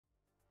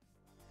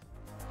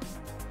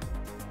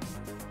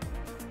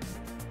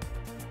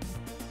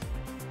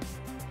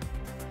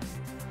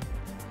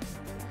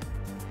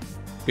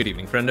Good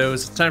evening,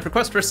 friendos. It's time for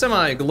Quest for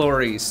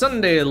Semi-Glory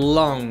Sunday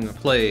long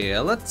play.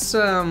 Let's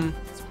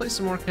play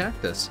some more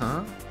Cactus,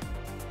 huh?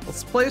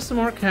 Let's play some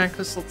more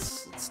Cactus.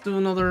 Let's do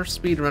another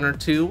speedrun or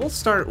two. We'll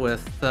start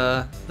with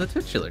the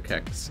titular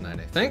Cactus tonight,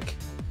 I think.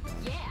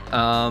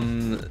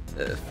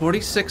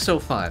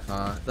 4605,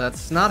 huh?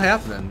 That's not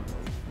happening.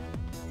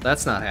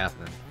 That's not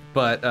happening.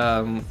 But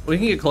we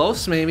can get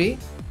close, maybe.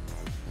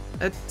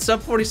 At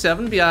sub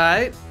 47, be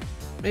alright.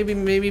 Maybe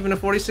even a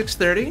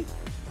 4630.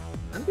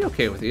 I'd be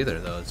okay with either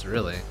of those,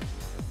 really.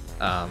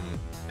 I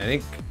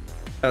think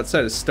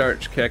outside of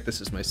Starch,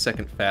 Cactus is my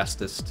second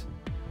fastest,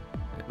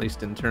 at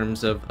least in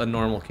terms of a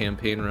normal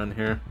campaign run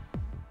here.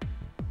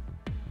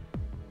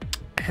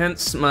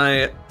 Hence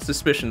my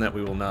suspicion that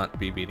we will not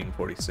be beating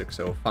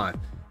 4605.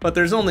 But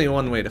there's only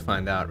one way to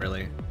find out,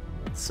 really.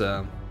 Let's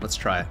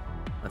try it.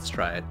 Let's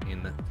try it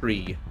in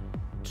 3,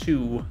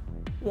 2,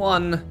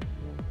 1,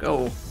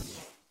 go.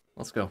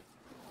 Let's go.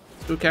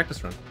 Let's do a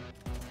Cactus run.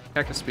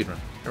 Cactus speed run.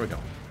 Here we go.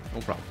 No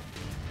problem.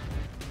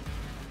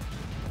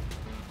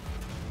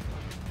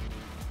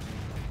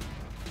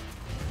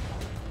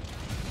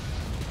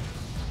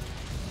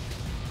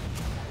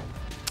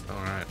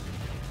 Alright.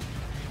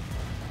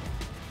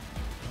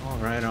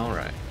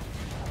 Alright.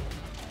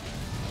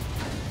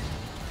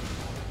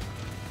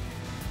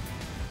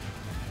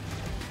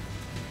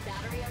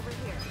 Battery over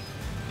here.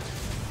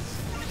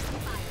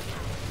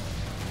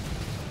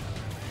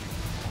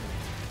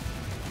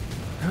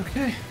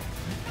 Okay.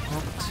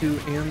 Off to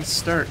and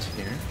start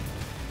here.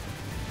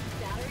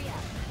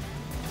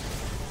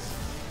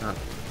 Not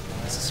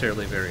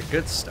necessarily a very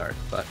good start,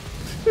 but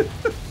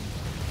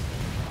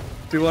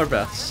do our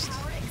best.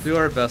 Do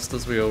our best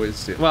as we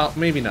always do. Well,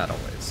 maybe not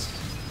always.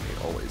 Maybe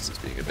always is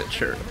being a bit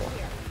charitable.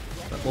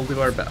 But we'll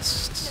do our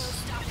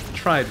best.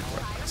 Try to do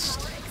our best.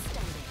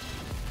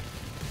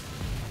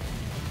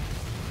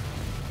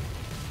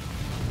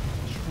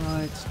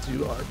 Try to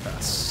do our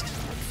best.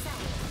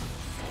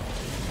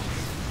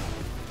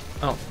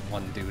 Oh,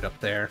 one dude up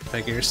there.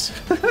 Figures.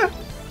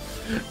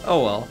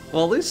 Oh well.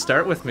 Well, at least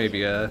start with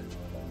maybe a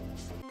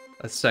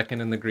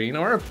second in the green,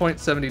 or a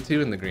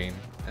 .72 in the green,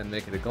 and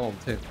make it a gold,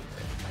 too.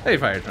 Hey,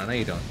 Firetron, how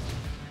you doing?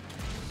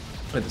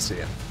 Good to see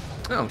you.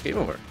 Oh, game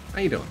over. How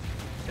you doing?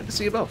 Good to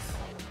see you both.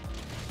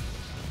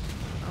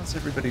 How's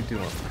everybody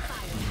doing on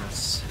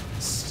this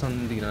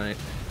Sunday night?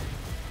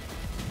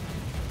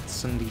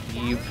 Sunday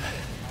Eve.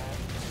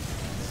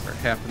 Where it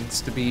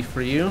happens to be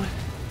for you.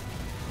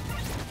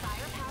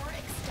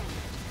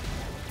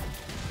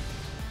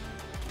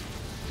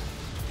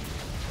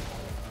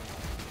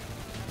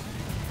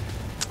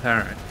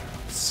 Alright,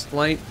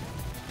 slight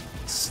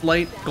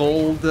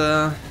gold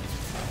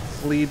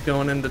lead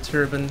going into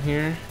Turban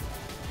here.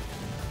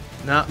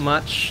 Not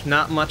much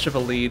of a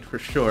lead for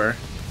sure,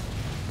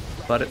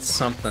 but it's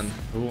something.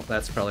 Ooh,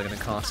 that's probably gonna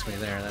cost me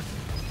there. That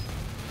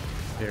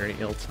very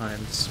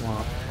ill-timed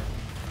swap.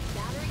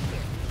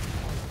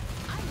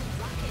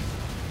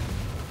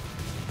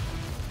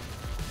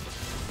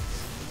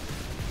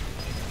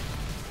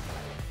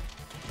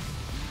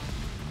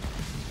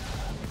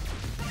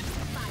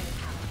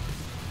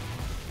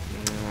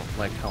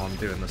 Like how I'm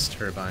doing this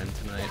turbine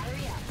tonight.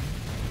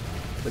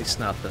 At least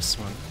not this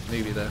one.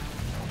 Maybe the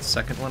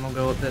second one will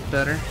go a bit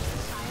better.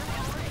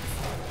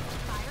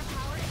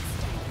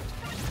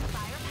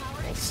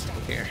 We'll see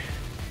here.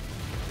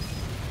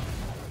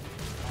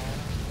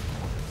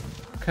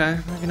 Okay,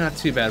 maybe not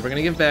too bad. We're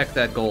gonna give back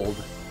that gold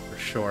for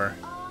sure.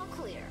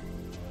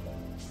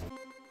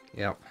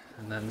 Yep,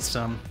 and then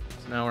some.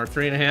 So now we're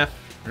 3.5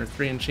 or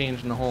 3 and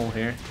change in the hole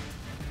here.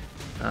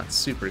 Not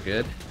super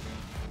good.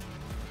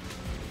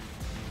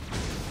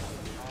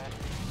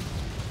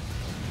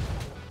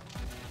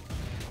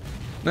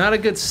 Not a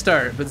good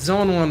start, but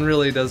Zone 1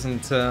 really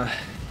doesn't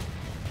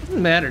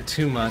matter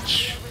too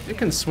much. It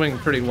can swing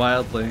pretty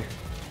wildly.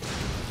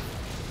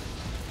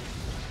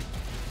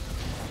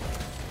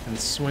 Can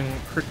swing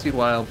pretty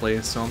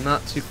wildly, so I'm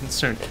not too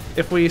concerned.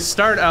 If we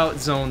start out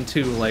Zone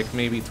 2, like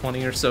maybe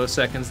 20 or so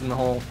seconds in the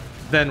hole,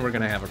 then we're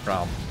gonna have a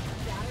problem.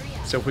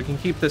 So if we can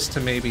keep this to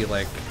maybe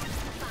like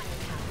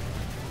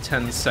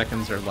 10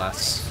 seconds or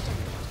less,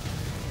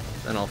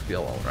 then I'll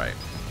feel alright.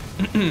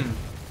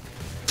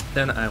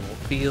 Then I will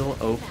feel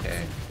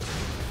okay.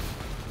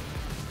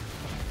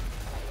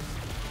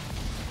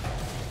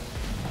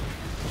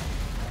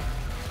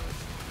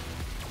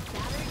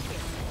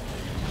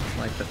 I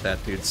like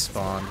that dude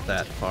spawned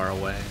that far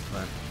away,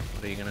 but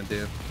what are you gonna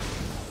do?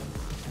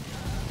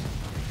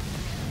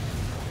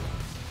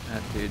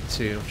 That dude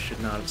too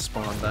should not have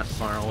spawned that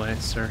far away,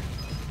 sir.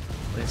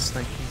 Please,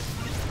 thank you.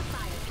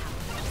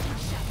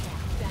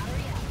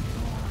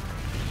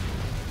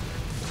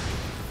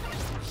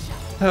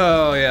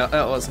 Oh yeah,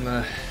 that wasn't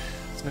a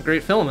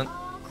great filament.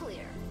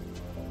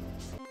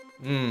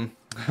 I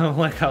don't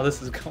like how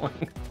this is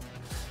going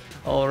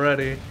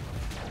already.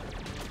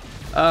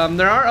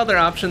 There are other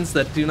options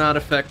that do not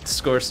affect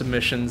score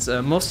submissions.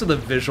 Most of the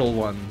visual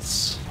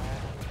ones.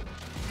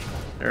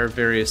 There are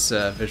various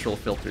visual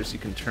filters you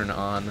can turn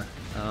on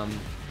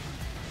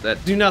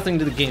that do nothing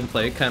to the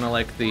gameplay, kind of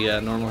like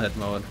the normal head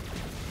mode.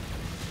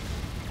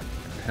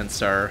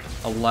 hence are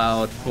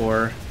allowed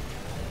for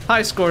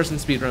high scores in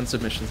speedrun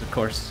submissions, of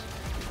course.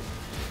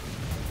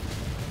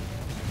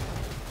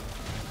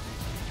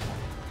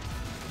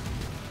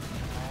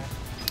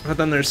 But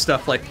then there's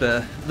stuff like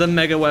the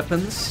mega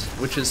weapons,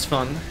 which is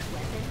fun.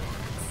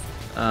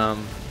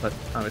 But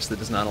obviously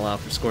does not allow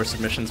for score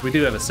submissions. We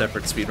do have a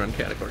separate speedrun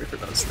category for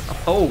those.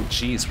 Oh,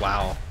 jeez,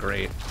 wow,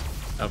 great.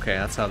 Okay,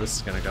 that's how this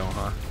is gonna go,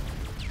 huh?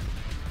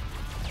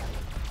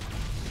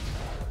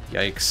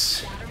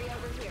 Yikes.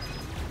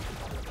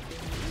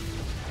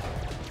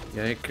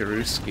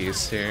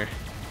 Yike-a-rooskies here.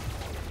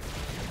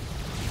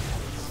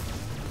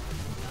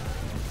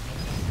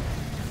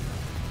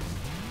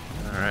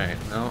 Alright,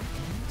 no.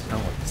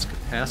 What this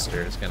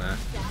capacitor is gonna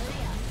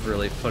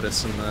really put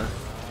us in the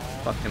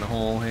fucking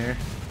hole here.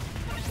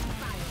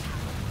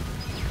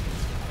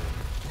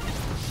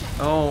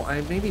 Oh,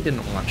 I maybe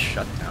didn't want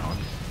shutdown.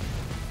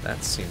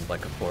 That seemed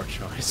like a poor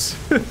choice.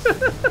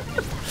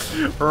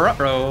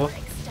 Ruh-roh.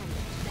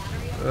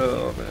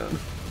 Oh man.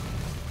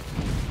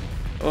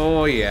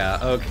 Oh yeah,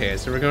 okay,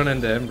 so we're going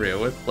into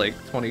Embryo with like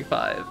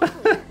 25.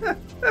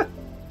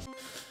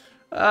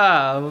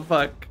 Ah,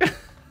 fuck.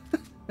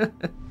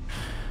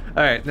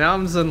 Alright, now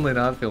I'm suddenly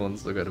not feeling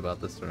so good about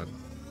this run.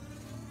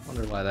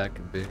 Wonder why that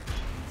could be.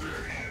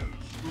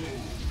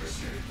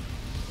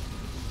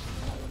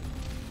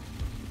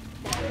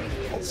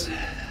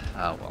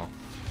 Ah well.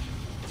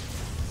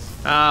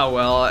 Ah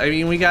well, I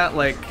mean we got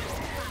like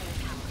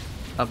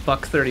a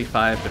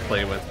 $1.35 to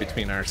play with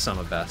between our sum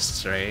of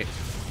bests, right?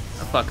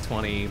 A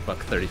 $1.20,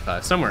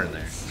 $1.35, somewhere in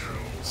there.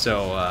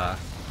 So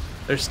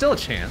there's still a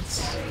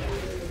chance.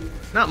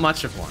 Not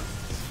much of one.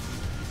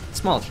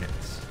 Small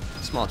chance.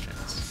 Small chance.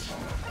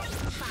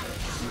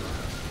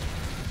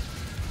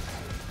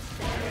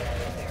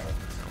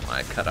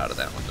 I cut out of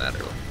that one that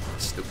early.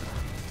 Stupid.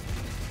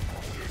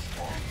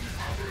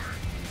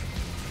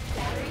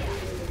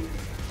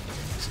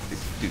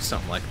 Do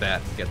something like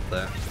that and get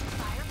the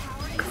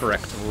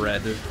correct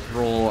red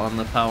roll on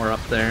the power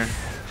up there.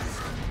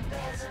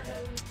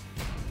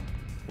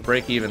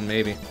 Break even,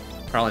 maybe.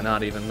 Probably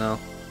not even though.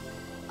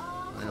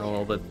 A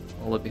little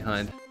bit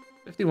behind.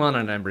 51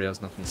 on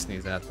Embryo's nothing to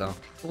sneeze at though.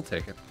 We'll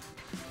take it.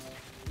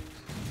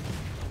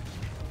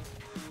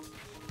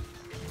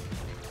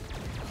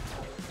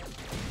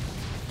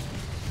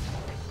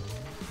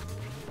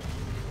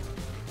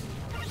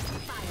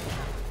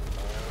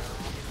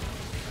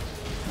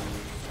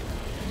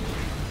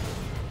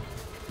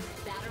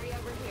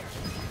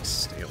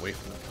 Stay away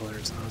from the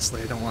pillars,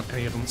 honestly. I don't want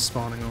any of them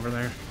spawning over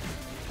there.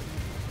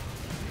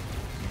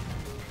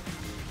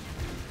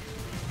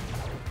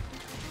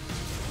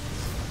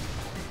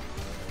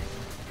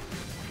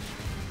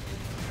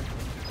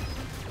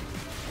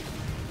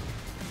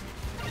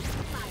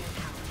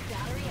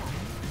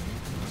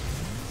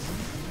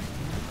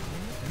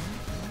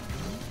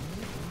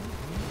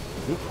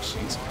 Oop,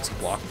 jeez, just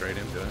walked right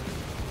into it.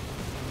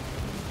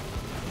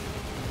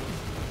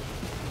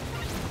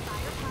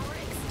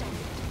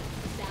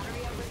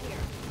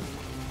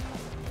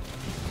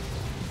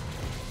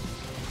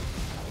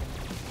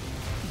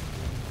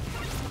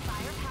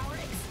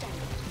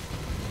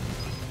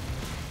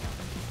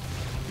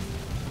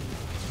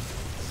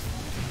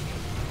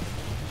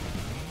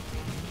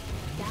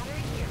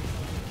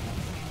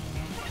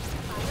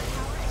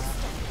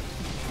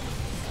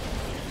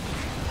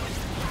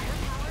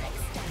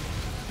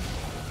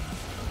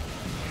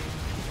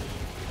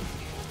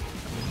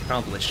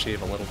 Probably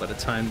shave a little bit of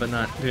time, but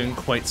not doing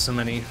quite so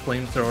many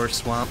flamethrower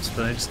swaps,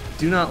 but I just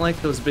do not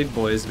like those big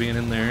boys being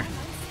in there.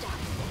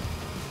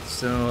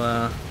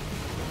 So,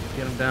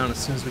 get them down as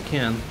soon as we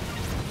can.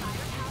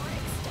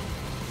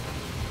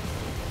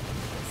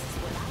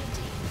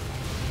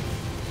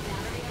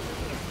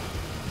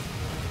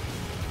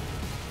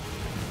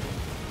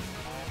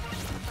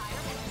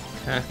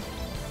 Heh.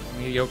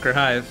 Mediocre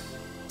hive.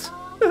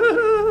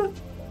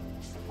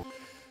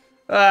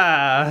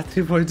 Ah,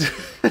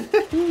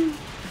 2.2.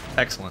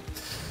 Excellent.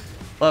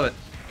 Love it.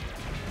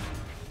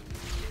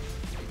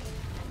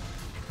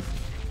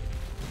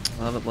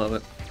 Love it, love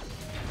it.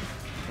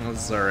 Well,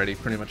 this is already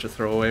pretty much a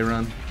throwaway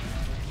run.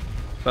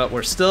 But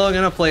we're still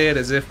gonna play it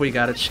as if we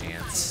got a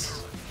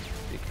chance.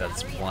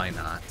 Because why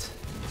not?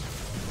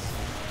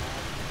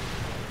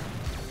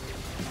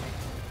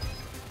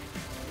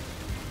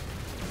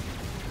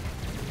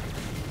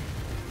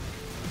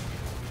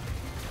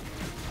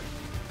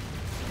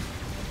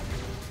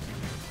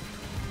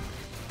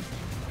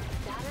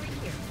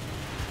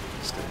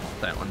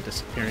 That one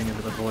disappearing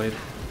into the void.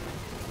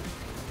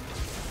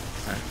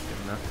 Alright,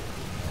 good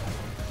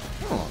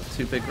enough. Oh,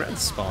 two big reds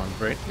spawned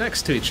right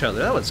next to each other.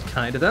 That was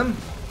kind of them.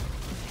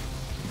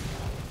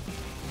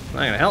 Not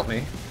gonna help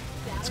me.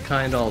 It's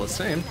kind all the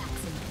same.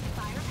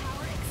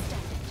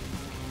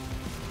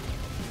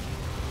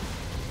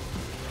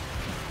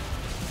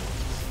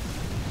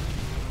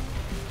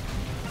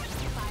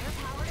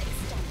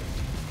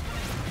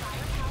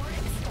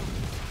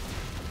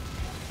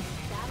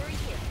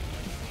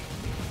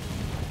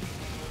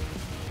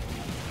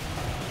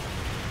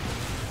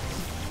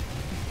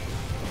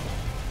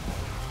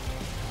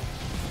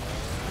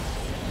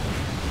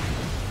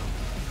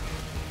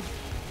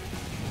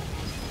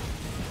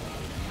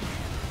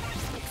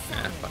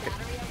 fuck it.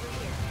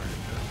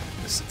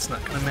 It's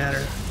not gonna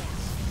matter.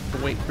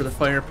 We'll wait for the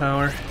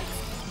firepower.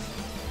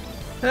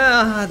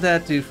 Ah, how'd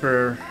that do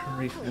for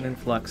an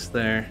influx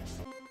there?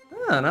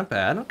 Ah, not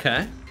bad,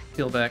 okay.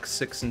 Heal back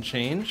 6 and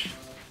change.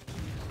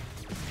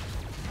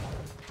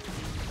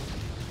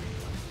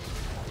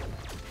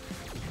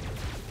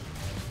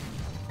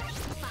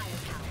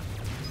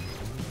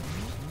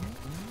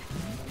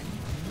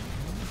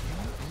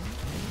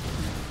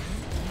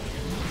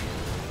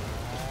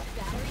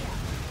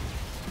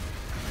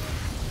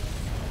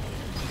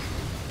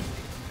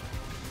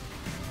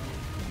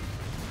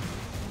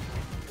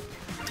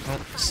 Oh,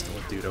 still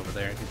a dude over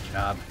there. Good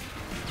job.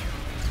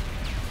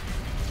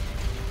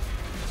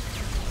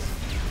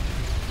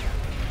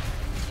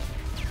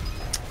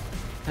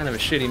 Kind of a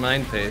shitty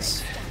mind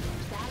pace.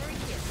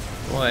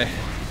 Boy.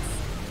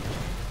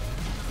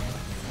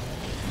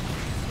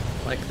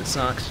 Like this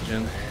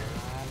oxygen.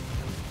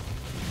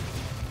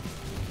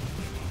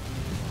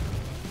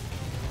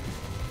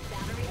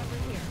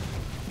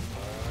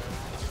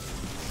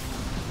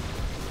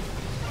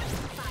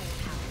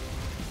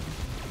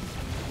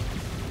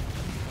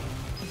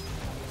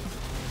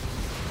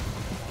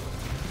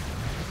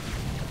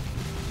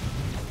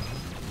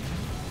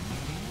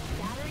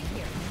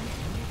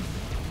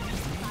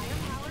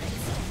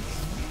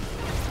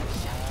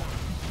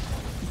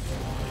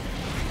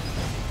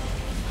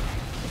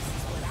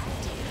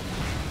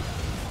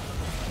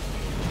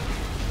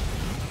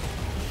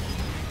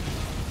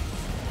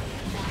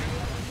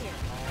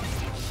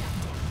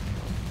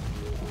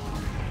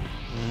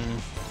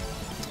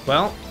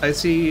 Well, I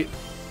see.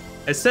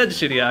 I said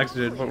shitty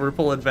oxygen, but we're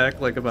pulling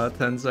back like about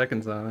 10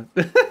 seconds on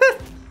it.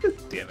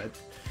 Damn it.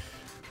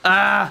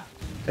 Ah!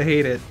 I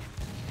hate it.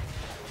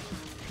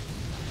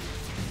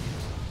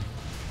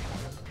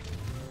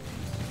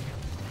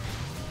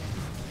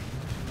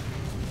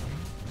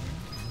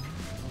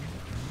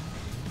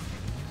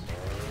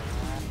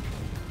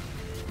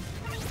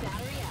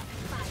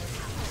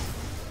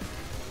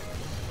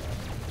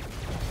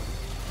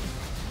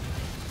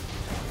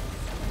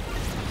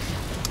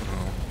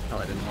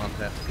 I didn't want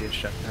that to be a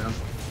shutdown.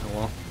 Oh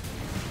well.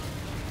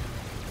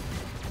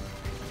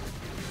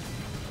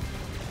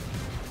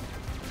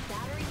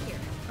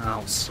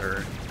 Oh,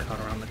 sir. Caught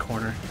around the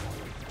corner.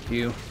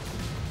 You.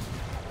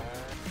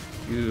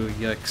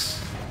 Yikes.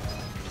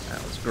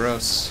 That was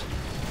gross.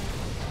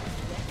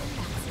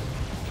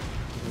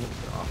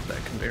 Get off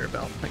that conveyor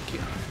belt. Thank you.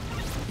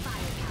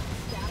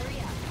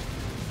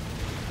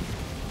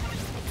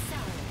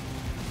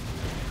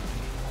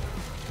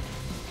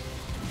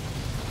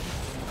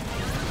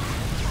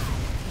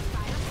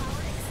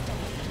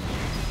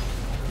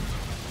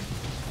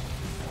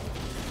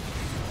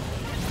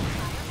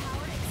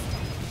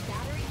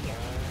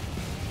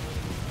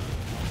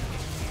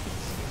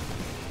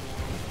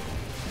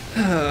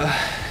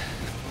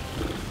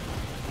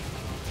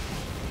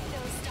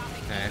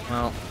 Okay,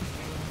 well,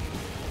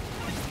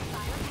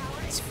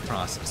 this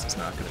process is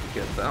not going to be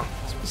good though.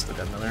 We still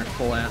got another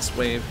full ass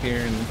wave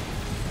here and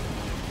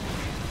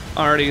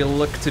already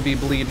look to be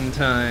bleeding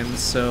time,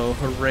 so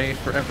hooray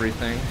for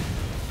everything.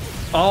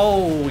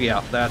 Oh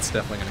yeah, that's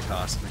definitely going to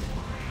cost me.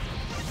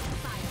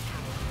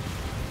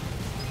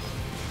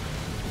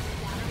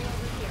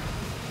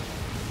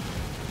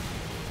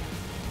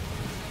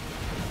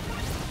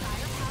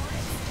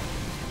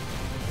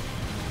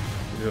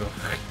 Ugh,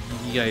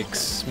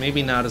 yikes.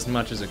 Maybe not as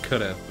much as it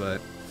could have, but...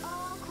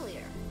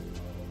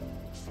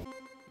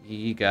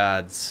 Ye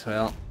gods.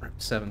 Well,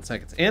 7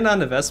 seconds. And on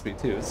the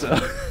Vespi too, so...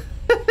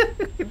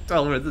 I can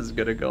tell where this is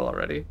gonna go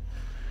already.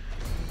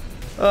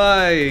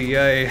 Ay,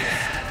 ay.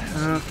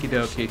 Okie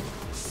dokie.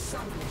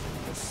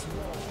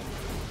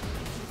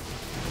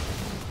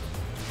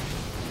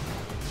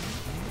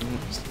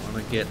 Just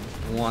wanna get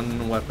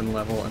one weapon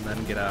level and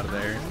then get out of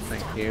there.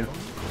 Thank you.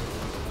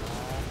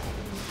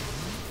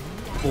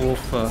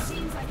 Oof. Alright,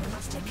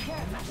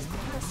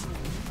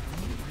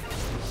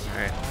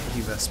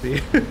 you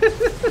Vespi.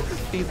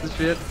 Piece of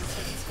shit.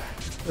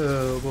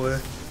 Oh boy.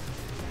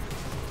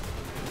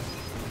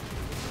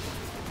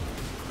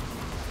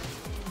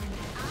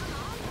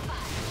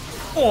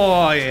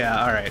 Oh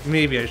yeah, alright.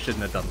 Maybe I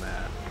shouldn't have done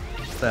that.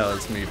 That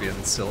was me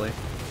being silly.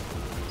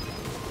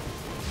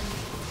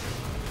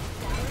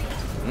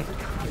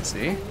 You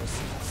see?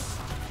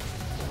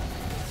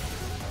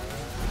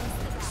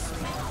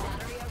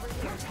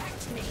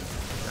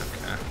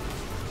 Okay.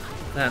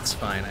 That's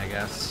fine, I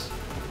guess.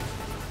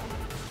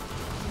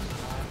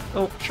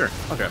 Oh, sure.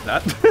 I'll grab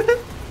that.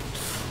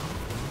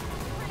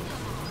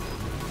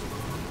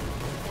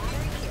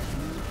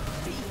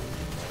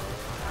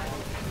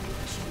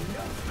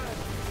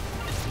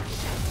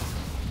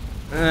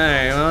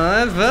 Alright,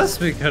 well, that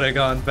Vespi could have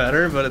gone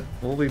better, but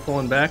we'll be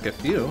pulling back a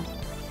few.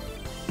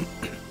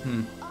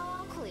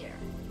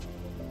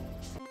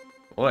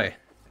 Boy,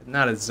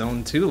 not a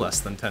zone 2 less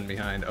than 10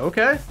 behind.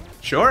 Okay,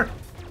 sure.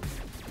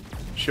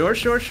 Sure,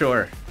 sure,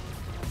 sure.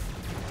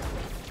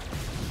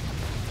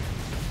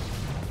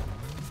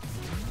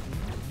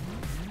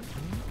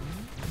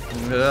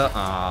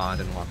 Aw, I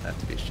didn't want that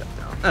to be shut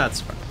down.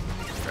 That's fine.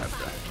 Grab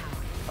that.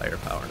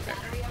 Firepower there.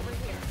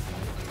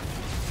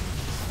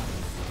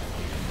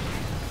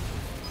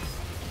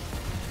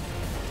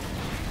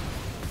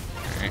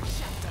 Alright.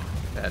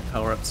 Bad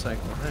power-up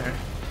cycle there.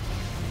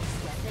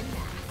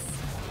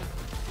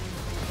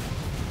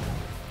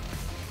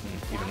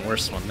 Even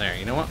worse one there.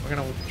 You know what? We're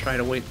gonna try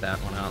to wait that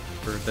one out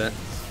for a bit.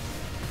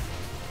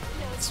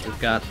 So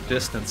we've got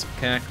distance of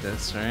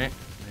Cactus, right?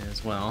 May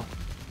as well.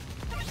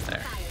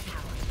 There.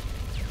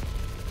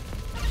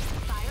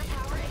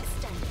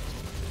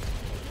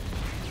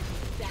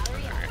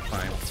 Alright,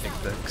 fine. We'll take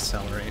the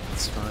accelerate.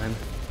 It's fine.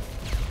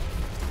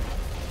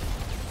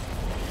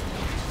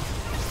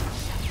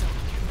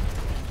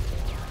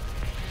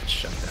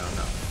 Shutdown,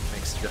 no.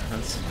 Makes a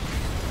difference.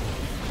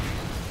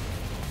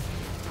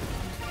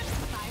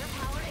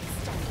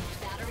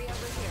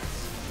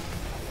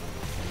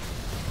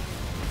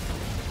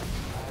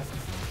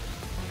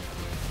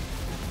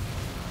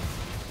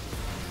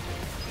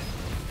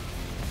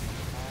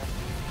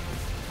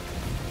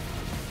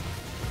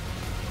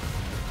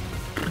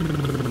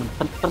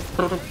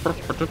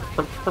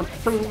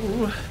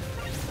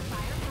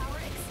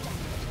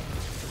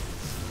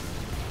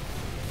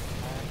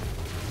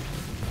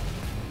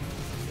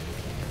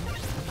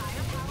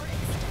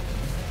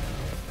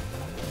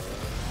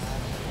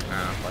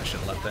 I should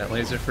have left that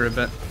laser for a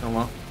bit. Oh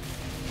well.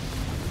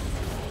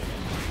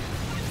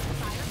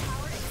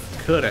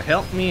 Could have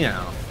helped me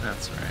out.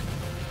 That's right.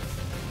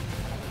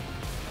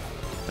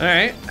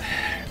 Alright.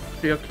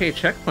 Pretty okay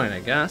checkpoint, I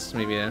guess.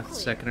 Maybe a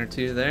second or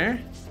two there.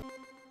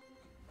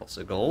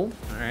 Also gold.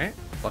 Alright.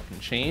 Fucking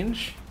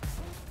change.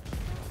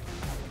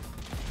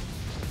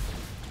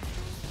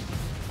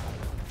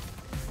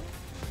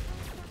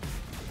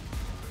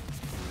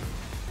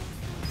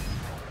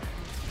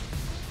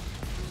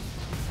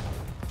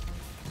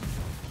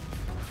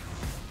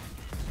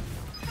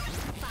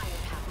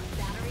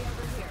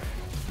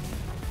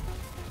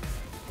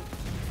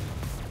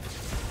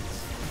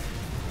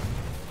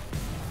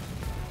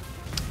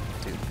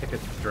 Pick a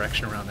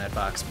direction around that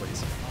box,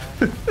 please.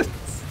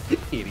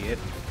 Idiot.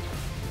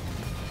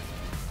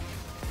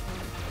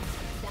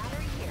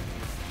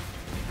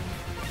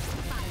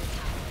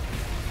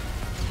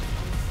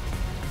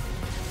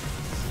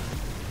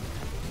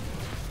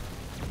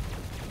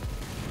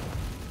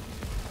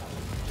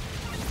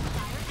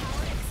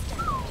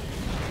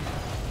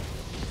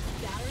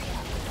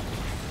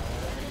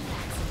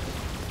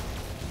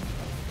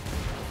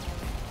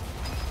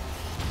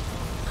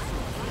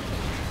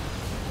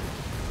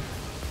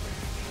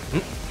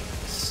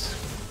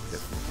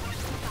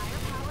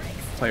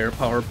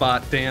 Firepower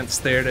bot dance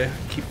there to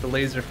keep the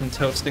laser from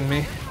toasting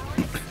me.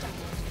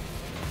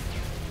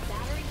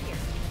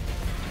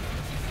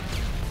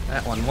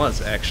 That one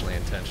was actually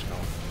intentional.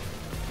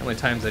 The only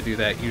times I do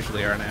that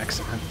usually are an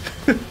accident.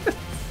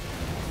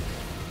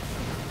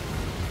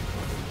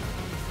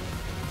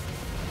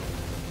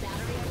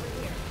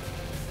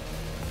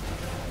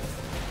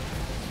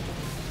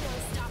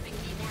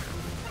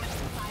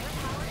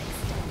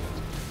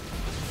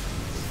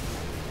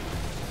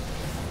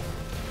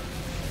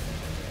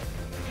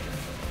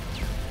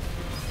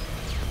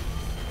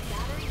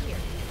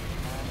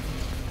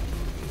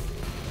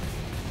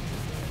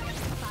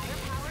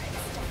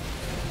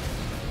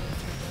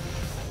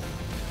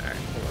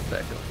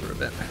 That go for a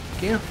bit.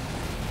 Thank you.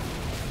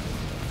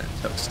 And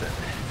toast it.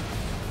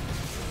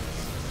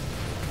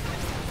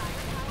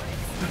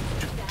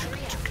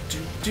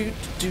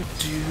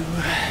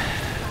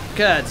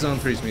 God, Zone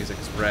 3's music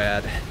is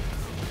rad.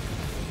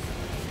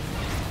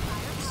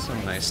 So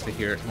nice to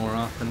hear it more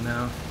often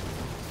now.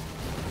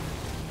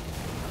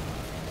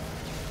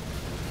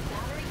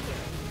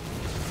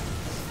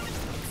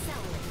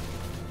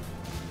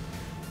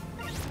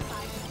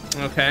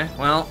 Okay,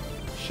 well,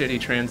 shitty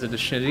transit to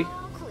shitty.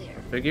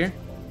 Figure.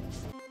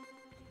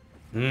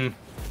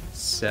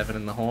 7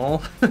 in the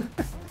hole.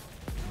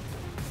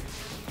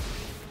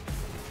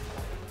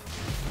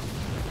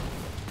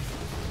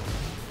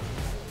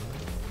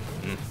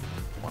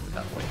 Wanted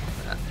that away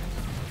from that.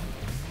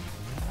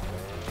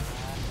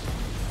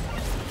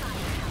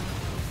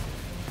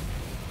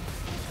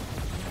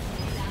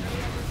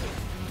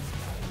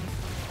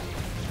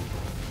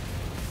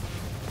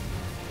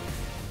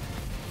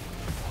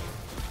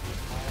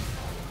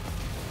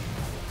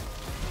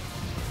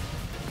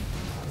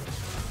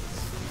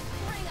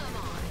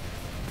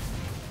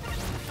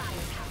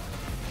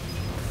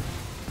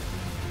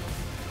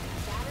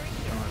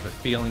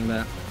 Feeling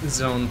that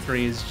Zone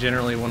 3 is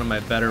generally one of my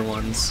better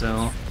ones,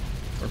 so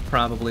we're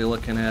probably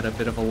looking at a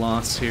bit of a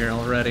loss here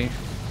already.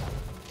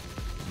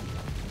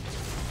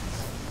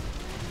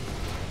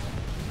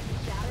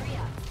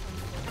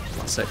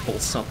 Unless I pull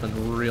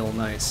something real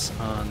nice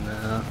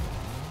on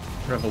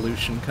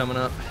Revolution coming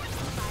up.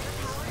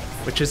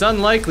 Which is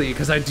unlikely,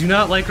 because I do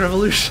not like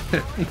Revolution.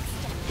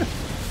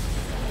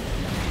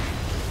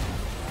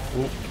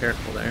 Ooh,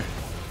 careful there.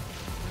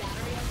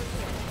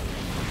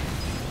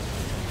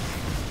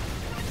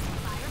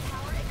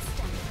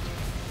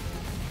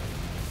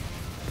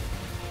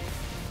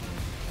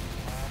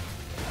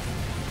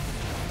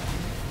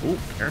 Ooh,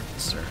 careful,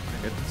 sir.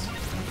 My goodness.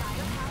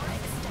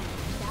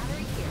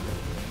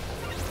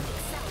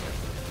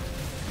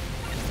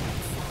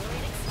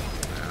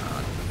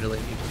 really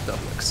need to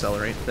double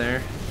accelerate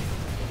there.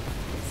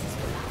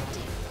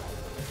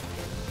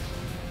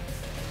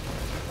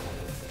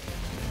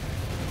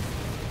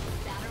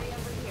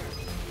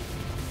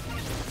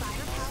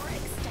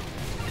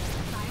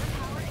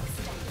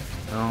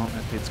 Oh,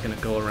 that dude's gonna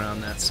go around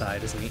that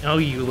side, isn't he? Oh,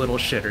 you little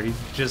shitter, he's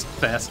just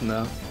fast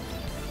enough.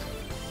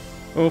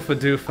 Oofa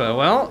doofa.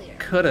 Well,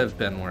 could have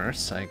been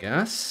worse, I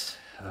guess.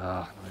 Oh,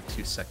 another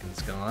 2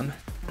 seconds gone.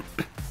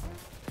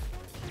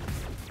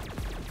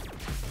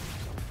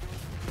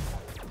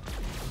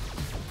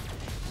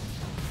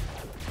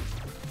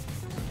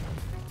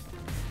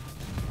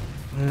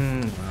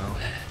 Well.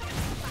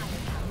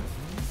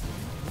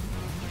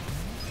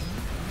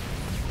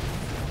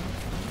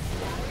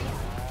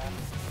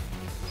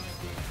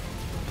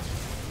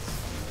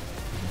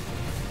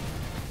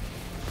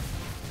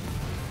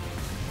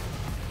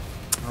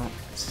 Oh,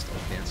 he's still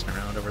dancing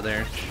around over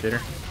there,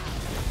 shitter.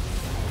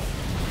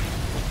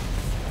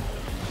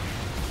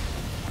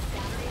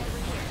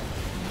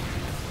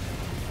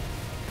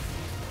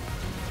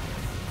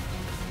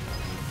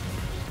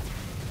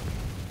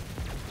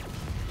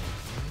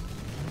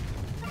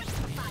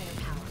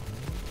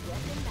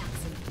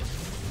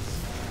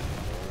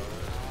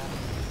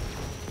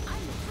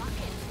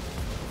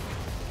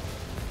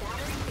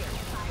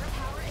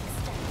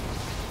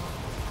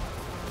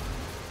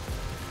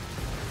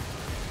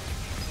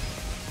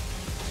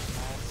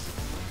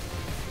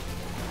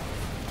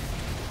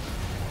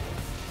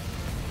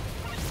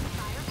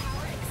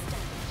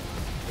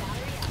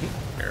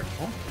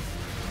 Careful.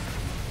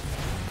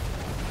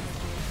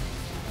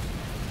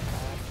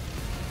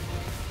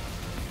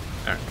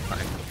 Alright,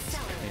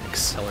 fine.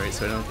 Accelerate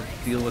so I don't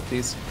have to deal with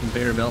these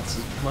conveyor belts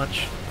as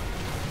much.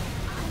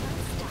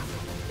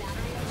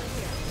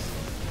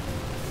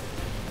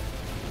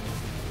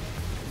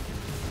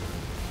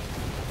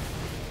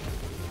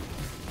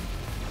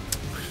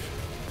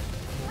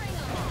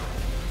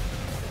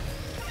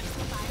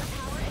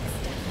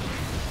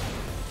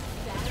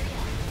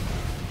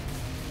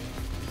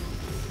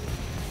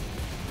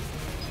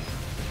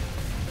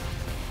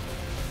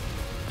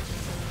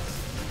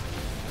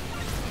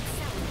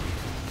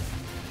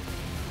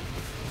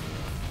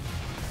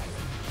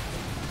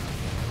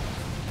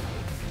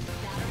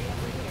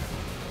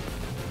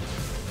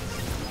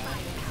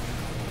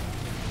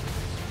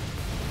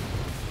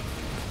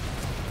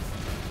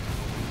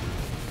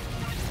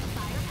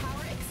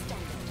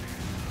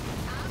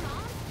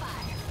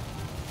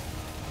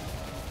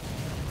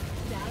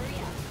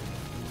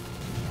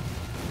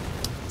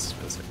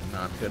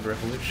 Not good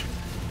revolution.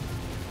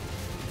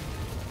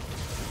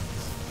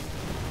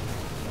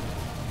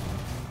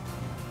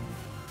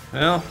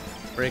 Well,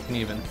 breaking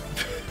even.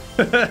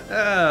 A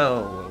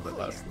little bit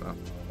less though.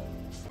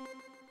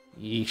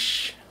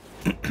 Yeesh.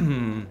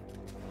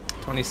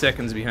 20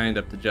 seconds behind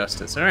up to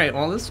Justice. Alright,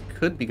 well this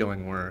could be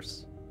going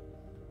worse.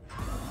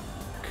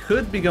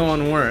 Could be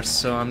going worse,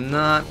 so I'm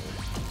not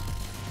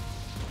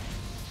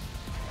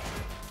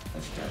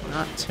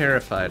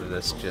terrified of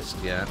this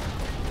just yet.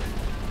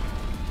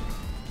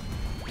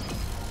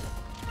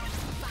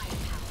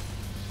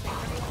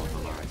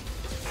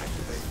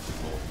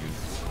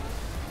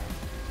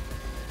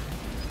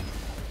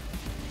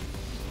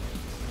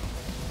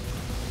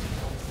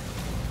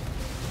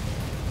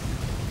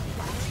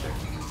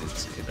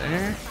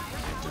 There.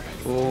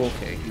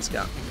 Okay, he's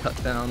got me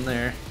cut down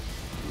there.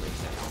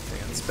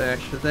 Dance back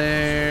to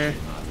there.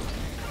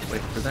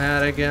 Wait for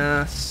that, I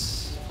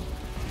guess.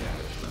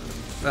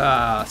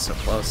 Ah, so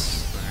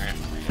close.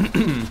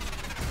 Alright.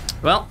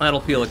 Well,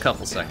 that'll peel a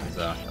couple seconds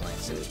off, at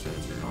least.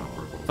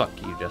 Fuck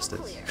you,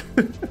 Justice.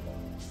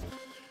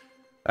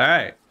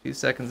 Alright, 2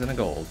 seconds and a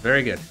gold.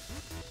 Very good.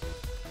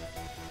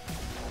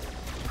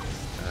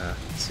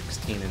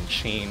 16 and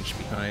change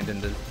behind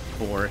into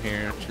 4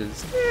 here, which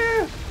is,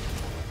 yeah,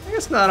 I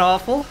guess not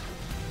awful.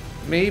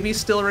 Maybe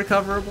still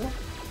recoverable.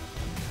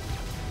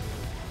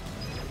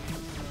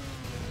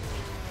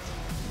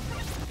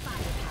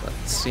 But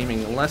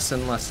seeming less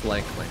and less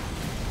likely.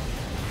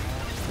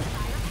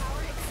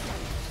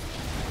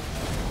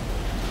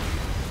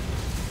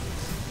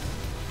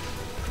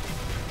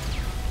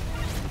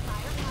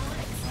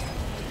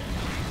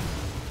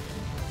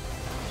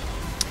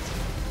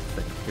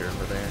 Here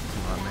over there,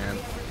 come on, man.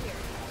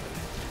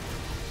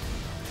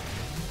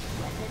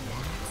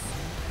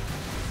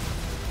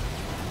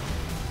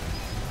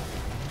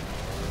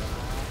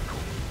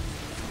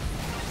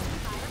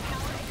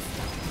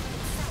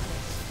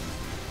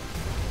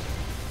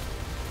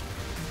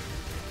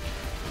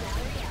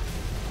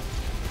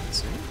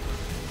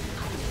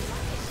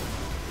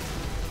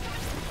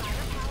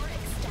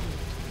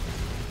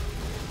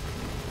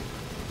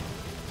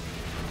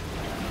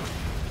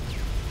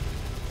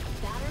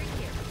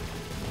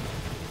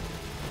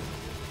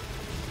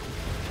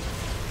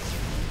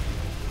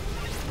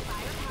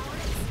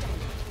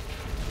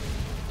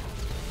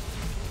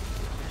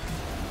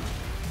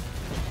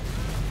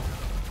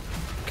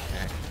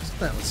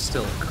 That was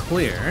still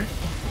clear.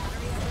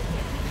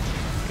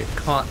 Get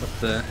caught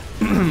with the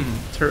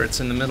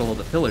turrets in the middle of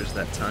the pillars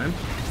that time.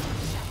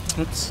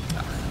 Oops.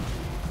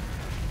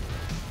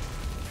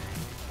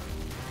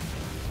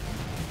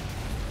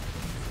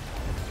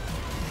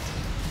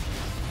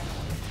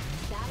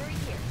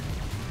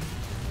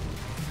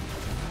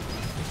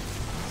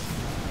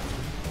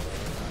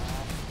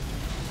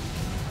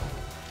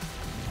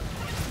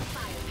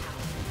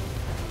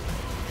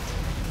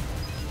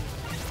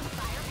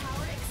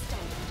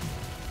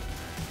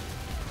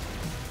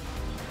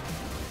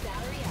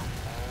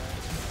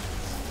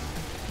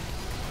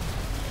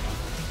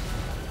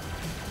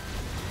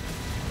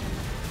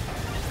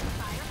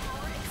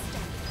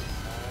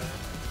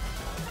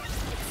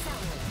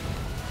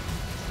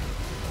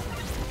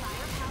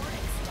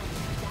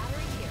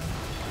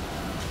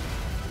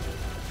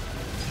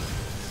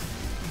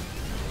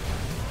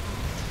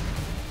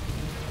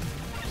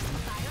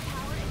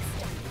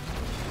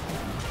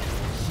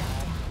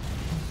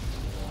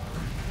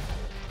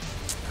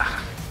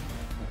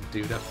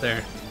 dude up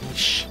there.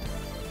 Yeesh.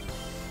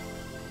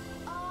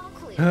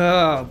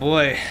 Oh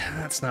boy,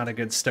 that's not a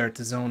good start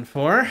to zone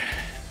 4.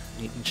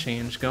 Meet and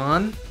change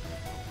gone.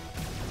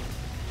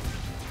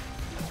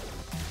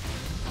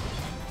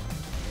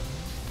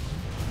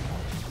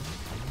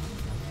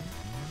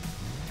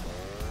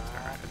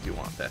 Alright, I do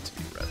want that to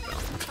be red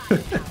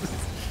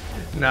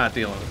though. Not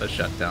dealing with a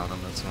shutdown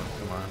on this one,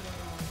 come on.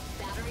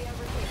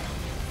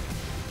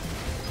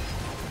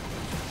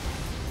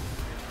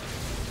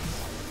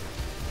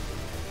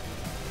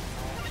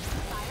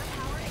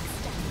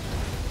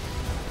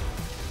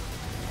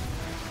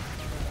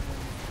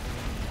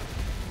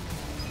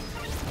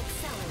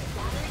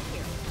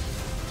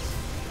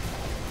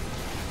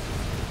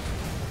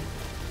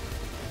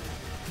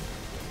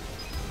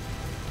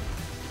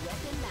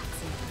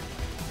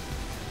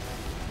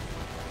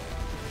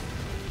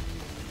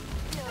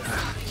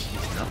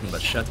 Nothing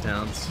but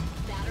shutdowns.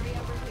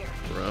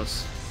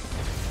 Gross.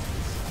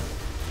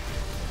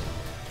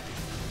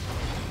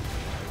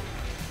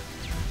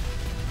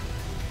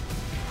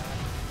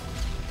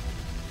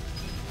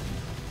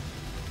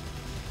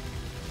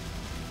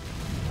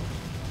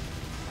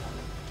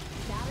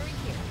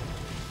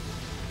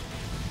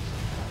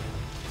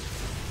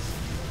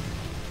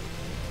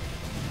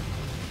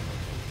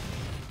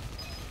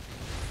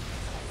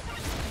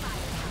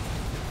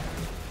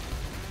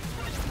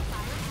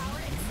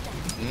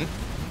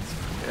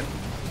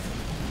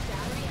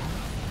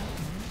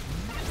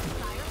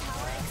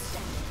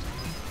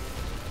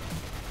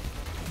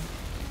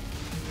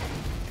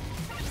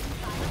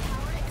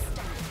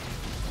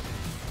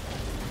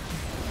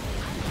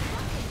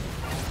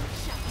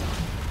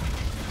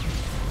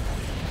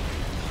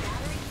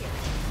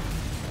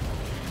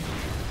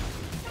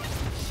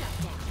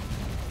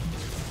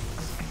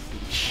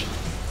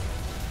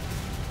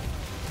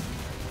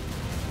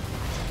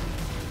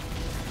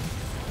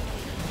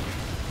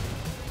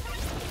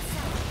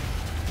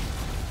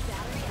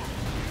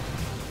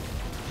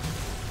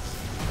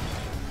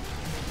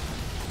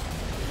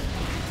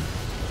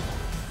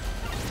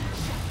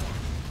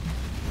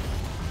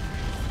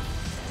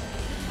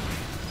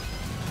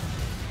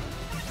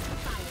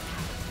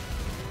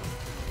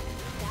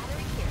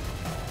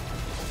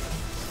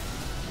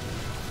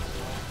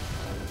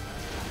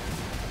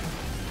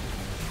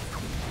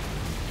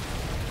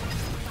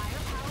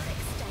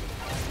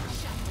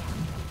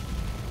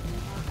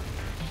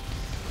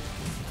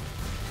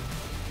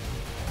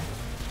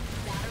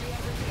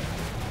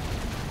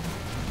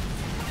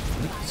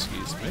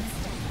 Excuse me.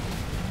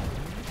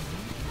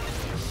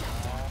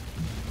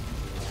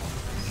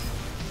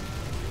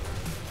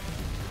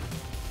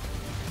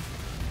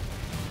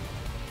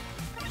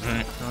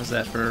 Alright, how's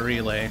that for a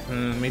relay?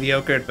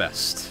 Mediocre at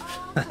best.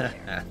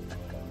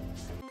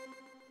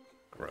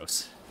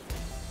 Gross.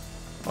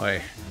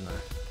 Boy, on the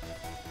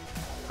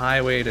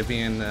highway to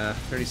being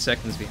 30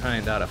 seconds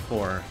behind out of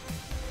 4.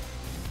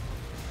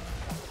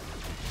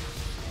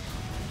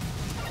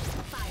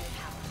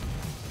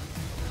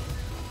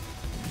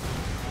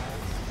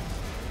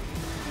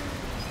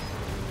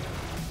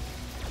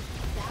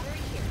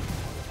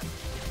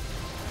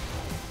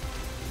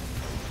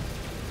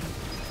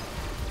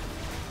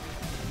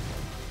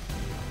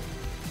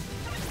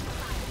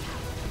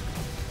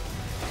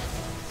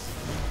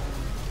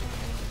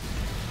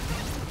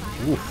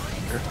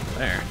 Oof, careful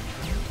there.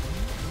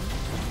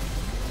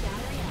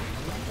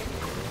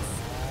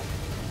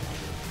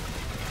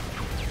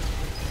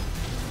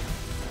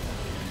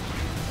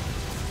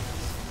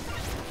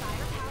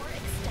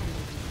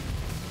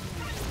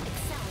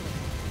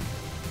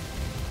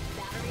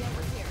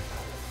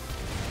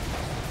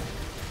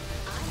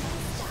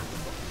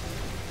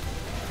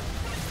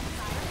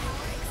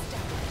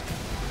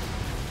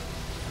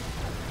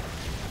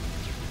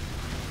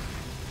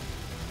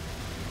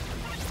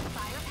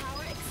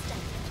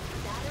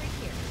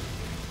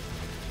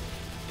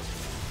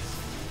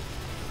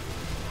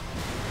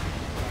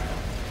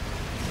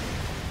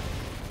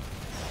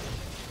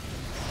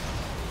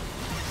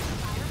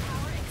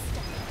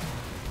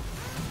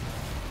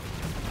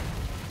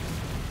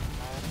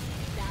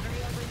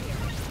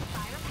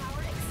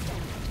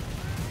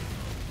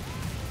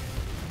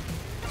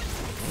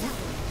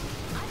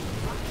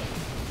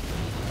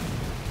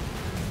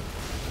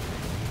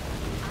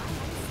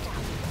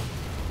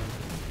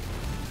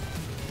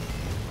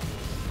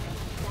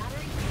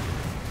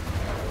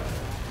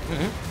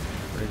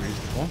 Pretty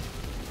reasonable.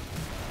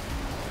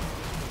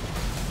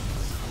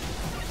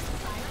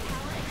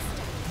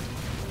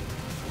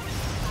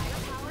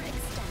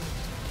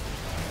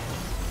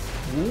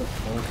 Ooh,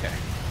 okay.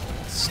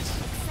 Just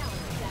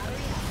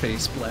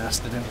face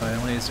blasted in by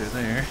a laser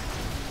there.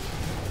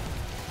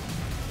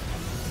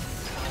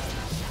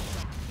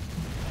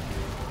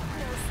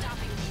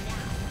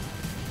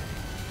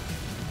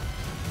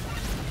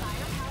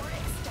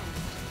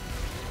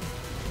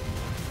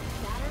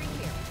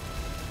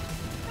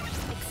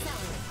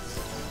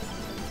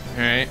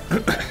 Alright,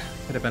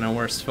 could have been a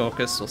worse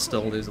focus, we'll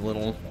still lose a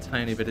little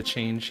tiny bit of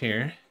change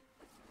here.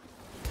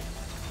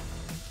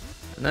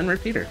 And then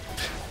repeater,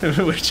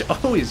 which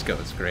always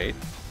goes great.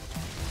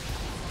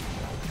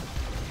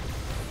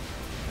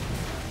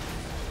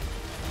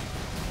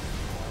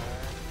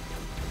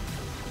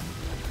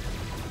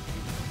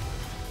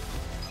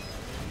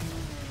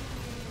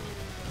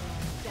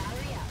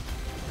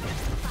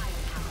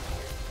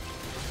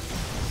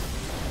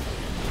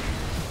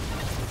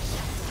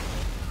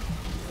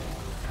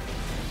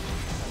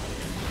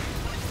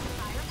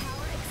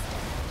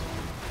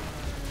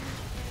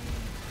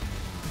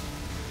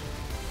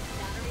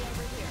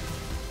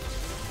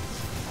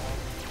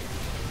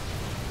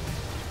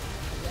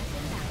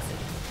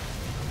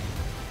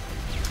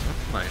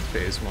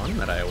 phase 1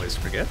 that I always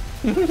forget.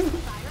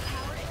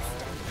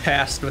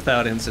 Passed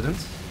without incident.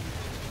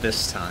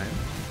 This time.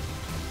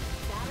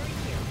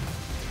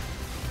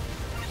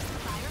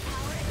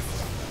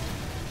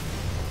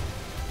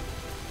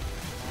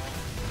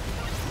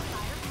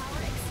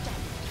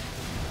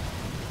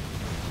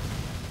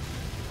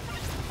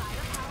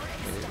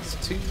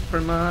 It's 2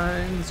 for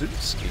mine.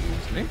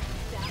 Excuse me.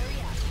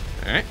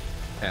 Alright.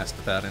 Passed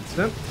without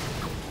incident.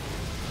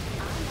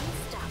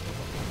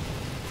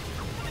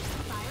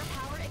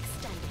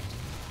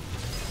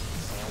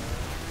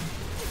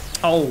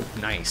 Oh,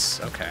 nice.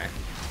 Okay.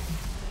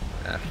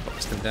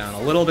 Focused him down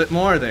a little bit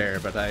more there,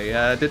 but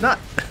I did not.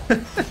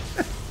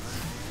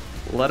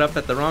 Let up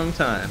at the wrong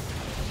time.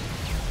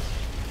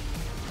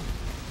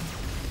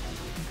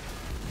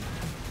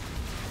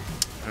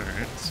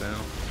 Alright, so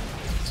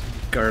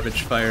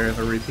garbage fire of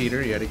a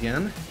repeater yet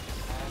again.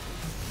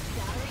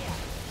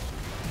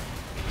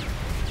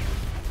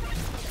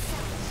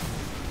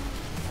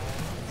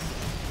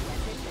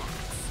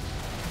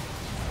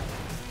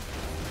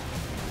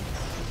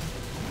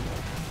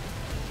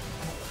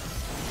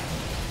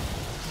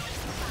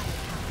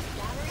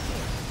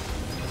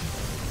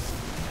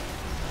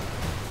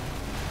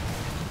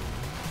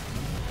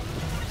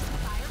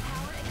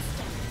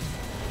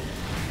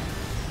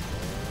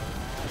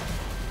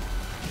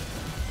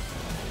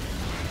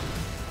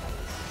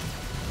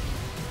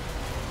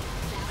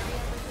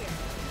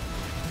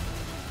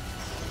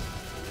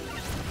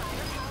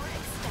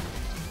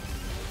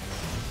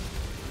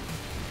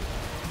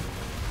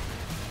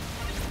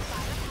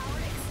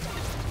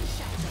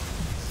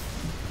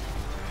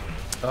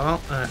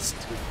 Oh, that's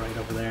too right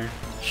over there.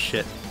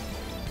 Shit.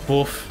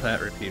 Oof,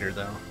 that repeater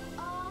though.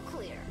 All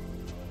clear.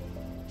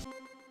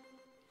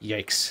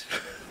 Yikes.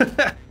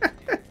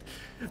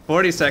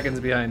 40 seconds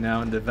behind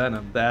now into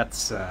Venom.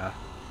 That's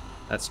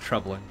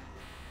troubling.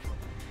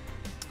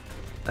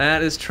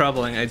 That is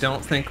troubling. I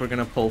don't think we're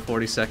gonna pull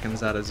 40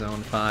 seconds out of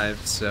Zone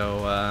 5,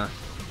 so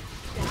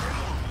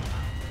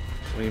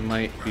we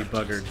might be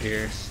buggered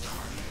here.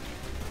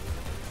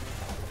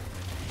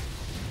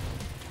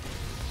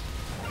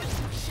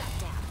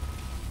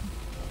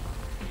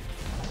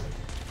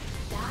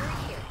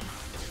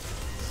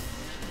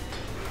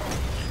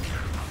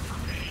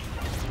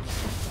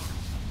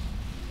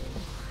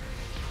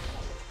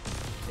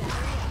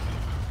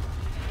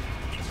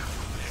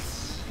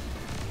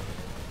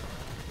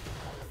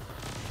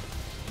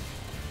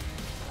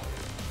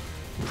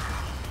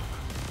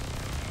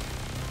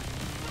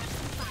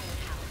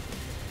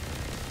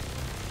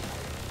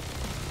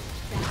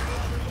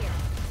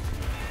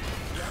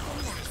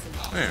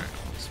 There,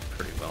 it's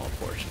pretty well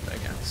apportioned, I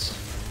guess.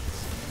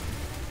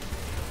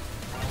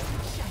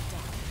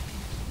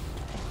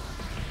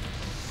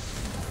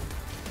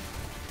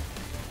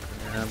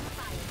 Grab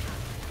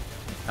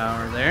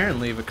power there and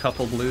leave a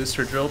couple blues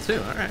for drill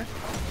too. All right.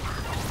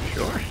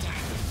 Sure.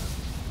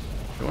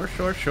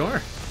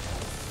 Sure.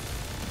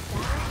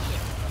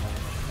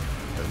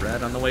 The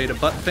red on the way to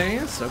butt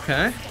phase.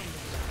 Okay.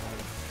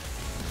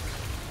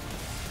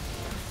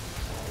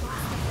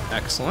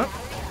 Excellent.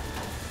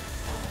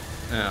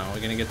 Now, are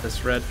we gonna get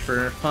this red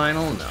for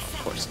final? No,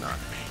 of course not.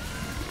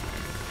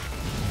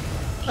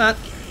 But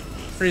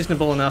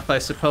reasonable enough, I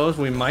suppose.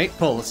 We might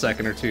pull a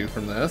second or two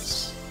from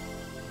this.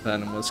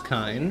 Venom was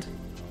kind.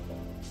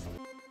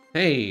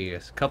 Hey, a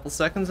couple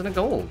seconds and a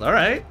gold. All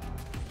right.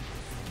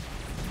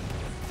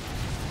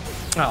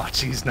 Oh,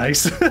 geez,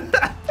 nice.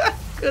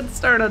 Good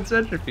start on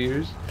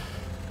Centrifuge.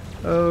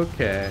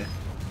 Okay.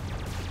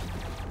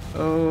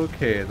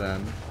 Okay,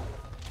 then.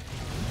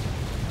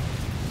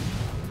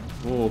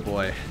 Oh,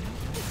 boy.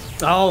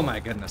 Oh my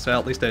goodness, well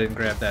at least I didn't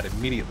grab that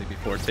immediately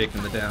before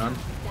taking the down.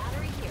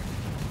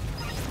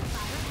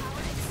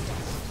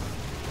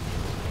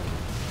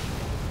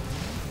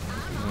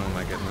 Oh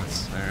my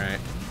goodness, alright.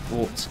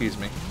 Oh, excuse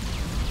me.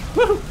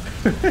 Woo!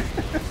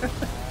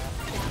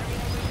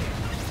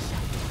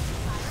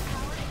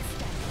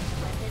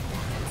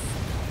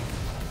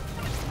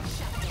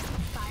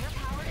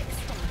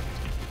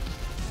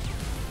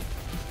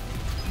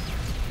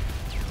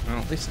 Well,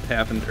 at least it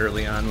happened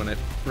early on when it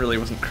really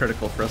wasn't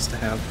critical for us to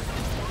have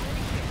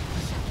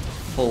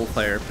full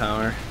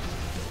firepower.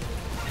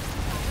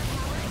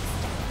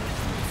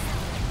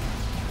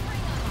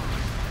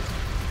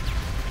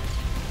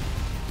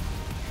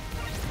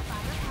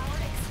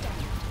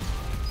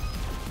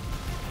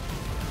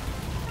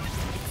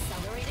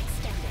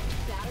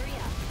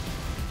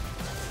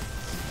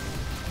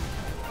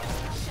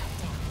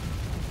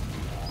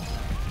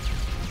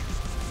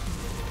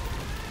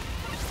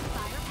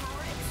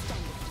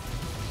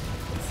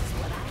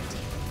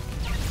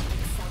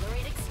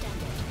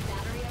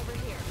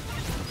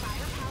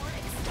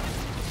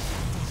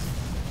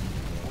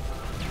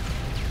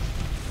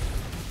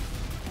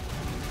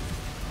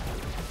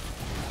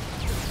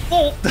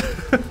 Oh!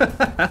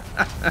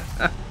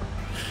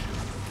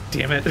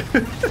 Damn it.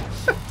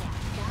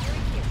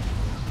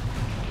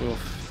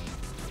 Oof.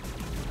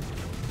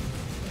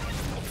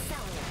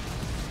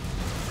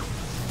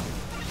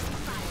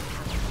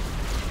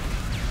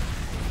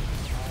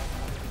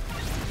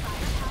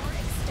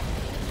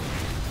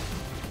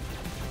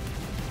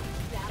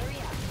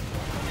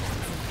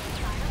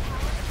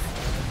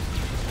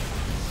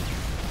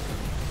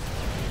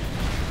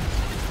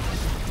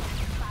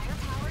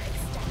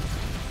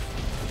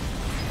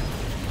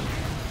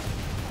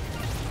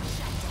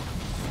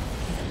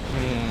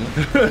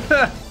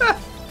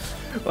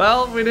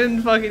 Well, we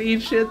didn't fucking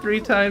eat shit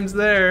 3 times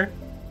there.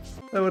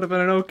 That would have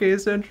been an okay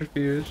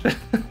centrifuge.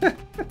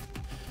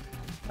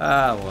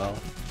 Ah, well.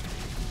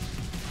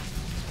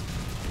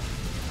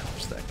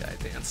 Wish that guy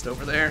danced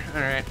over there.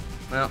 Alright.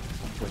 Well,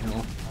 hopefully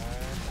he'll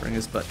bring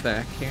his butt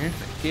back here.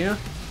 Thank you.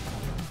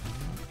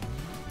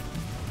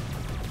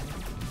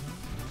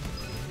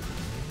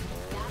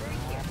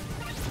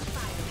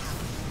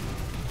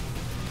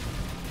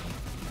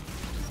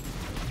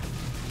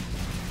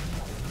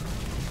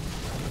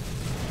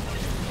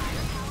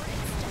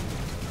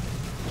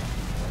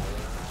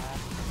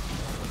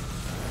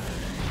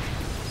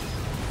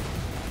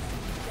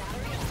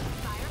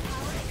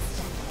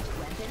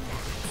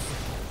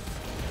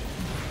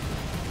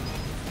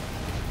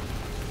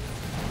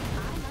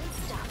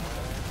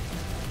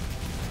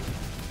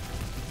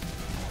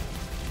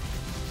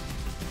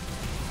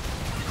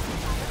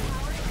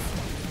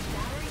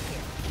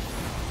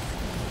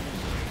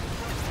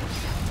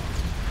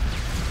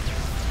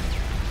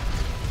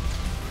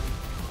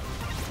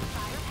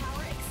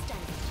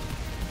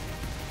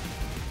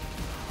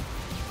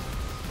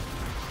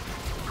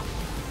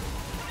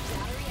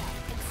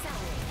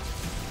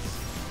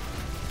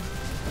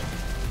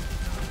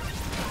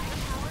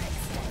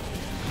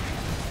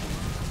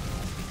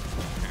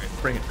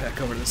 Bring it back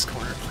over to this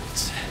corner,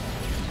 please.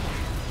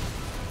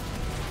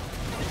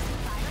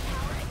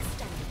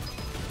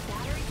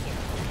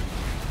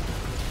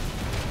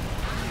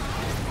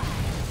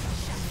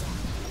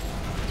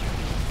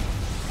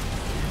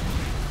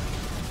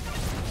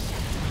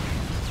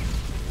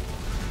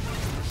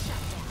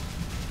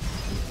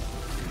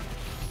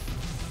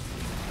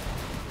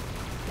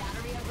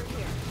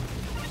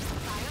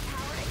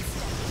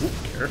 Ooh,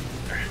 careful.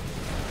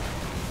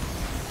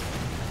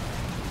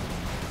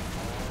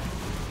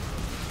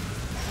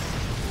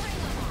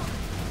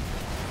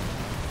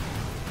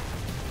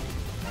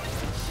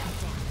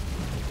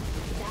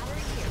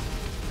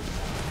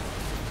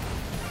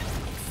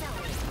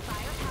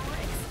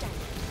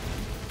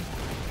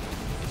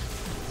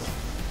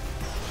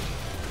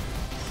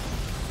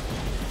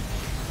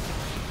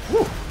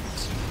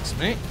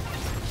 Me.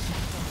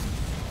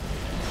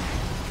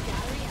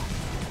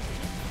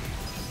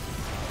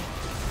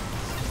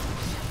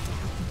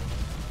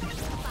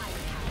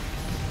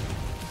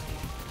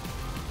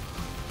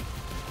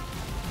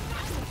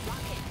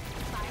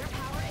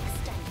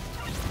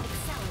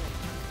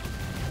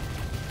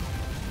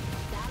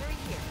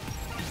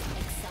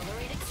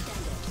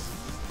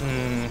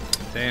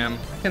 Damn.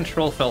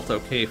 Control felt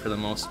okay for the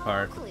most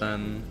part, but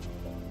then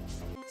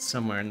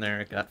somewhere in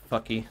there it got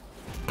fucky.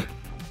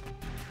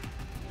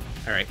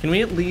 Alright, can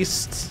we at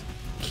least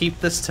keep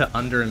this to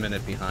under a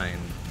minute behind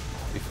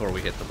before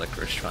we hit the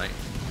licorice fight?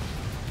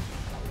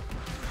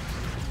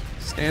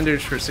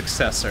 Standards for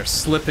success are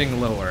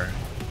slipping lower.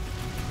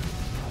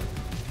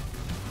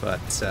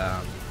 But,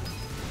 at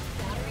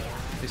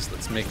least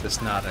let's make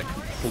this not a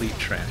complete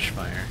trash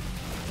fire.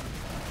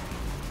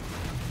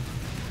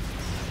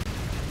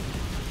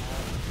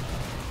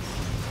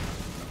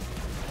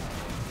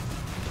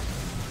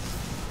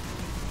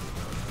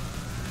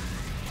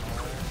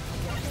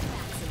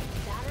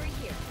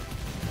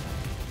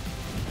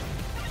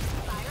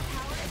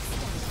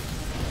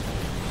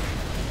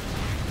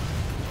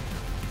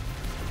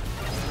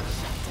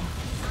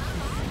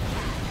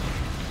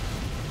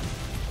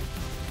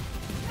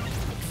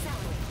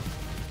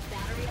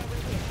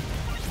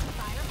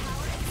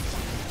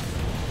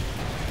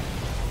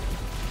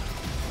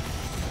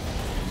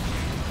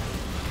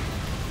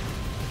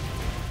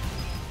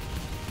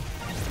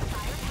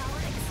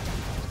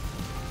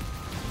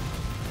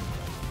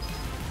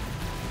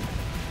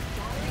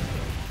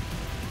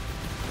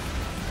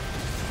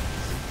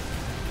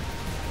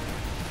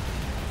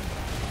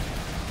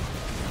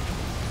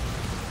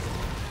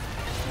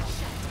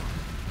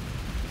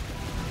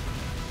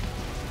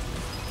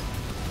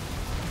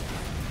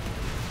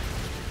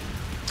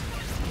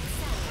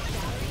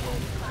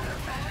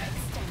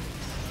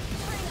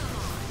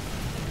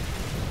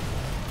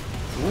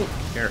 Ooh,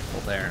 careful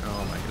there.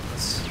 Oh my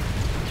goodness.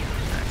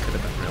 That could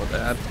have been real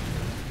bad.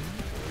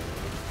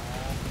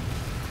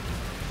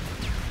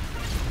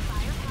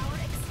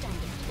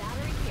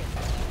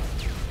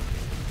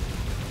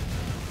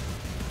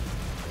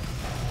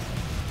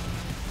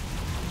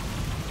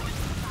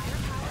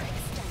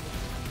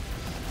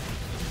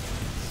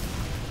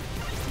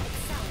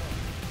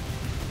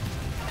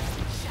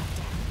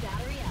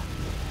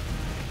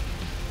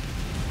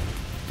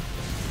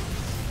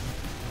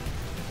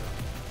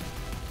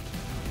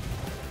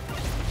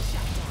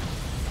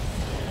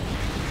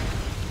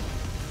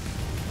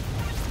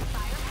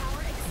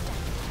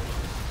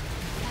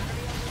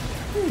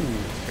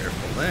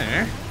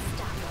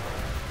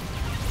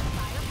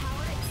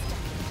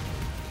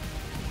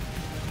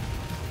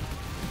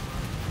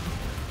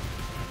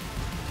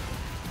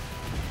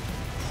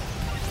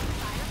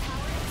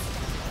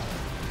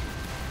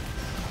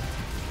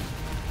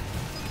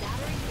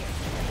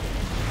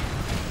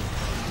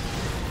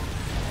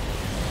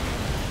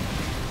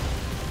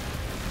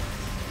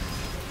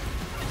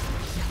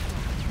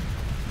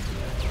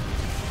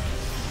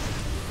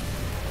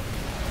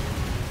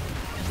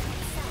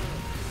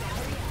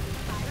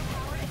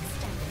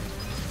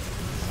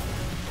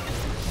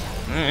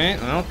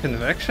 Alright, well,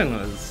 convection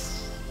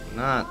was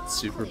not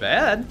super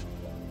bad.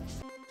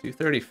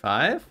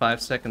 235,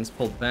 5 seconds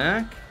pulled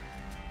back.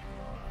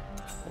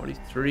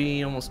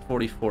 43, almost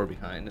 44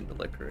 behind into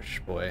Licorice,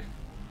 boy.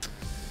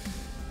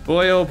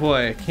 Boy, oh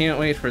boy, can't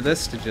wait for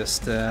this to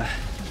just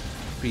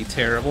be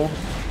terrible.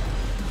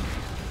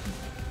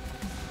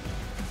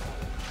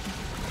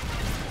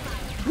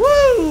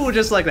 Woo!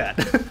 Just like that.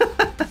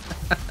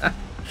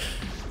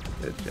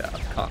 Good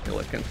job, caught me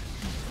looking.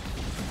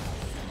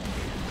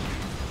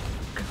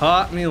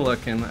 Caught me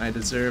looking, I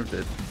deserved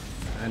it.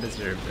 I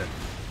deserved it.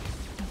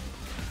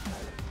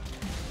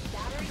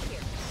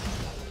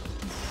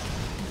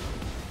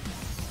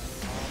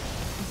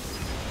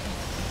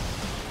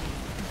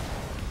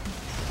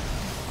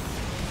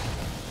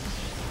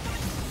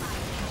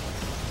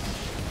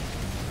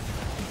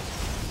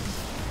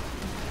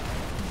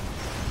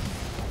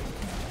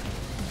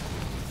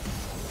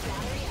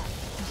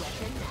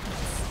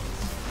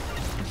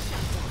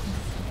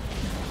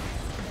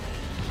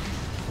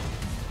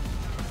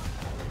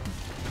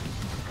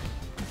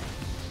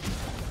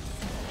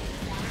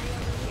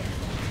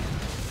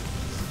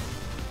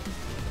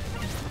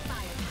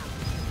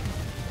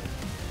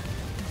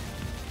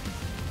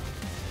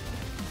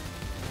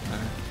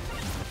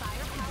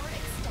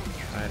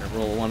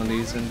 Roll one of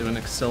these into an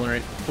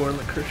accelerate before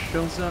Licorice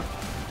shows up.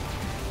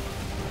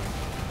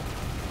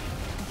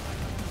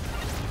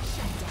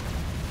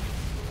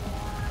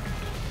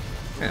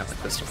 Yeah,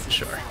 like this one,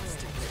 sure.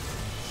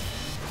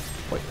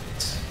 Wait.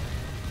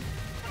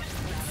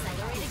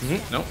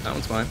 Nope, that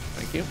one's fine.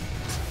 Thank you.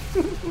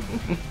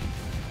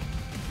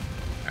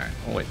 Alright,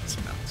 we'll wait this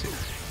one out too.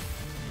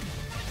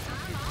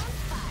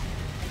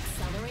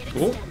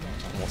 Cool.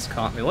 Almost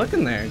caught me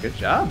looking there. Good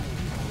job.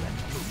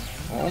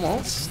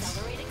 Almost.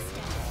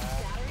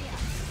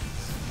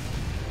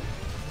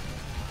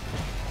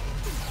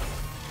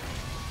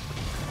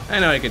 I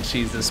know I could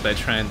cheese this by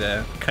trying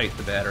to kite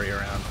the battery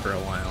around for a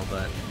while,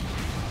 but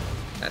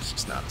that's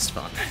just not as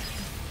fun.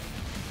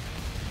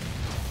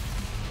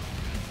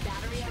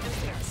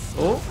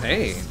 Oh,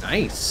 hey,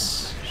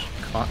 nice.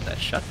 Caught that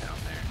shutdown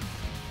there.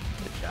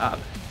 Good job.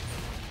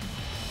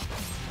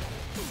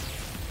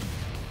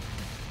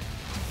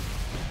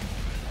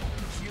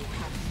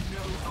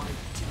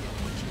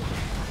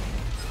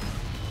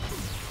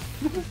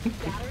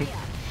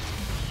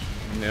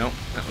 No,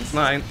 that one's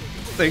mine.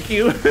 Thank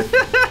you.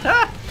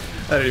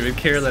 I don't even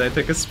care that I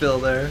took a spill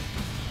there.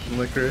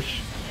 Licorice.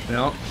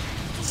 No.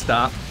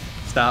 Stop.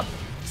 Stop.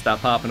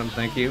 Stop popping them,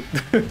 thank you.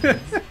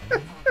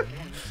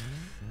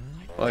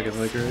 Fucking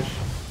Licorice.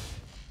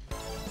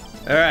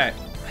 Alright.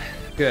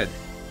 Good.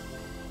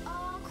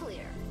 All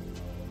clear.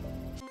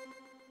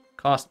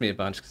 Cost me a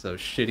bunch because I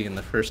was shitty in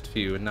the first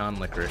few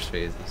non-Licorice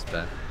phases,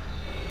 but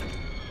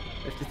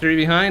 53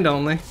 behind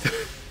only.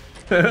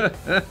 Okay,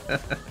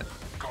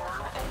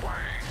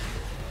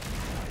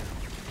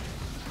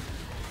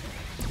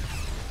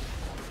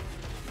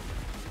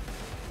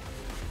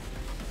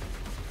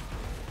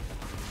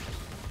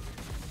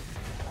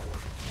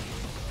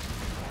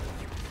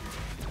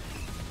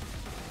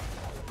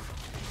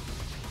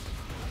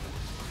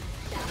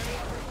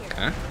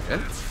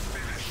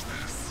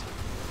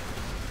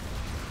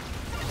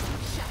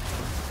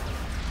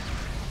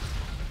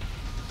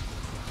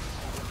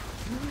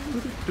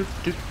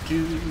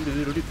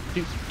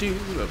 good.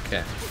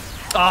 Okay.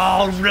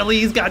 Oh, really?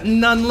 He's got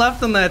none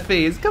left on that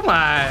phase. Come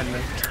on.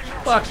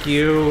 Fuck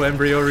you,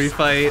 embryo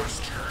refight.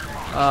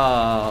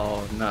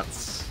 Oh,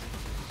 nuts.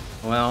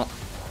 Well,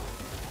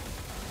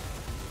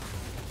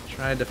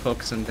 tried to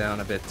focus him down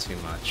a bit too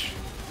much.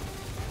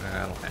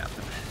 That'll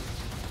happen.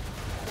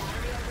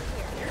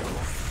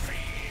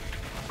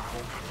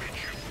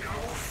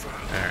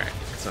 Alright,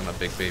 because I'm a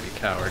big baby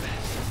coward.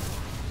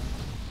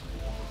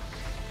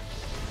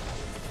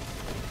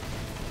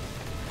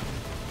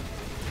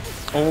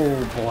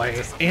 Oh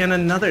boy, and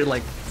another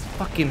like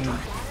fucking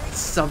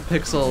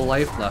sub-pixel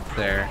life left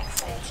there.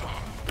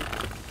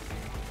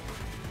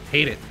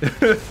 Hate it.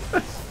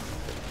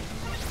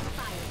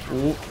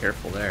 Ooh,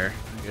 careful there.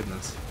 My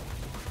goodness.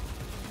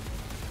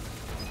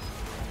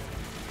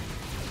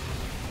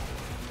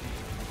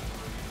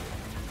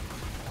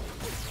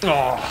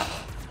 Oh.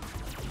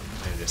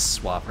 Just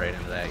swap right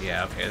into that.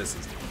 Yeah, okay, this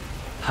is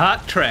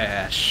hot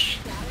trash.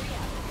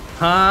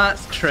 Hot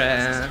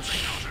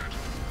trash.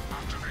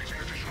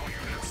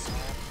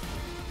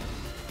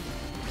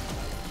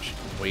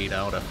 Should wait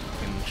out a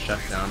fucking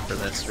shutdown for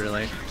this,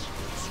 really.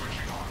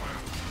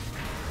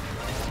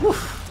 Whew.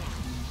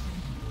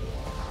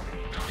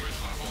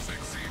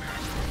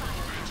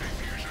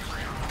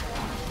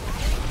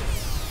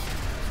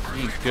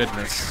 Ye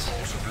goodness.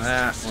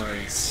 That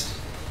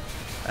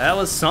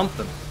was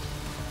something.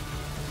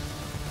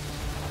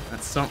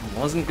 That something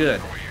wasn't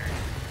good.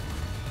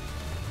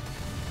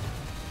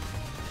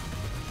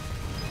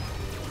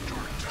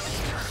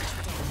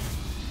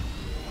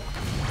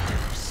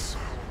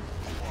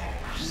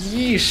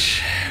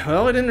 Yeesh.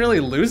 Well, we didn't really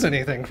lose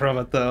anything from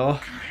it, though.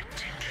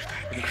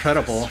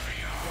 Incredible.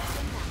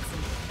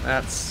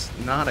 That's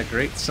not a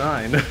great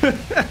sign.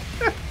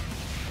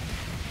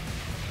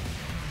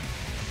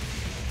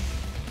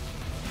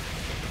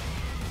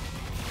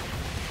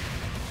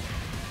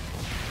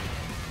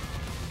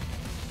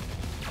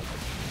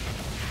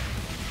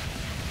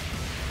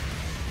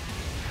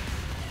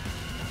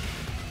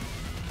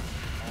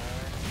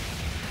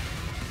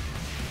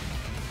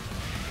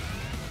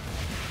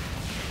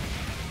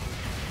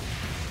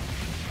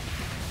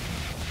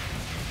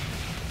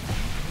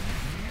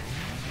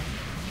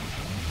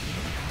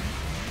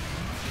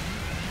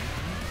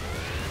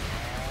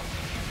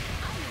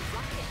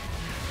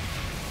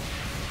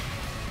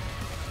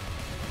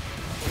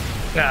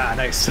 Ah,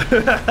 nice.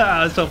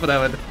 I was hoping I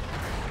would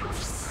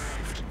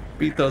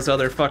beat those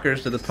other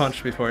fuckers to the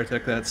punch before I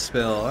took that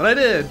spill. And I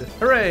did!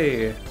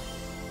 Hooray!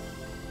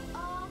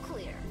 All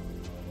clear.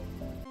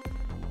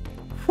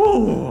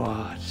 Whew!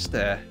 Just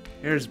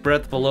here's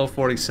breadth below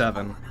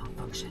 47.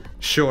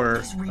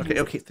 Sure. Okay,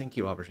 okay, thank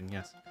you, Aubergine,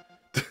 yes.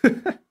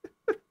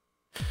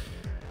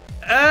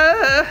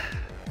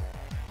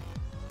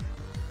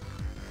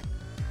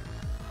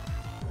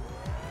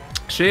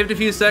 Shaved a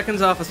few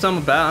seconds off of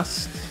some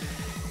best.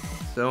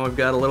 So we've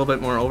got a little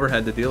bit more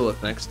overhead to deal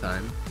with next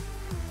time.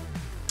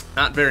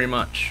 Not very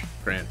much,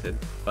 granted,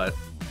 but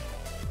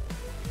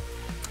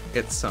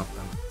it's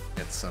something.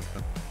 It's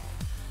something.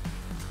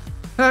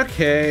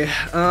 Okay,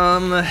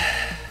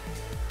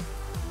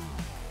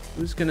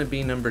 who's gonna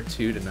be number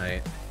 2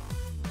 tonight?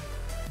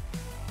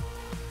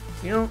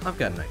 You know, I've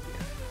got an idea.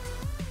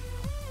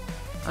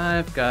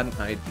 I've got an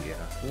idea.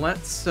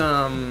 Let's do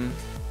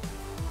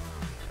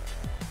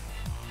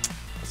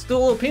a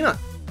little peanut. A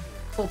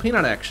little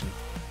peanut action.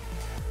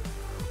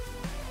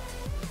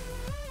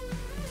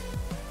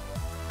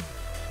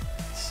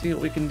 See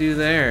what we can do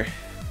there.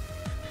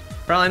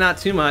 Probably not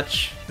too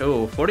much.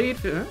 Oh,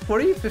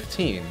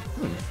 48-15.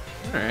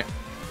 Alright.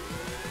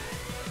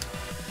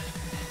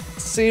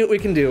 See what we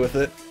can do with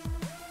it.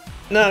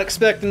 Not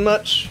expecting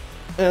much,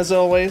 as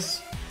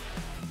always.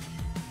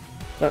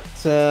 But,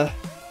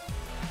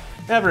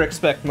 never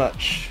expect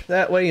much.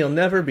 That way you'll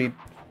never be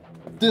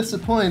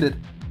disappointed.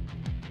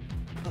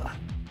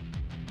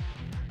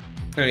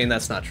 I mean,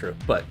 that's not true,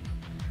 but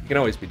you can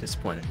always be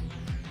disappointed.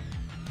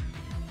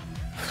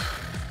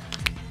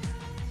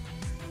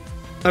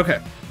 Okay.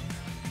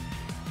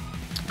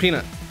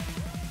 Peanut.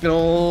 Good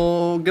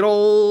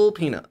old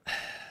peanut.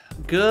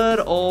 Good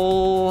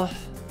old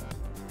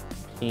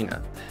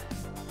peanut.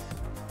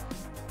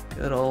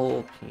 Good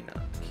old peanut.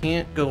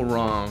 Can't go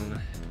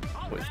wrong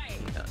with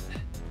peanut.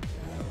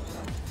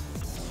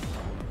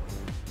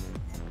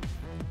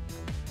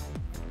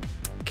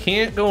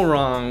 Can't go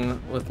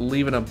wrong with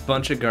leaving a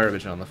bunch of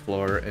garbage on the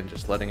floor and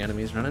just letting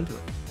enemies run into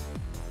it.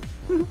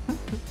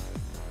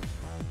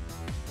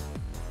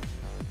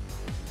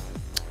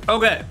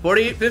 Okay,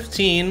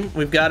 48-15.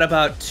 We've got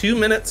about 2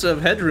 minutes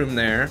of headroom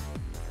there.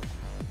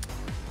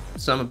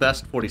 Some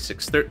best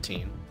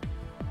 46-13.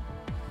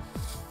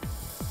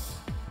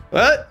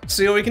 But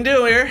see what we can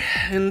do here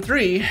in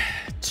 3,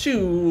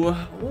 2,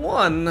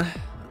 1.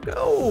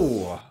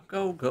 Go!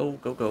 Go, go,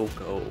 go, go,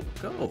 go,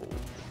 go.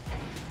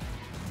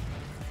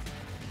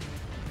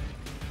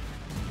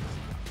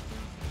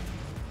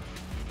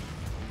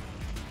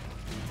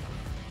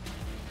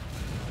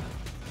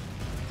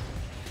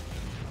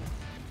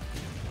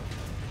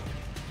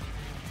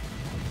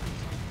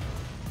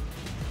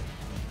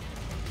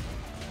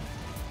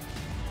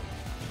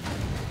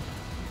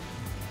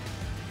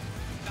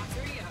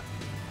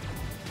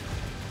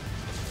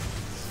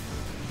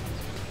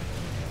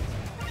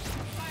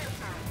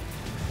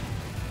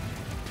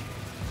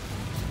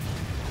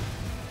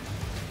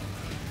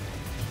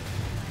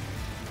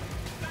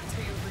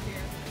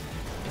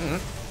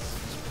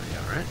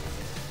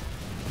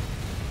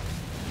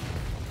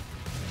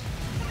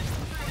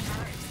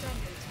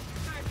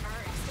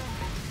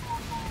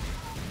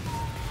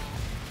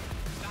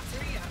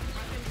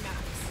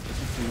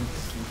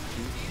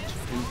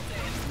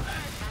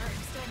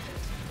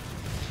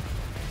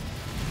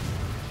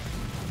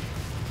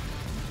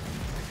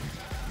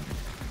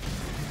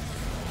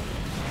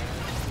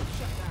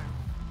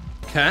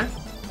 Okay.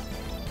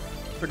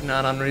 Pretty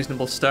not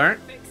unreasonable start.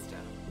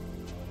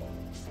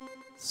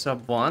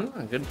 Sub 1,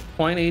 a good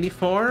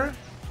 .84.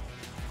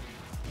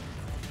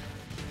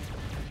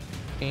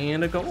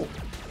 And a goal.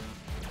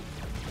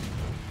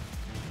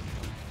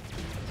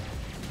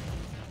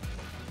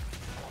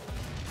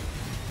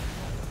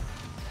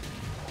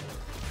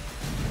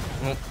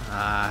 Oh,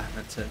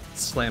 that's it.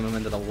 Slam him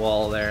into the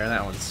wall there.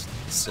 That one's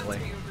silly.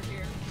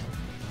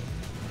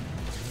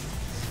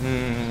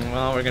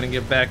 Well, we're gonna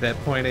give back that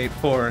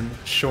 .84 in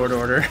short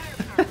order.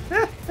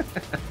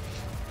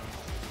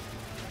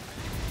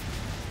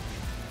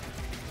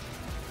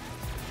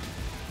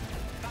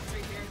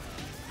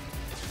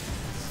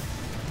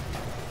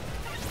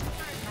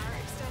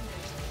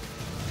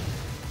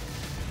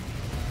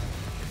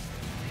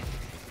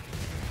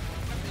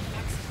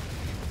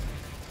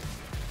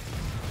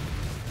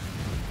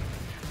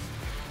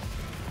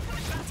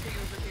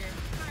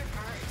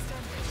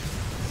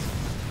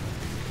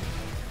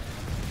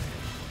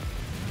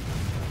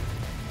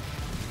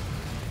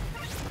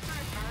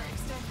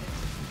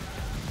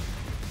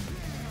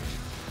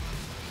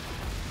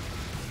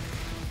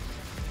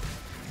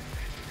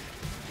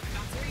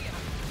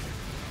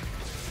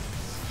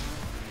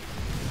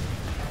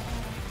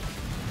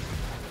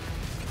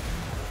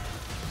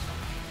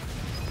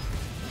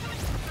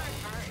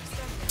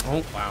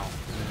 Oh, wow.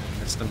 I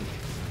missed him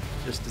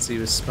just as he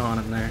was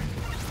spawning there.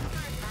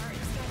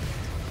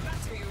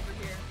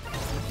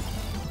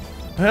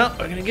 Well,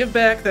 we're going to give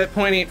back that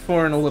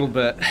 .84 in a little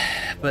bit,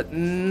 but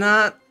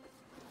not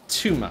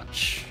too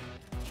much,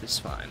 which is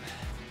fine.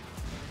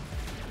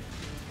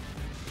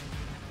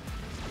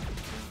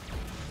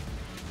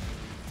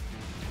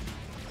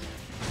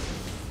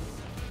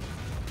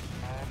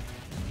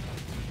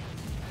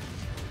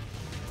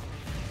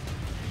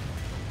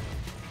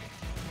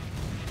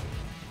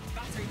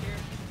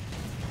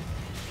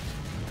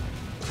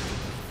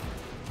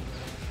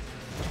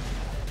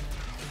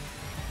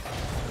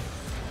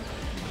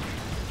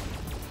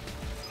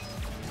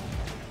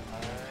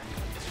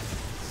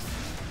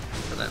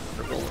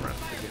 roll around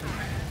again.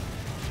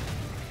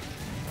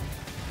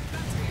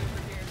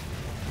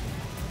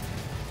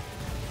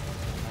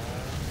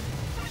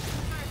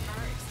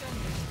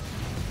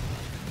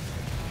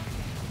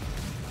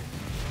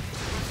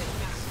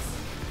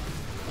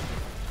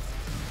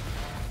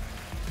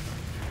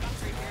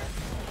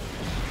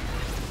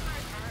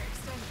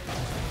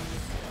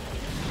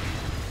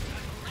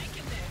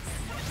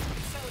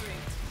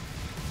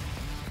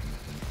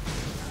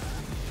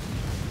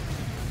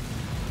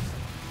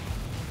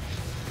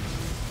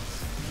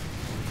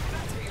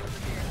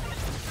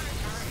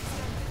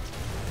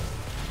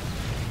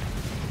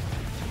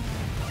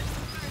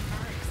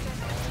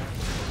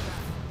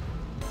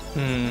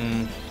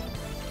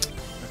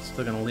 That's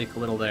still gonna leak a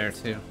little there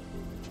too.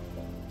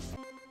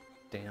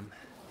 Damn.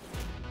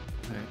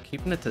 Alright,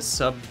 keeping it to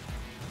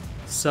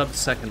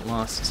sub-second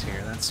losses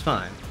here. That's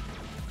fine.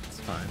 That's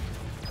fine.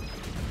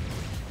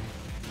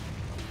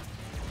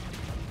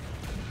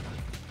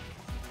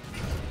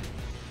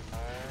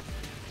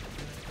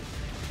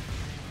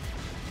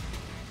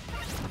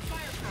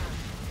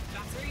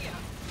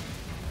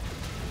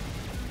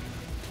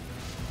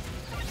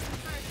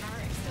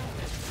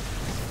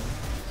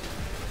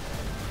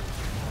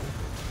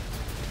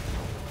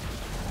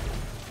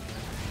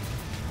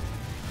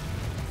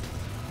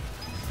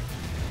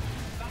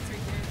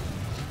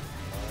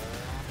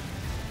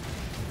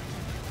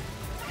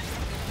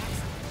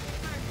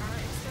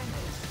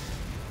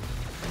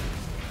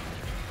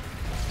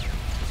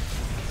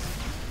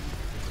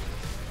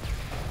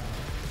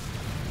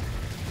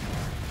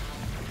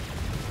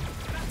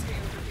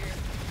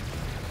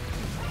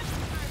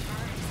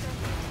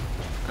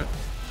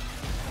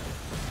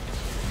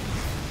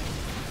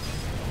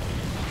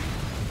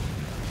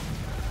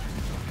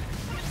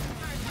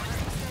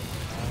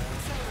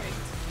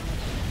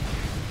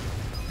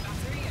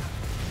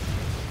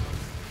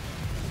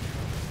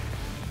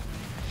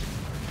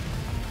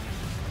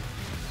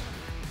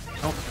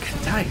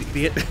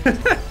 Idiot.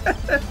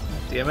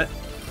 Damn it.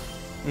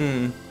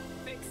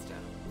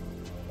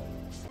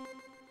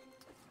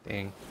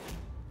 Dang.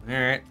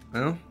 Alright,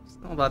 well,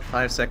 still about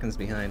 5 seconds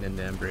behind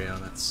into Embryo.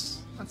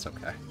 That's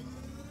okay.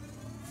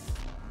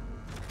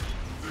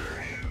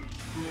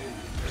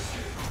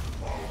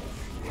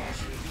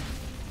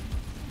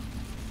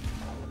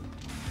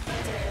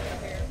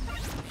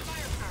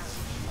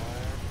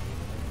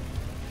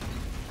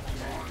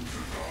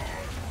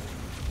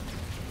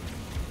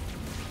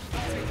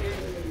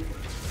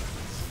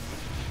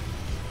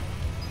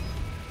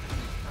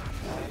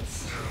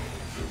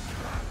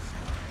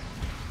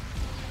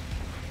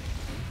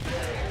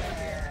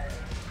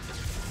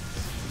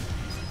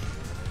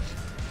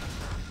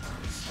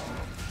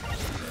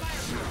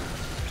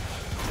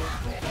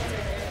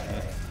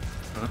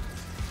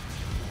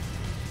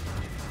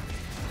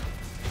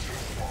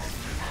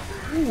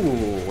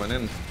 Ooh, went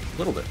in a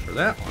little bit for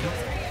that one.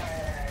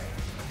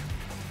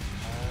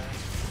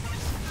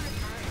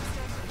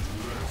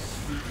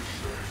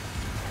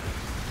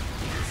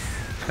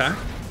 Okay.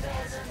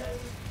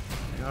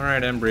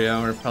 Alright,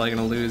 Embryo, we're probably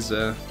gonna lose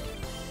a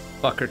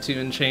buck or two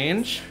and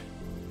change.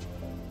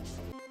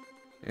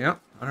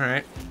 Yep,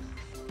 alright.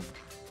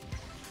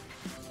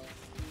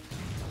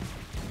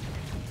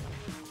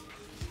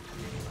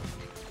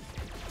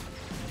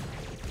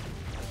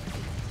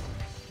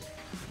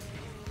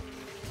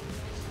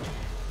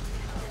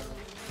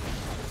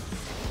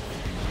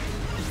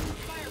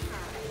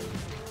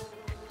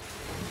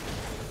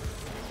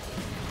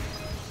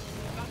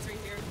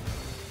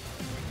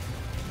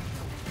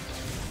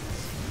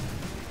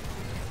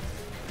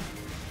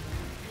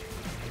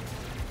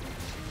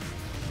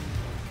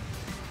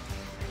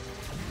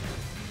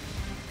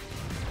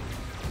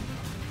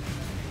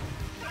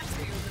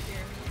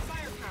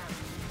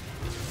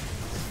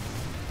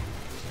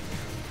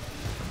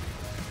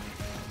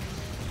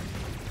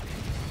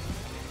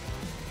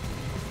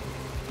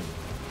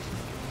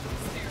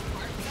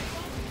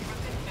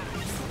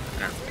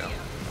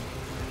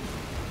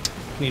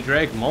 Can you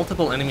drag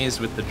multiple enemies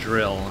with the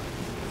drill?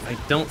 I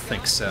don't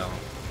think so.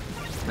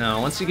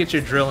 No, once you get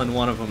your drill in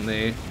one of them,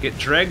 they get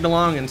dragged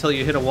along until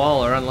you hit a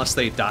wall, or unless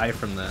they die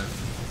from the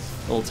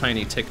little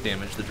tiny tick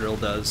damage the drill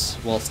does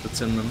whilst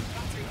it's in them.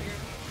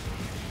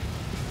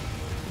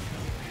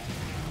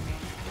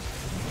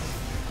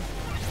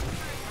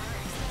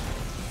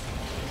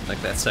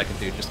 Like that second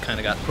dude just kind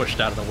of got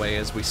pushed out of the way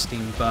as we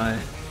steamed by.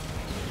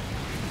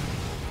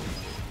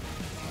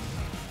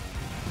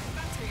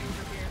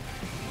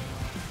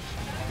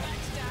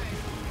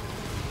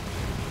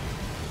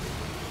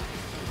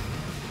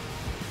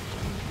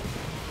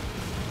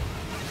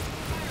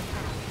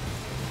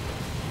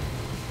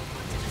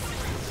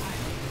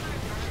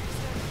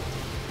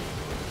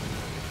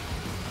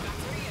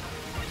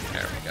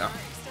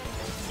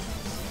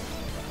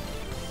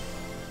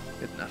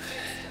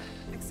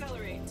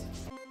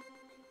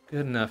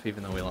 Good enough,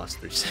 even though we lost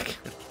 3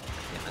 seconds.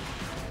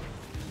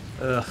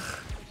 Ugh.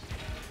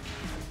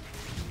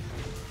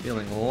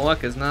 Feeling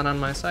luck is not on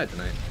my side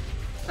tonight.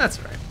 That's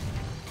alright.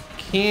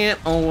 Can't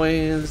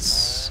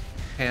always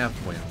have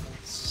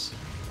wins.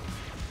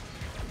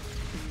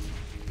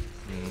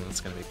 That's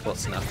gonna be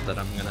close enough that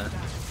I'm gonna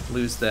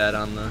lose that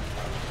on the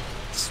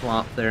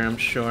swamp there, I'm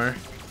sure.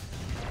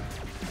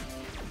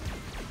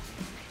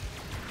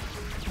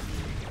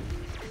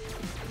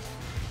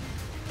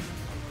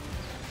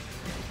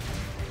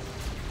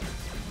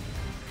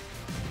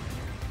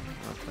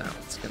 Hope that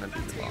one's gonna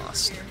be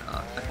lost or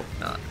not. I hope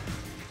not.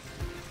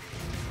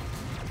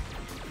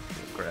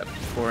 Grab it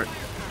before it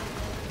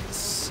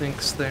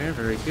sinks there.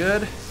 Very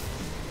good.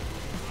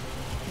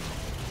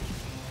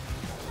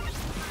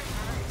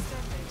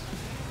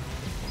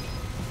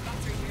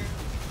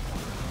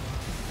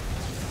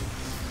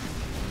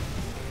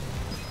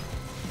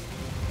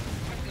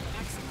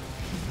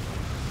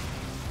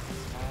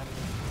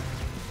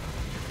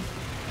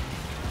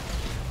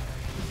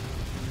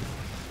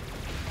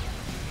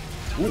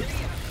 Ooh,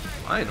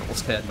 I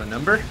almost had my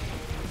number.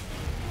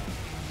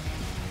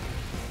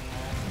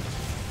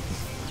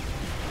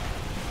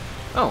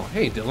 Oh,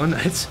 hey Dylan.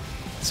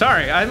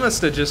 Sorry, I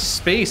must have just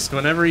spaced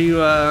whenever you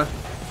got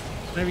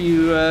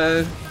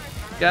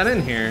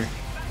in here.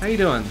 How you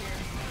doing?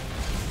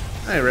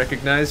 I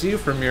recognize you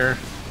from your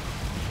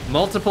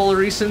multiple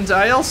recent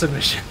IL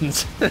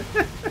submissions.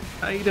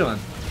 How you doing?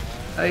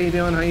 How you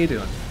doing? How you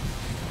doing?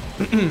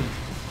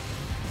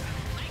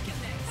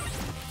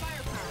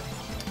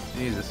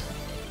 Jesus.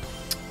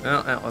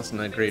 Well, that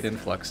wasn't a great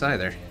influx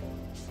either.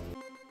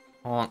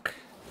 Honk.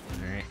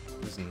 Alright,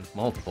 losing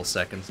multiple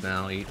seconds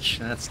now each.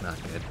 That's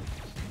not good.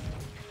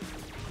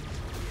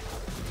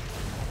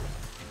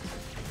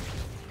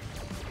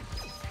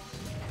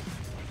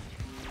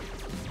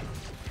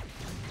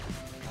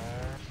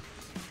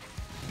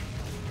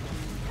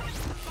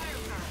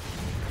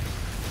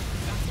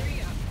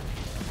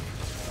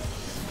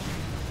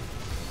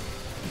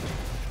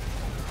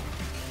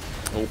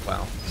 Oh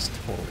wow, just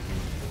totally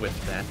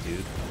whiffed that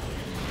dude.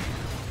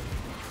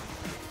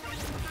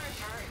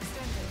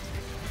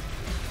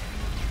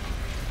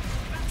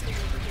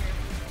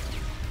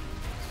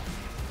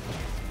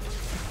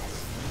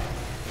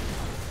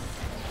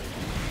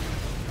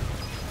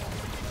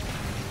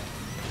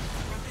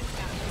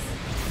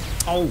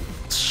 Oh,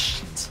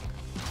 shit.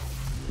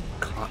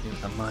 Caught in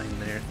the mine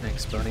there.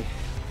 Thanks, buddy.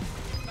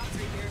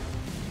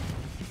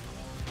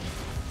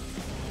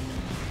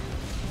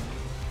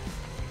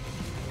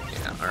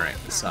 Yeah, alright.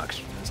 This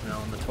oxygen is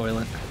now in the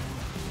toilet.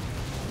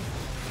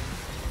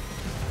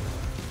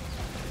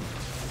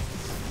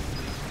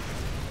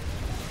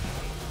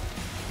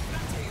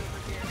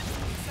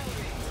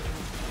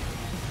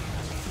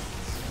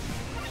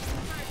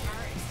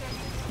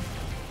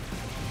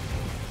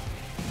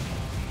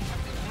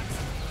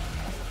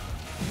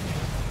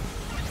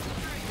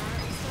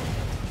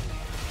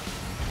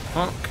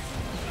 Honk.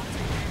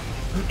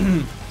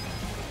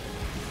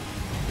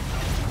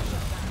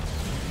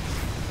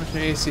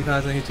 Watching AC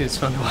VODs on YouTube is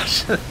fun to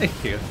watch.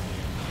 Thank you.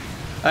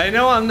 I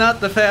know I'm not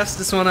the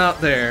fastest one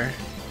out there,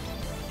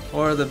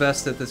 or the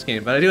best at this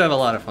game, but I do have a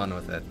lot of fun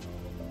with it.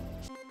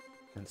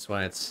 That's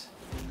why it's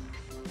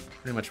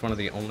pretty much one of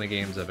the only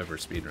games I've ever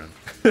speedrun.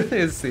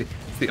 it's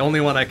the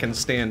only one I can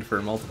stand for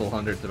multiple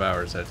hundreds of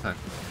hours at a time.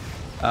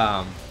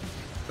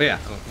 But yeah,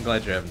 I'm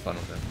glad you're having fun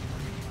with it.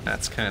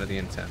 That's kind of the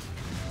intent.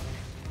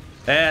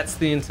 That's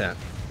the intent.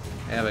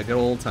 Have a good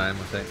old time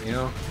with it, you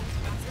know?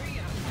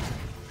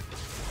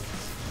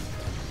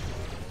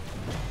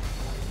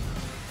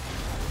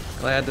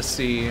 Glad to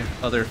see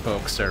other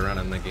folks are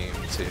running the game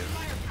too.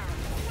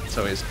 It's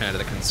always kind of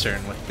the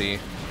concern with the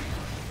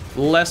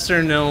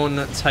lesser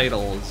known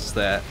titles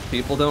that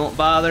people don't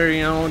bother,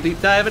 you know,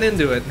 deep diving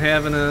into it and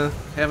having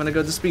a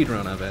good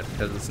speedrun of it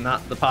because it's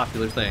not the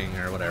popular thing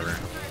or whatever.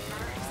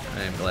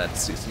 I am glad to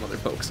see some other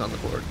folks on the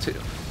board too,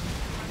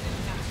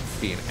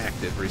 being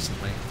active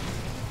recently.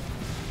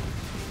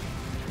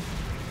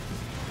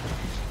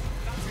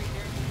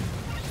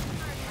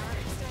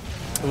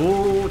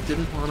 Oh,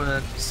 didn't want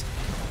to just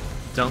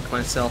dunk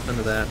myself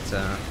into that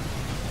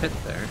pit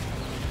there.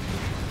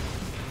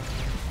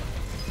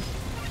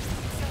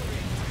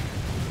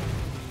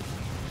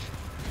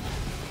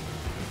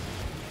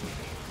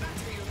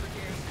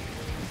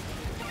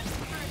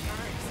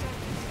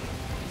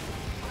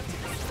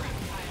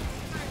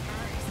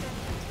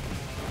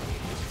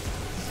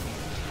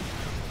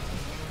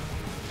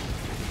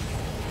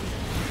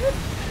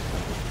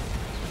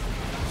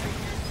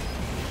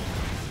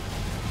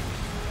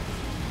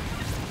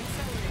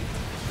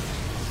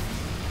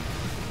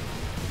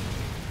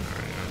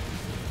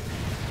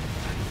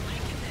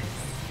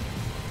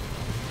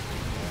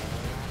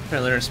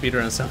 Trying to learn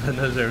speedrun something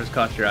that deserves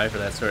caught your eye for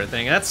that sort of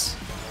thing. That's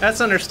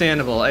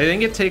understandable. I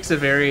think it takes a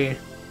very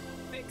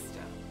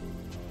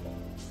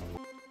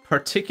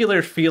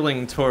particular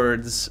feeling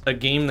towards a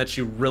game that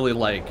you really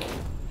like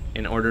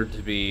in order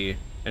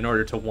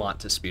to want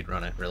to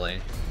speedrun it,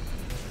 really.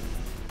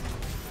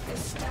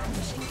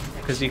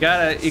 Because you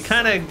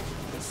kind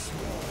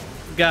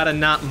of gotta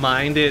not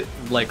mind it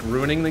like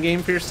ruining the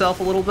game for yourself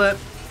a little bit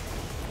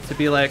to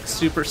be like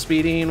super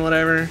speedy and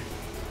whatever.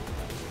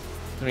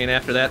 I mean,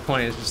 after that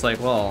point, it's just like,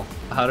 well,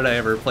 how did I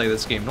ever play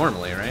this game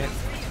normally, right?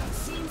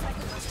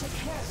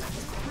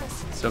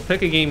 So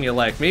pick a game you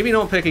like. Maybe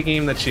don't pick a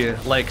game that you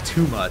like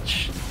too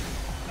much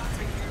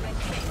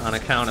on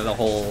account of the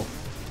whole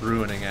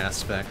ruining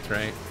aspect,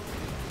 right?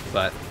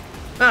 But,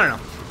 I don't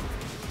know.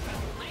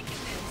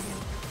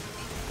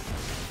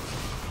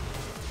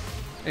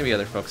 Maybe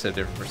other folks have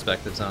different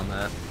perspectives on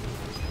that.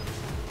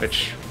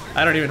 Which,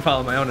 I don't even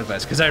follow my own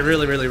advice, because I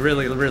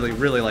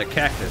really like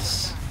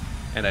Cactus.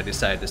 And I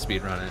decided to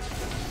speedrun it.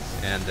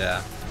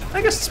 And,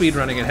 I guess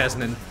speedrunning it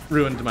hasn't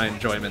ruined my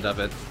enjoyment of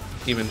it,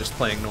 even just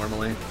playing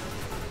normally.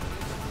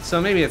 So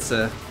maybe it's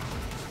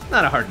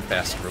not a hard and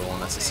fast rule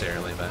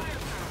necessarily, but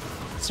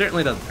it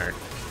certainly doesn't hurt.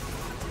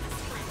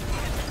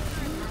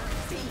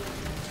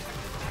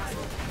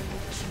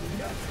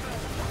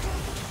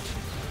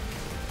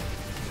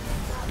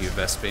 You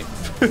Vespi.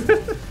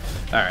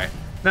 Alright,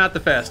 not the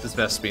fastest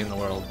Vespi in the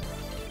world,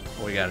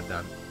 but we got it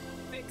done.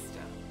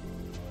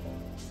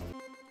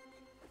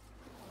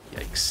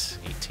 Yikes,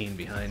 18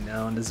 behind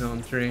now into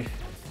zone 3.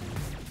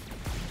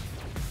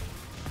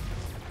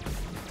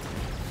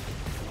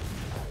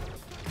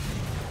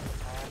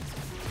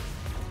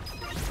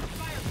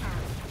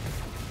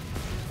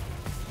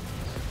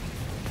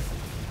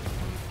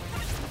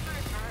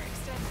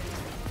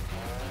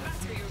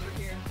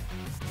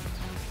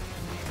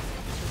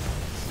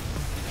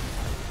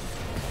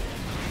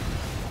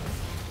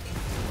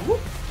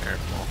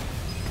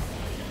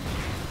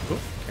 Careful.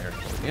 Oop,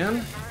 careful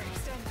again.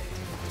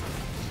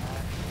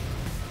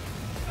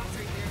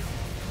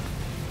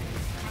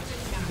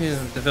 Yeah,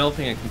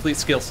 developing a complete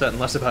skill set and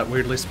less about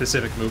weirdly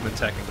specific movement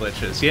tech and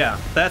glitches. Yeah,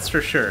 that's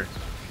for sure.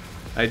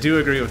 I do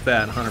agree with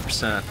that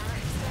 100%.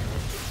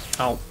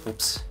 Oh,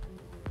 oops.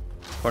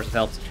 Of course it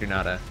helps if you're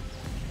not a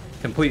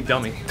complete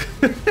dummy.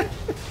 But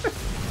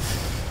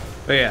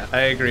yeah, I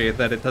agree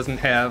that it doesn't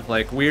have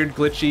like weird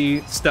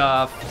glitchy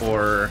stuff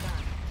or,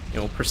 you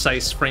know,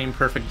 precise frame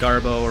perfect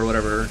garbo or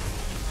whatever.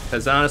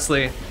 Because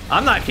honestly,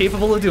 I'm not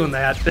capable of doing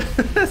that.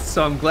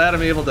 So I'm glad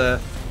I'm able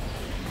to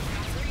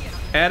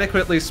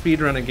adequately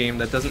speedrun a game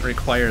that doesn't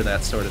require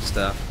that sort of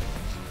stuff.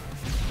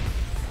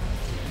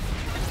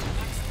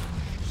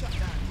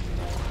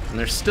 And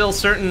there's still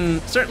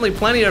certainly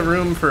plenty of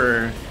room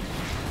for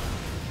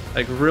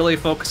like really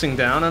focusing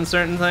down on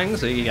certain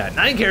things. So you got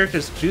 9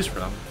 characters to choose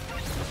from.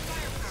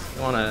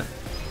 You want to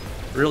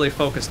really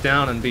focus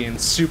down on being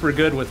super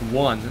good with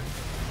one.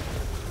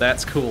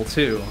 That's cool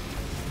too.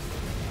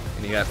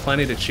 And you got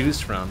plenty to choose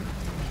from.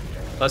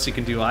 Plus you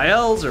can do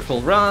ILs or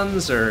full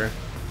runs or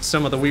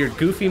some of the weird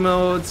goofy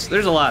modes.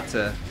 There's a lot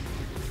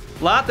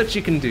that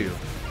you can do,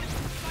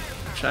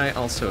 which I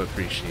also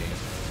appreciate.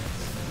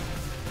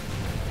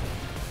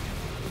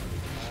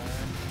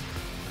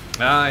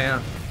 Ah,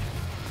 yeah.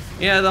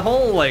 Yeah, the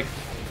whole, like,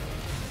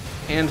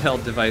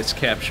 handheld device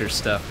capture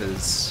stuff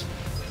has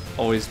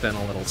always been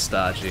a little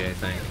stodgy, I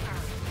think.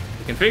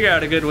 You can figure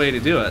out a good way to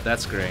do it,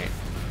 that's great.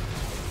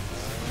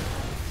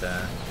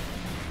 But,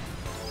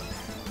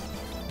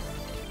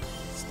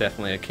 it's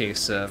definitely a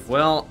case of,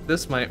 well,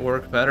 this might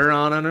work better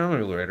on an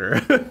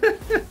emulator.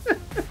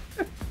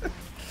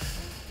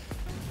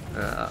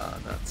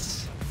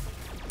 Nuts.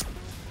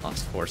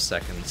 Lost 4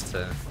 seconds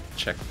to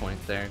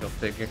checkpoint there, go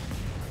figure.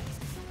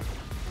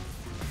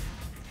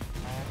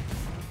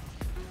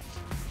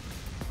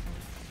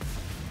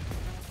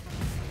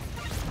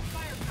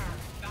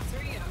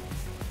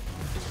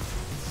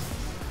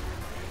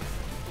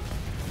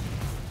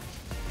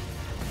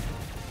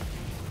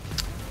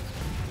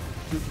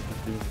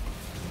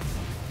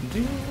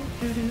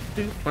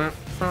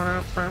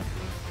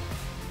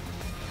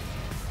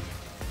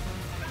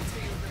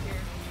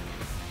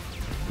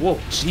 Whoa,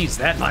 jeez,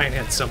 that mine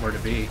had somewhere to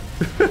be.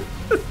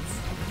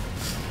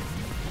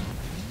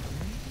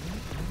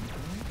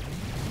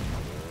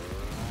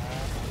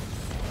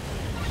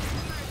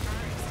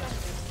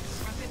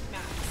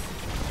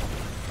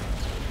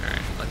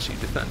 Alright, let you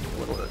defend a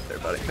little bit there,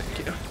 buddy.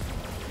 Thank you.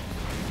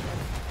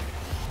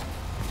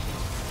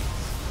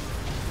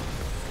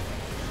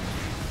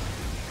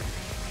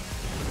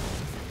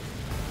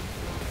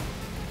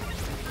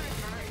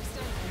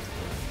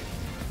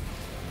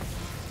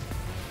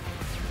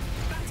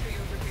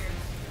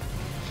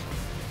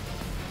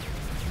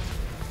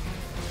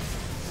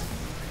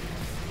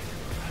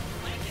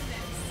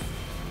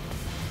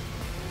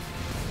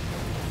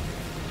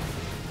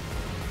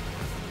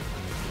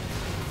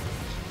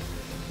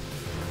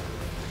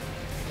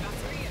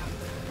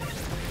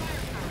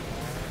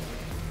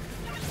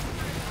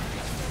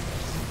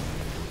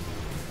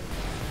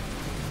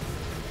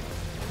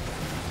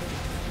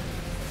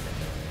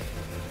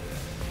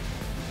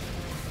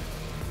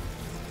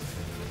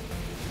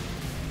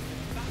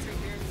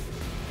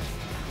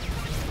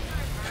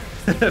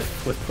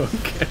 Flip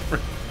phone camera.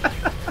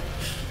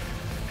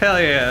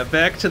 Hell yeah,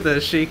 back to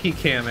the shaky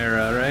cam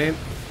era, right?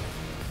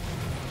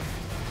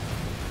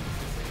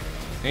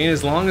 I mean,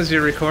 as long as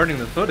you're recording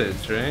the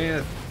footage, right?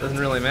 It doesn't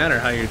really matter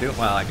how you're doing.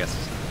 Well, I guess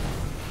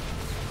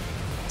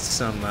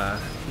some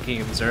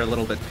games are a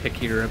little bit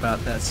pickier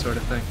about that sort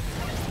of thing.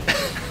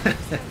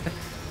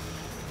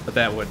 But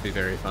that would be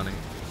very funny.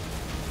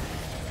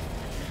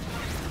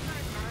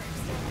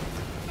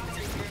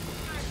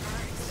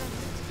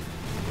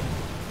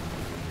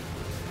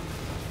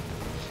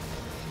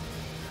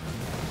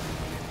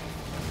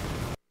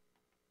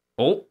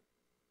 Oh.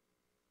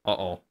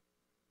 Uh-oh.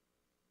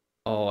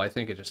 Oh, I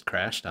think it just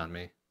crashed on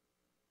me.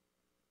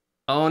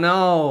 Oh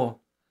no.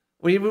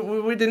 We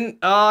didn't.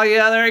 Oh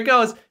yeah, there it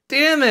goes.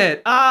 Damn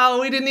it.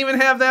 Oh, we didn't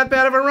even have that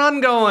bad of a run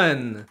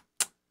going.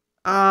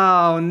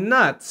 Oh,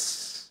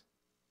 nuts.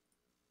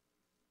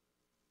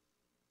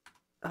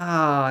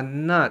 Ah,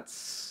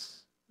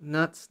 nuts.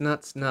 Nuts,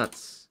 nuts,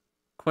 nuts.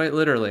 Quite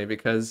literally,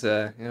 because,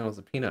 it was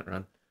a peanut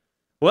run.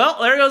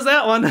 Well, there goes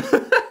that one.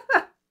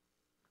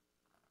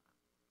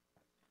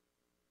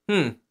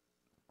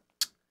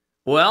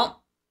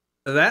 Well,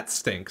 that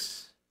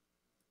stinks.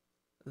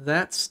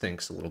 That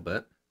stinks a little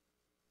bit.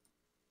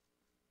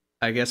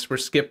 I guess we're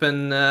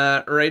skipping,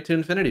 right to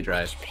Infinity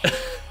Drive.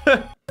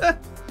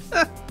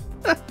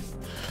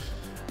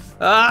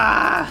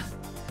 Ah!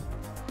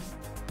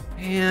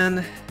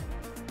 Man.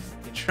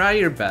 You try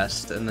your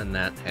best, and then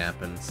that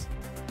happens.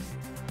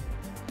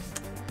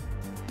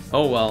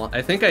 Oh well,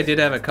 I think I did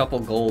have a couple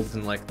golds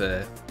in, like,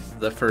 the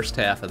first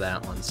half of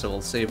that one, so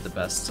we'll save the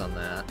bests on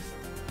that.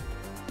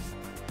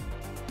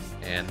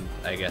 And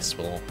I guess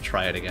we'll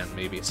try it again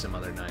maybe some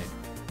other night.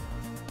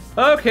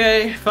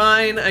 Okay,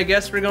 fine. I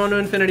guess we're going to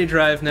Infinity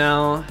Drive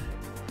now.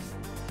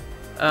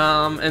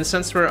 And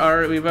since we've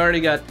already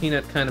got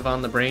Peanut kind of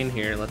on the brain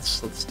here, let's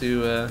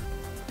do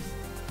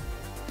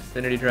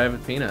Infinity Drive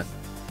with Peanut.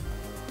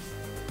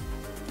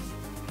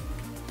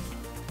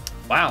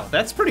 Wow,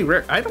 that's pretty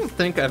rare. I don't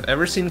think I've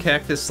ever seen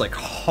Cactus like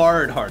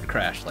hard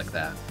crash like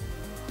that.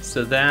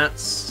 So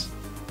that's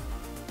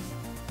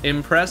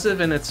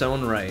impressive in its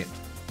own right.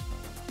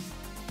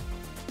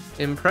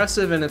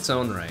 Impressive in its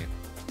own right.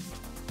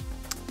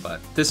 But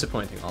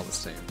disappointing all the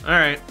same.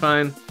 Alright,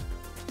 fine.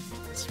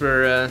 It's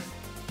for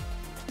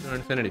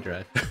Infinity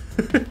Drive.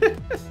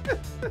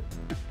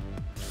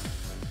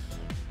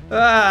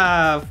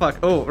 Ah, fuck.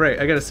 Oh, right,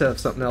 I gotta set up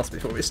something else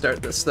before we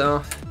start this,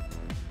 though.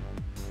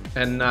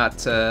 And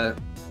not,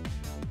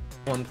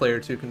 one player,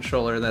 two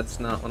controller, that's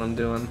not what I'm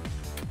doing.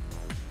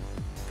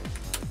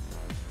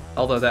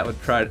 Although that would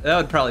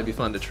probably be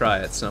fun to try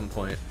at some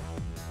point.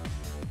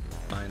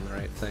 Find the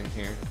right thing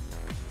here.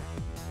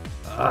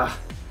 Ah.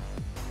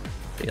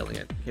 Failing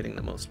at getting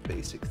the most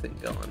basic thing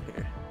going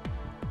here.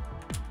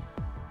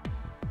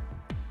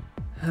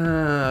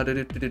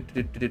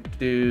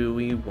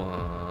 We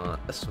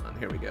want this one.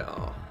 Here we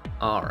go.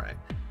 All right.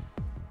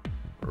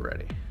 We're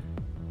ready.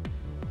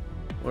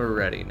 We're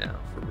ready now,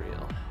 for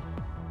real.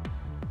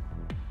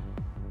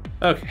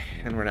 Okay,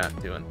 and we're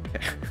not doing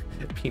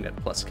Peanut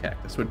plus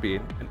Cactus. Would be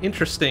an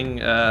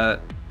interesting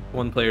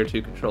one player,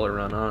 two controller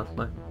run,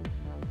 honestly.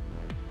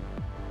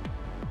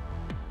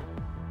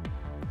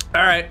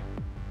 All right.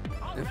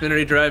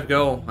 Infinity Drive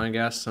go, I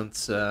guess,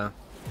 since hard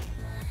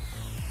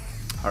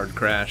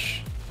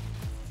crash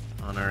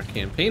on our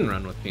campaign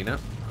run with Peanut.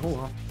 Oh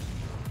well.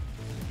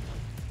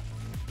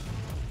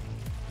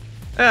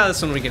 Yeah,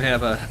 this one we can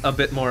have a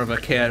bit more of a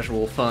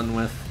casual fun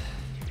with.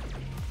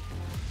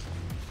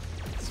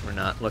 So we're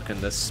not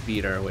looking to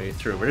speed our way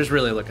through, we're just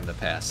really looking to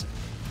pass it.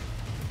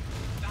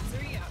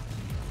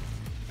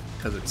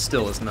 Because it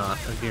still is not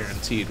a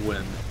guaranteed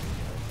win.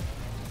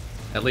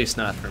 At least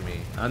not for me.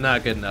 I'm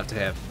not good enough to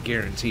have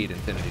guaranteed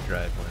Infinity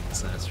Drive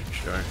wins, that's for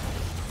sure.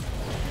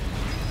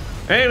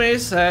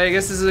 Anyways, I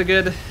guess this is a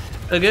good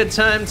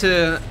time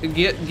to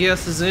get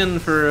guesses in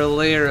for a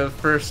layer of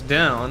first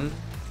down.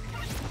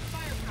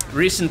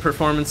 Recent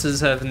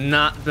performances have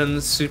not been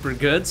super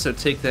good, so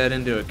take that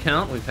into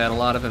account. We've had a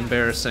lot of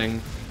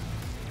embarrassing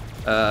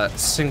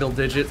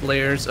single-digit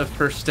layers of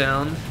first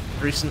down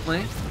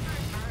recently.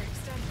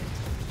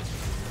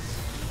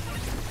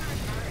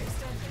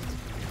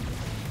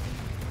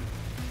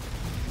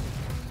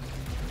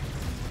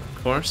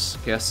 Of course,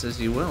 guess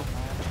as you will.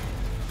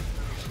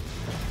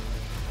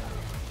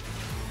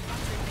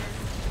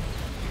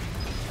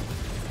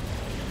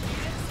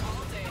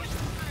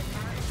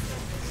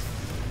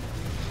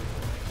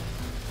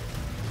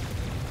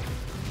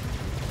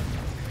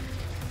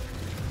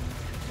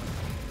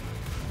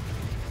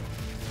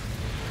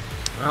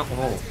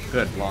 Oh,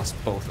 good. Lost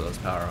both of those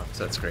power-ups.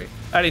 That's great.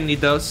 I didn't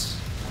need those.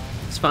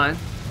 It's fine.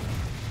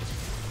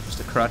 Just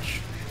a crutch.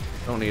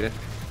 Don't need it.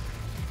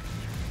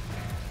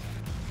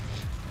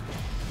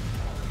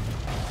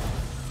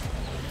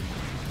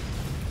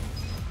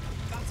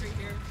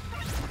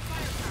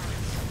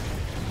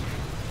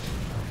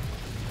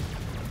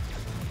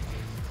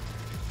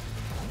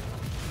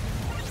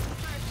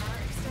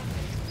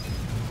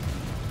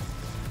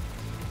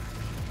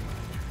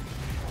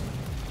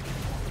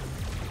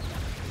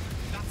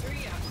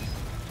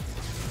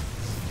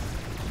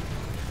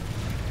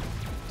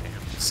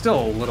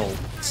 Still a little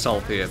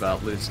salty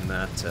about losing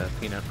that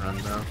Peanut run,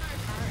 though.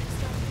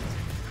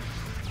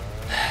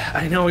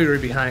 I know we were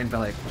behind by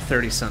like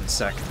 30-some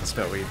seconds,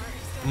 but we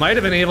might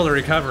have been able to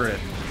recover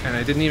it, and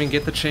I didn't even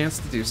get the chance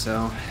to do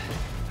so.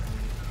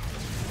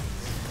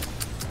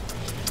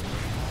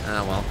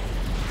 Ah, well.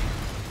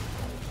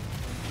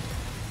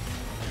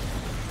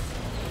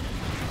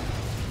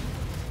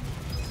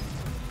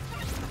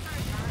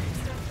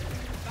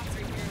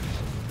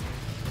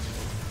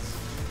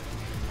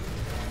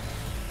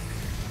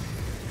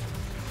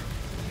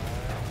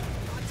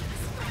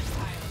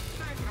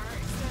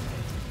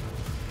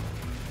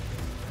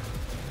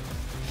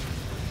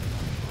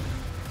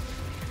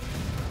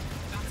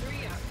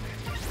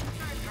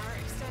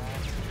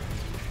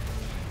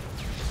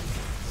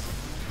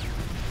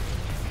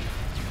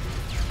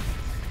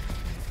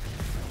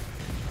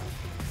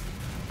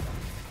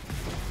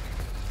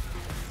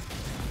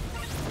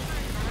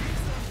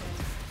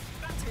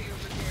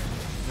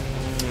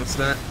 It's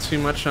not too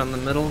much on the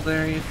middle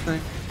there, you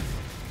think?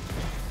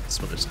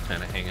 So we'll just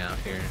kind of hang out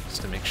here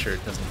just to make sure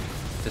it doesn't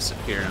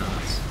disappear on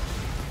us.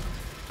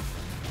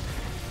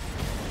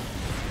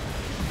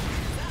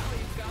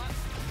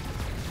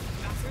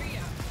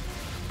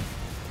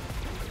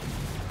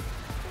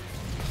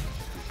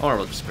 Or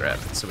we'll just grab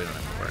it so we don't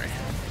have to worry.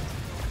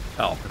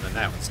 Oh, and then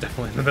that one's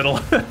definitely in the middle.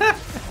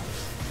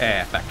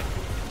 Ah, fuck.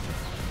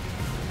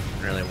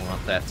 Didn't really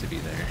want that to be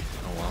there.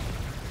 Oh well.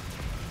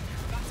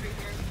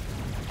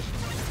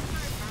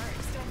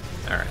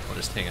 Alright, we'll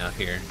just hang out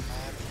here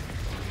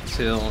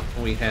till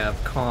we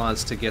have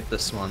cause to get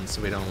this one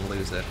so we don't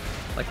lose it.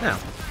 Like now.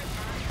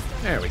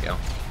 There we go.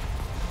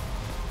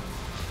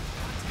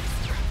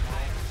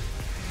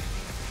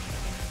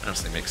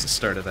 Honestly makes the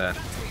start of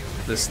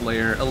this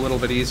layer a little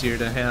bit easier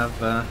to have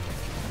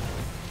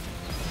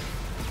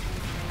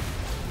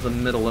the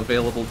middle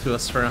available to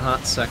us for a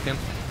hot second.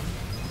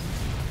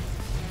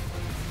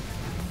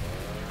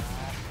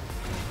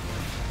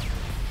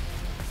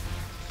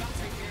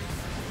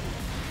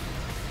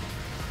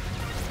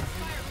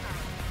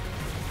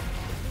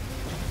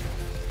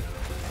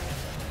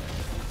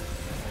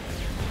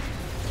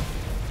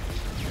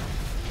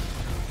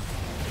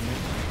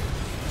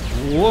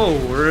 Whoa,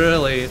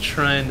 really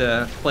trying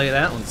to play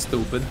that one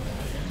stupid.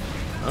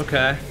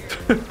 Okay.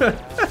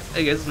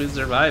 I guess we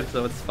survived,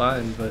 so it's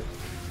fine, but...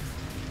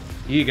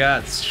 You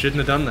gods, shouldn't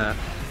have done that.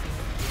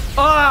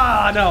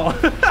 Ah, no!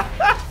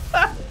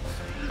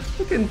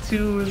 Fucking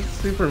 2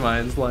 super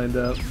mines lined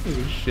up.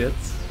 Holy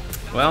shits.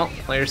 Well,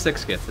 player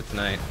 6 gets it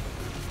tonight.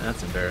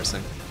 That's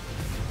embarrassing.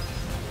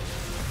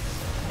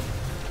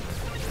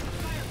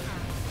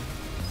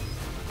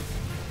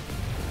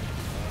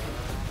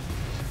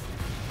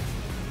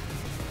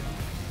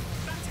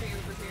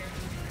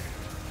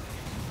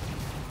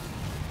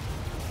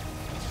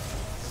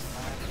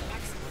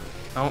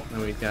 Oh,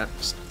 and we got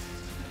just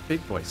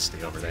big boys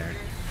stay over there.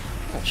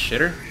 Oh,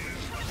 shitter.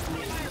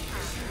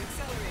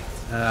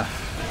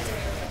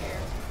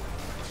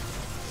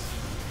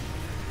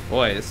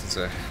 Boy, this is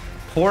a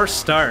poor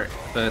start,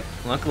 but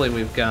luckily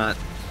we've got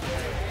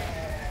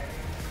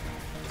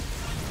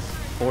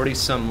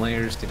 40-some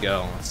layers to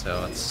go,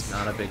 so it's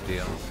not a big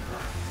deal.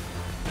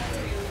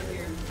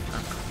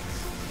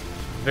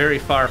 Very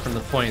far from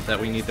the point that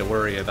we need to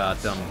worry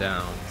about dumb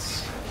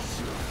downs.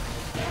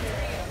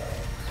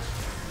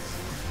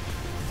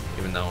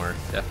 Even though we're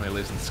definitely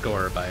losing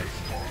score by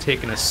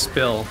taking a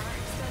spill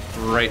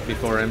right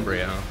before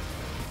Embryo.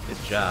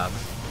 Good job.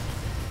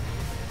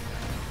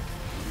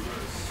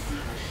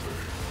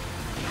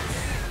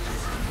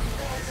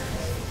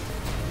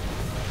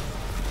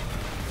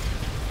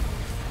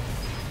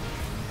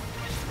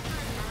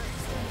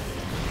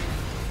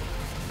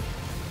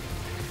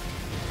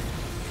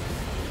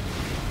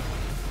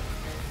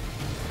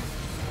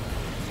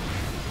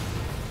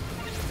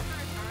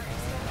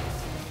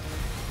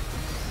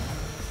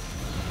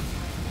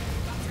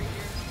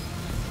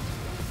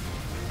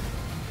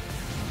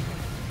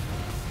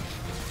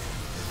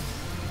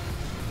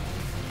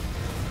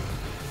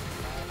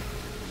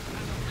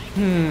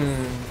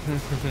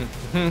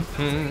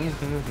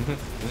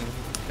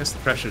 Guess the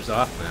pressure's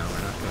off now.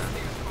 We're not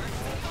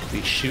gonna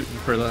be shooting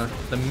for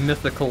the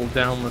mythical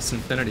downless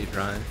infinity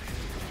drive,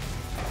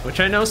 which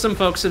I know some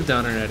folks have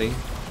done already,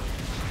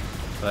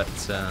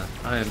 but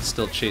I am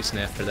still chasing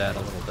after that a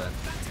little bit.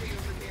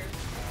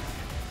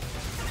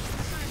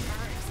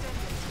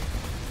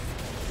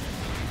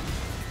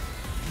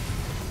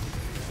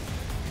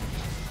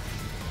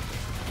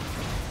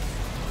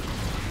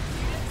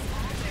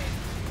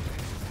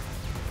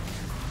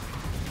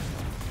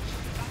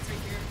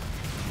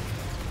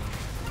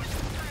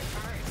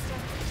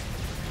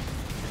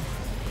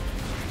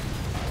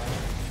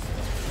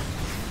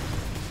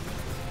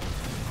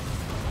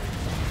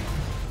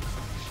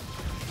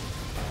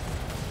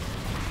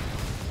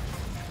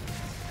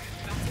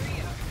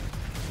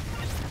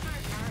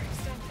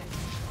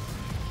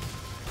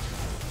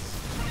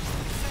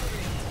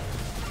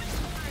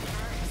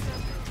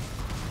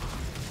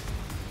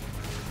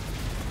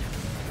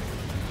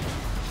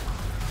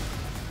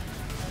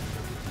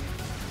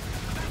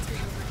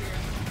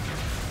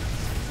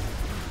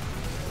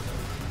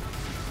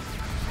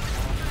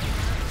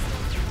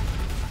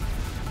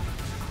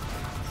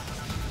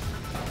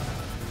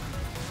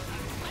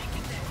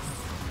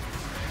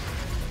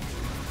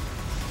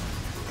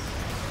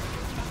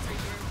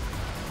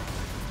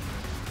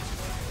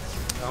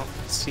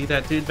 See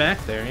that dude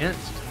back there, yeah?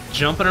 Just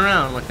jumping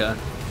around like a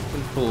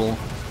fool.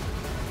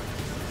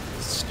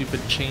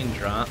 Stupid chain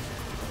drop.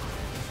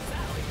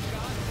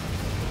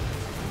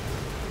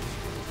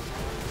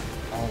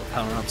 All the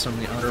power-ups on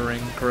the outer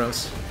ring,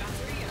 gross.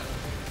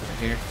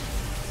 Over here.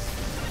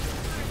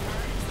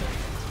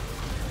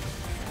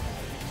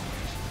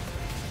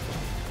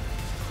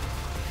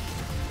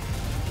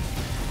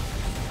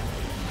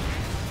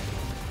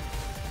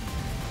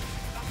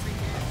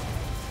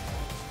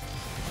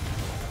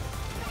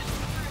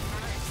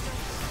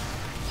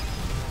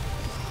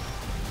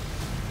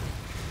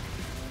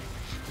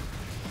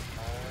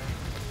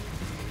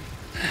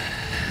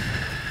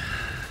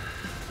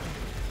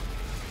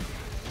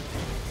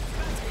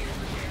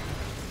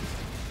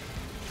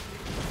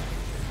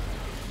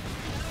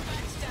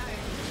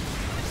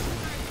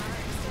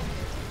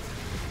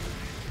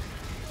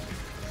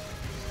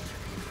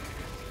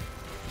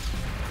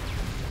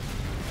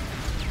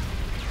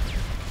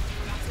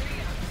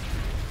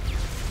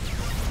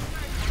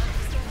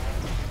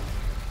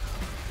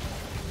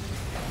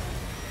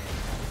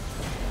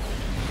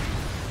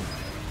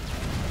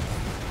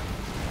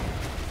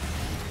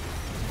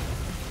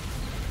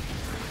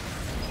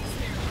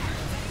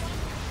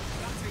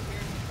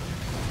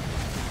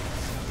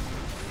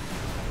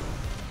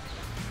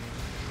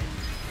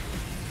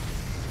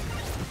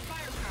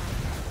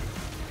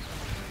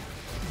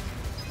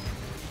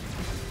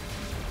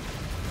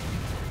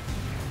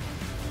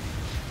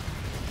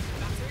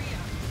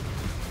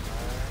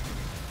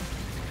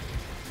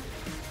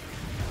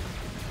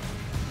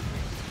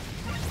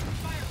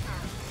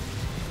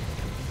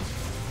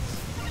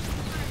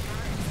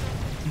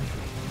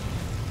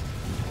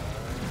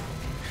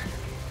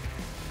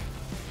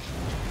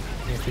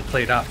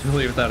 played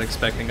optimally without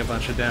expecting a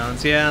bunch of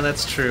downs. Yeah,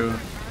 that's true.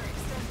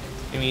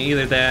 I mean,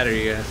 either that or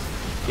you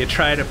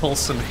try to pull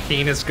some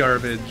heinous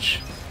garbage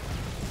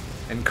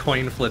and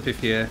coin flip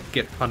if you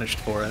get punished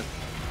for it.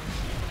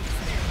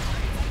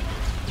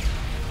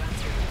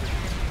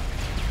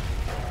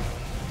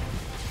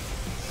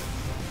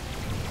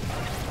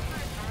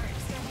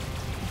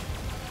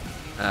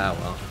 Ah,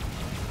 well.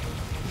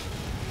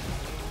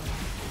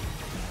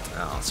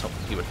 Oh, I was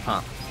hoping he would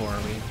pop before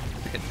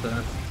we hit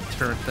the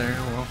turret there.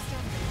 Well.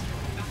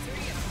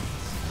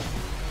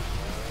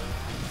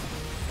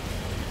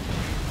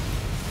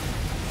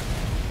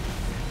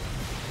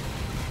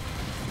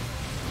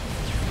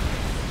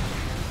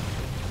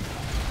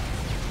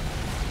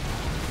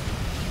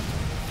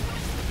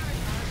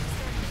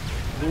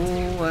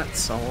 Ooh,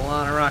 that's a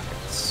lot of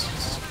rockets.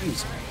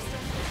 Excuse me.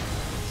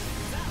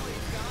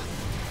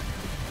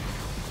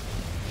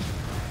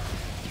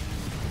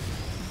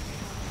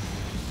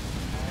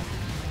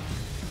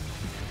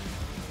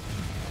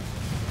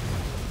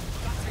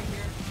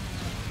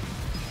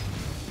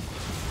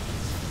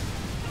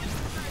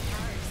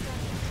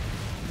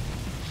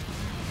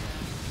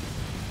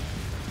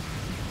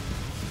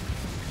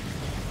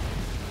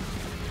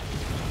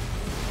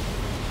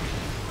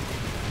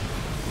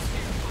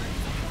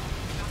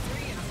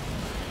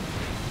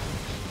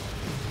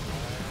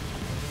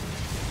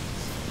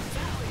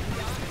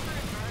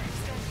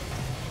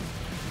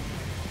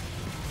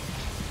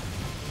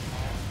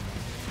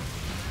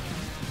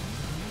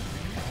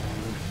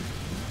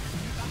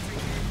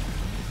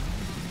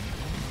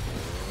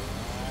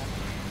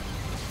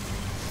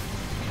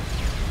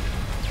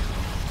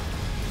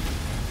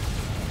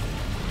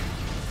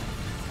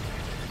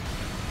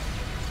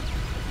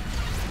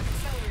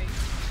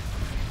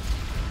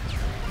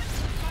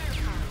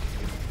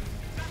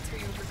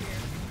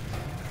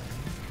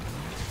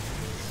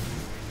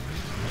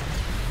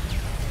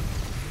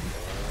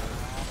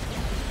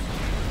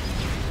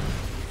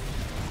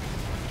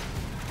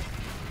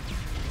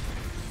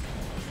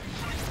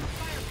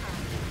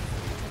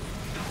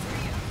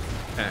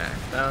 Attack,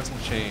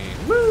 1,000 chain.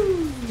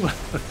 Woo!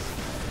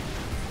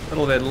 A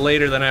little bit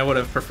later than I would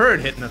have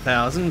preferred hitting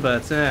 1,000,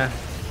 but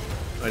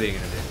what are you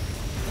gonna do?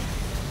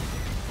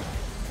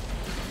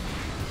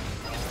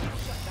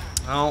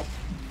 Oh,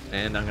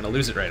 and I'm gonna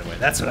lose it right away.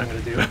 That's what I'm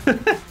gonna do.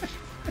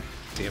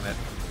 Damn it.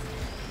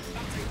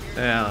 Oh,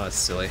 that was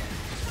silly.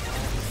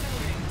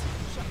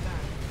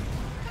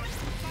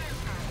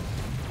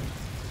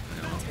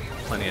 Well,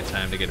 plenty of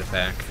time to get it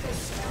back.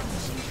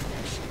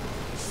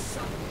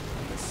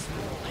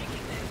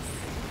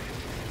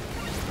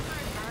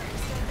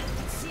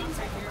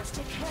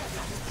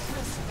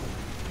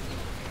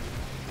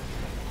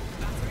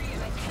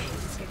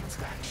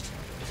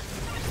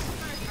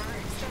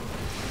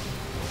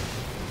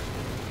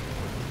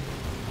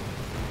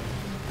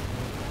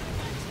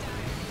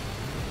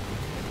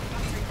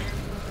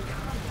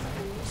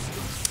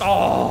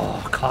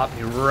 Oh, caught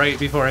me right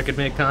before I could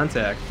make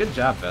contact. Good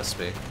job,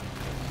 Vespi.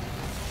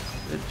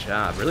 Good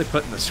job. Really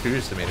putting the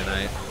screws to me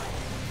tonight.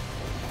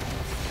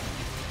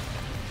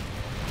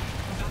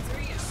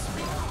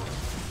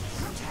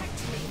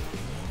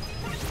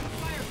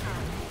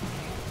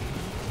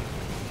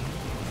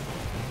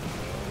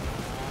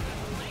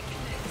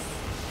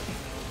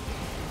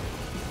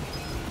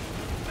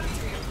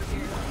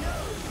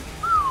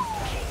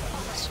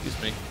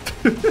 Excuse me.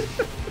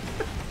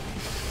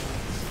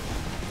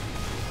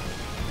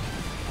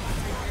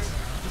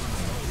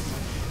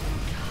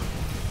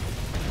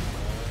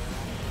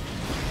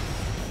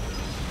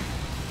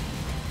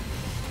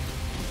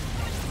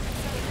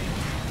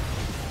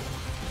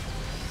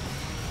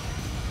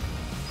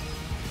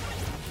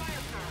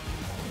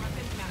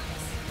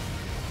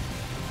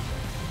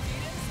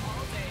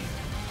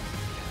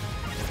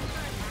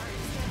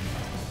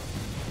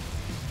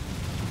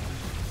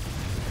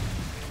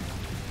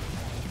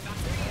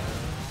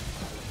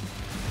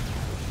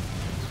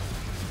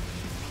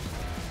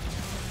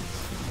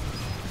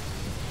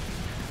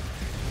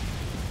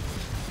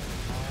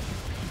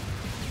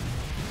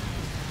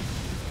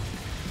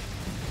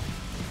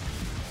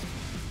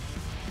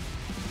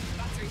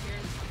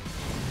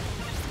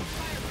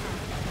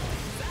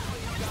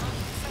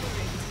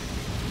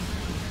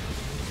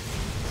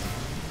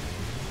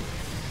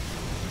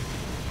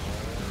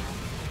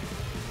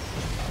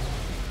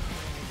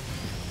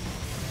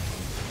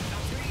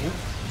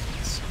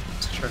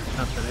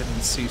 Not that I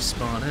didn't see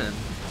spawn in.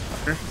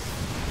 Fucker.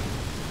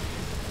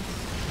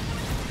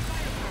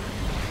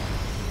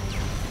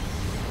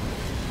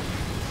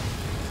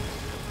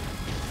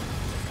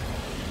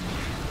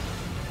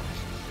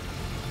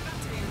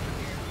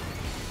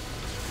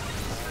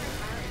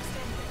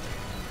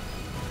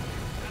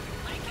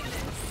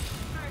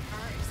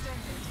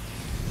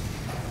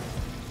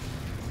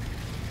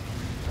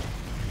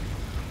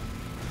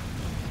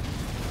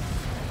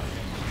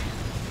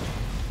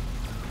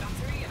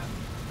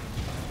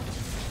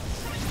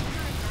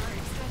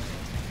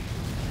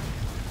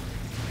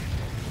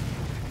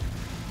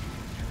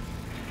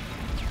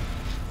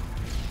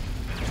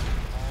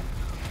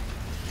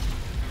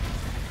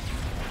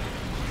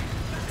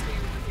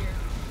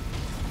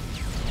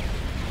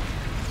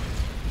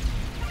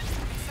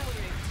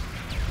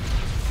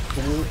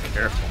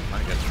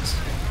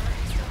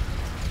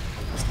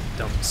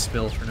 dumb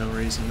spill for no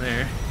reason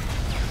there.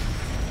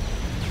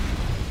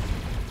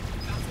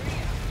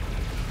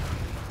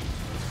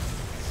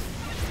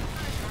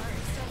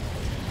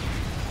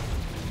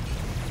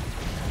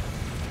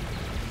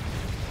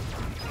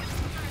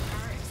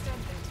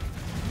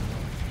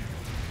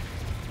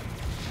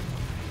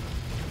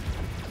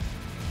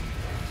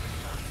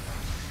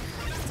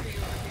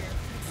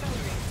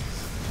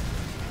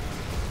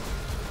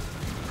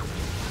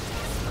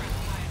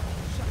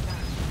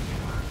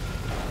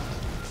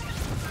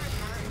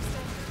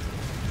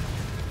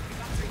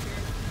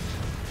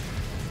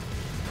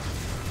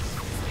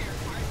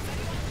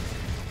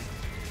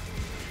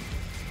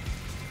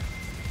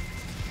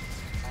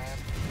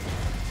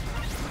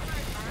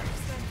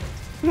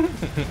 There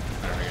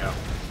we go.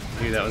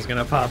 Knew that was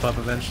gonna pop up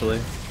eventually.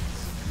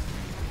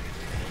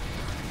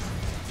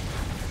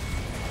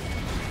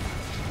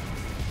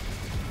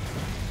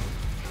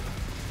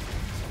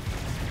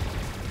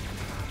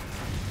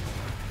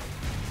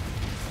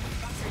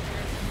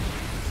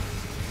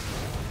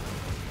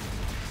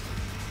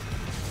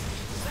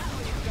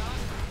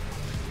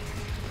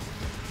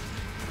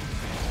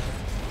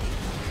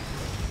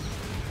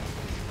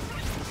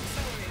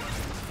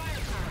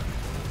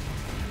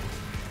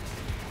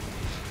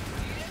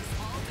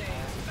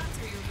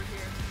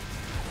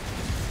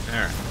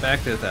 Alright,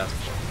 back to 1,000.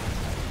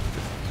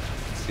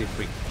 Let's see if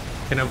we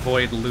can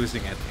avoid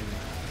losing it in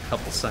a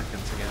couple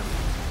seconds again.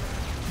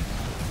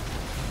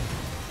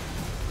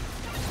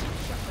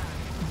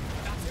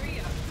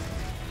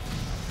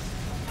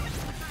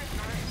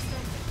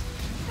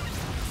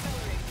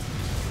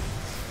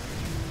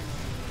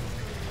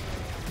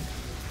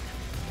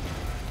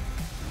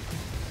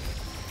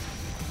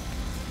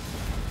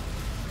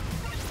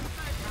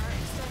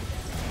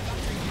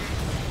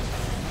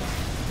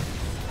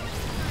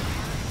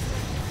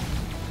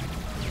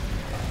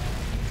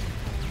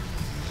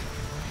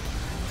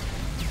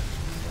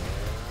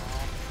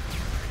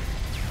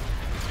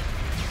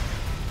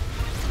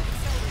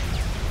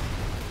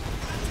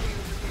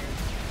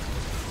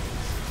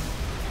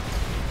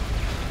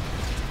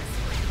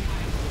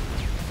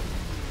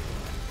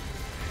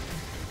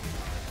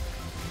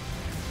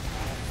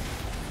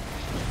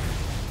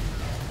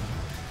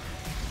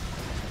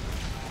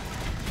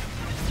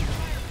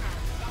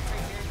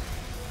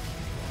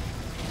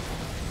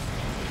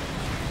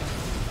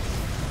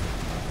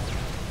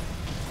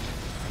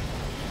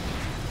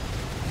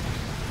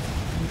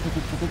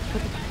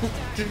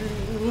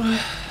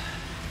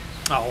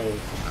 Oh,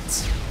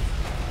 nuts.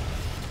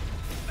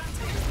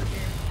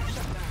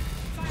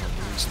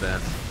 Lose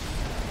that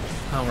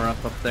power up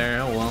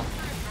there. Oh well.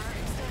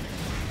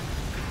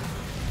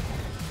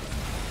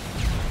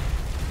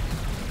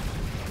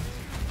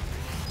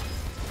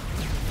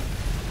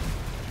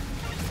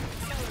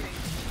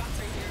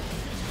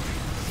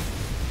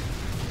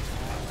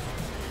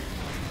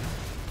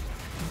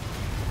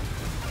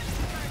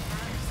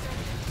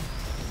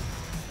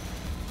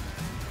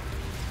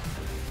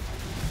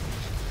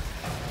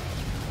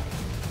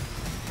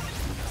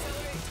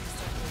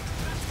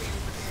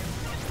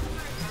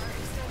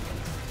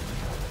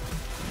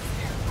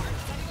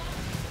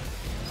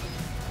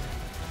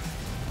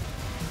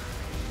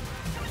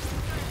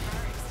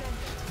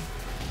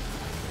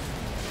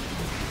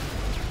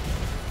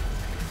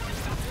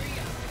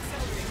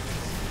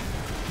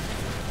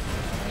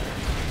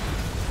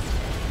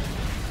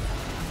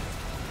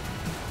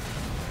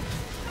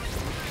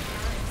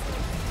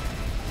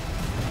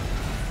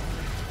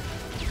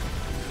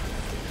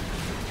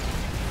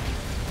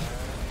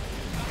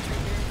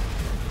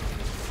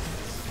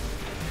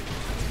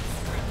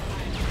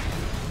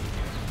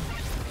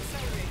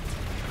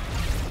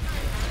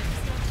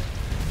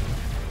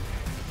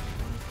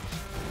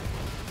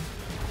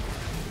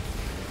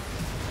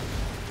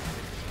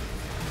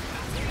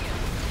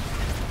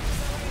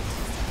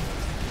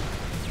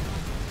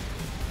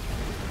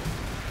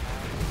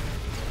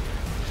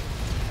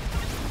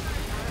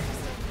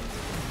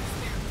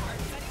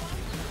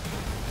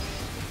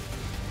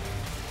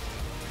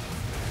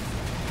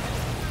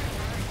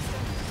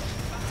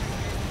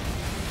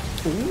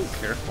 Ooh,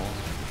 careful.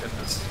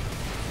 Goodness.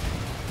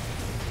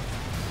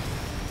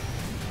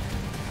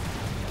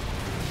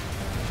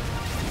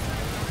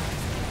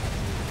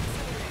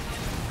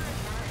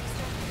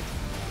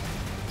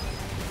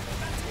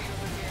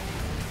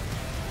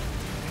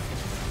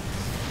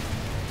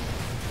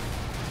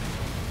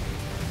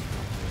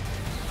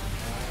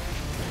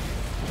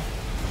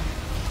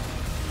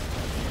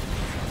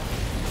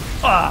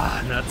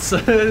 Ah, nuts.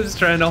 I was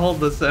trying to hold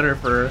the center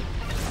for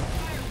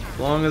as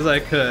long as I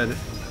could.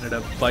 Ended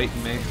up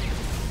biting me.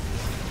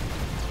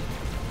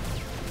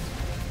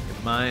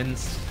 Good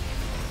mines.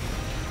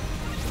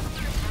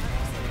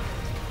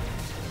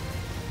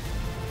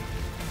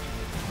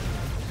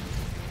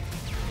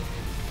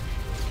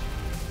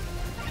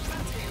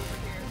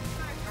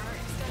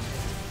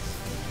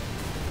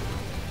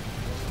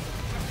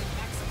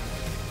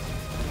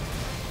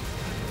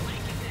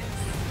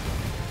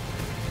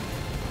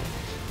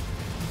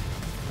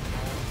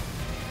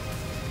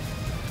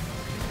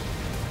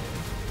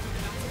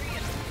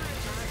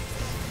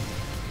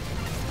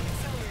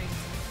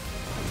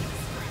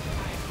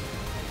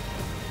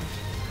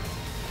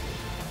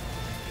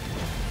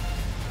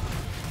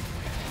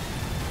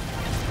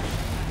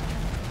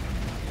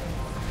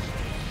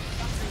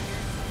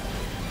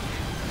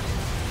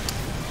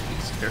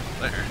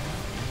 Careful there.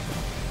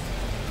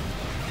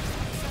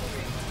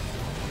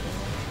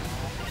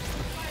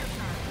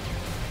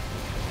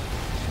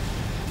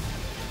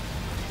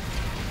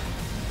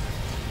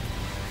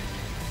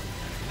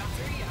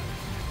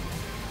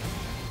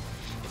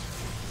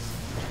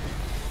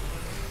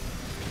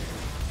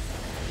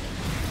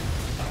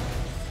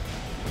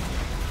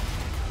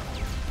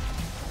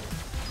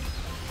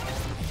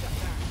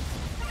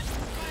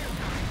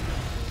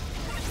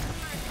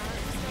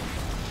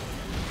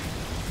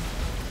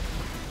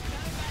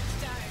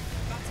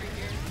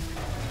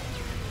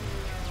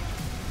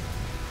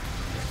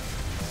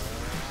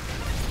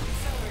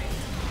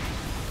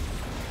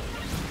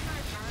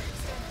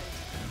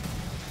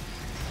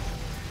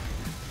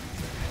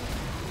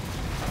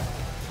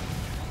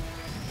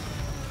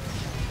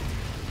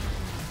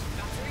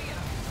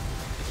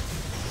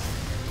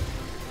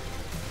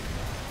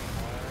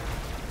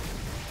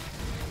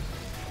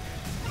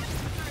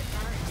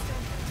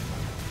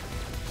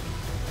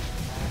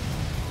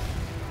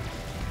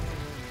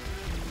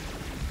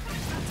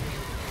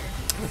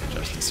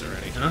 Justice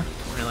already, huh?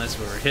 Didn't realize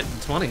we were hitting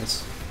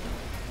 20s.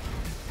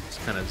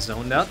 Just kind of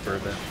zoned out for a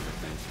bit.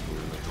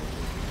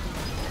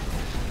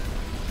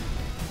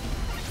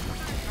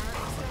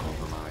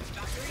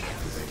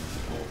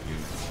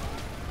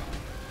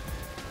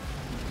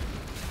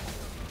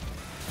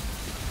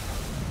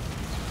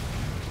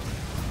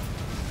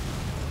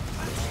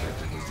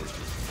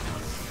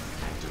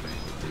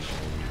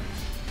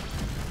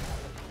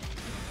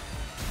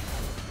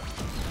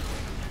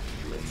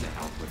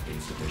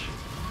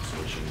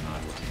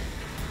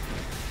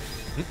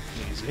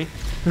 Easy.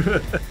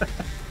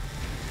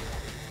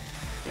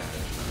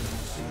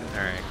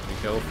 Alright, can we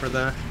go for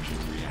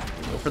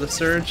the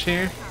surge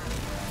here?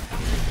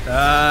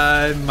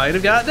 I might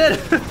have gotten it.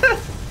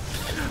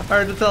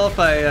 Hard to tell if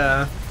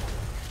I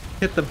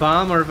hit the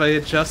bomb or if I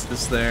hit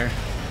Justice there.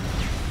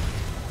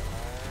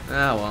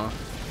 Ah well.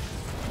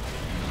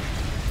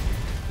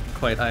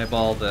 Quite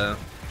eyeball the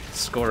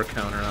score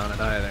counter on it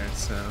either,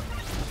 so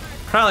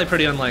probably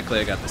pretty unlikely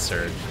I got the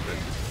surge. But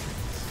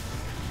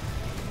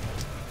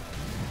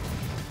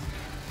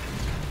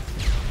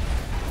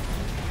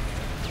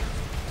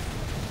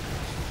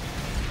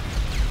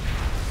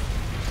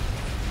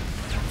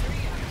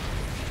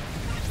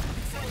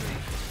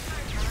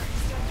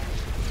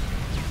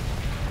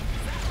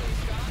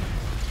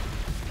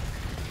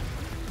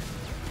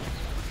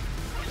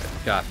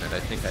gotten it, I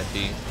think I'd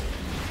be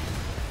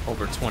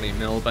over 20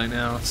 mil by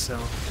now, so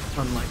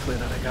unlikely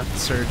that I got the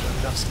surge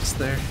on Justice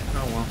there.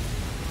 Oh well.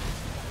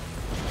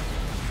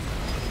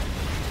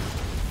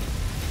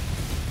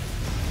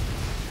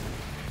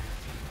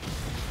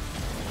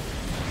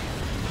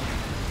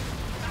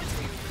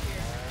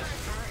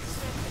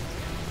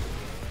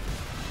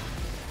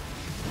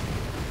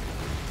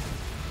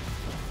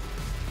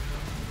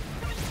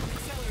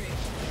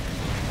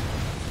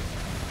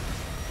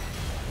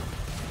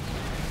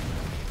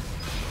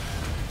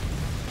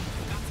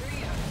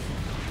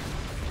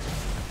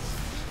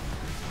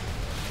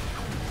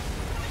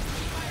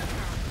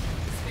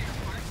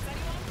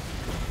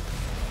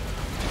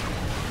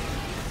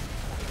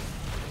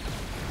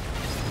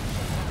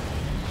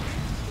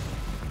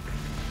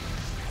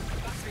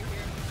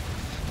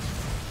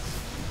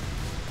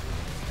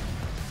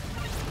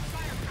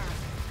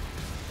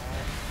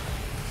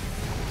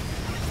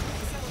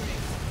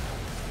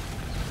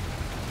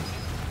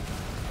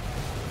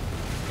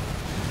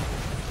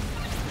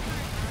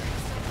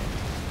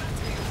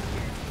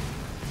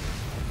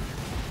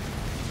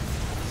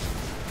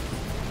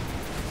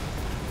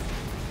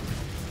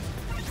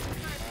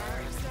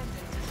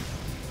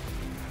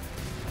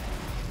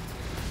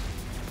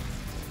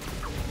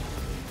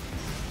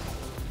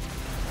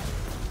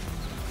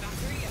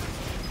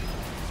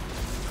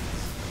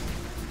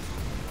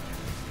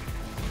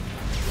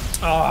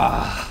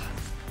 Ah,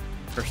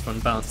 first one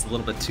bounced a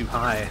little bit too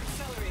high.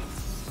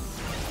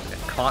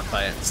 Got caught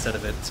by it instead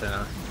of it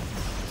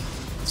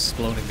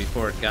exploding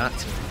before it got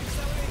to me.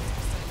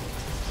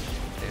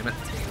 Damn it.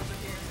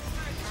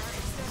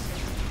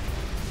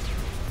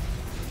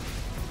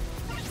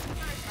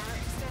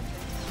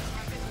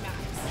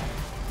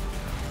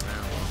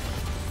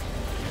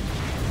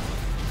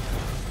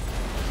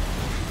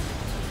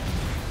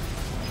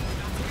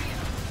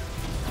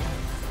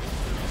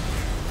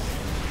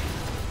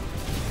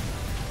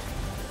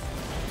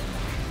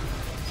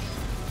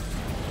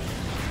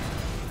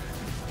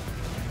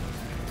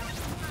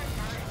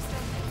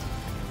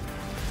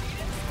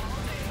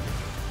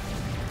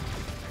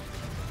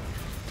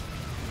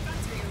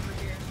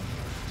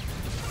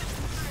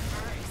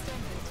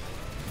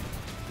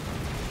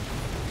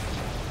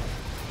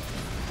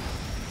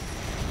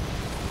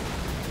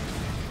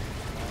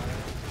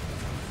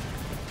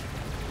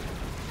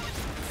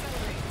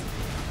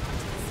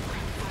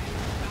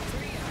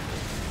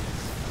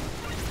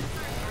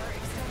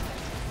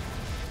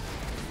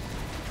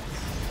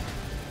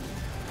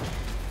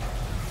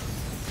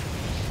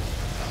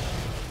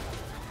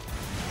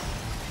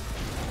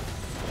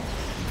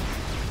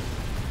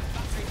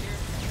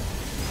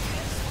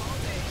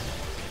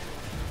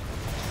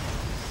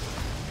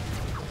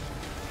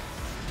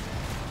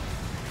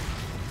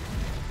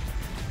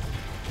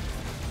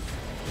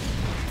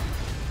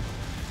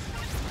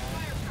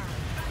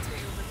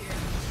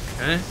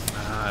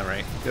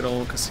 Good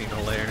old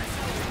casino layer.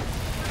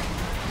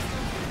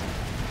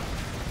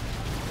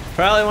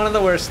 Probably one of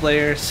the worst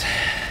layers.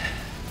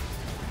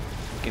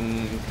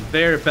 Fucking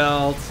conveyor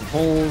belts and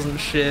holes and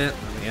shit.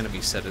 And the enemy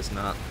set is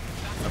not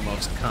the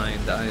most kind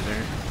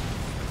either.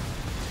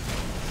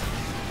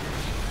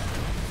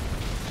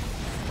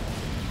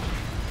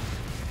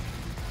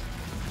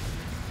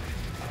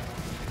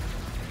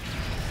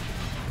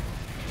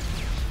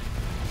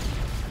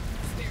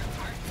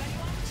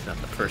 It's not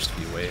the first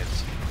few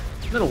waves.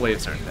 Middle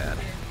waves aren't bad.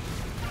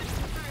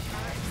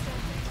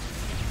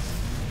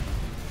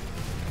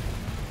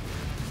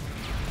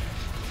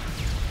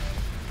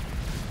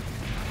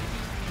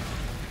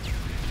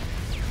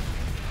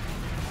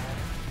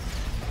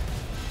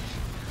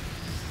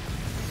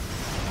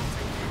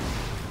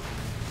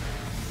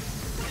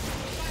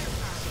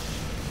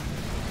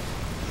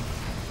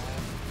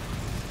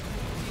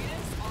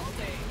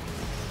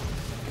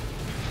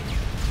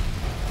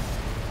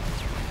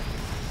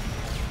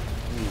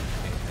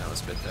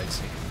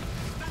 Dicey.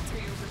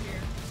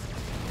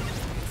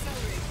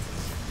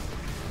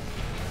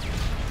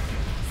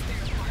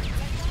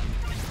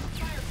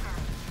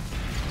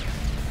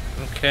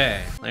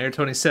 Okay, layer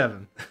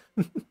 27.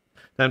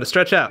 Time to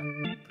stretch out.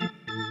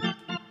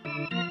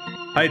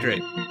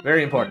 Hydrate,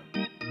 very important.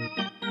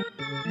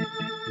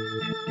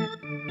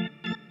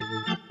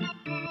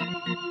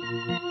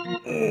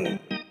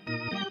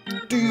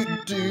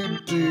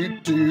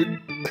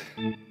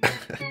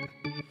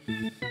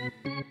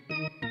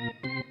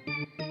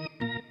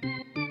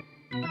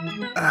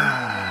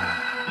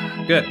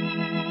 Good.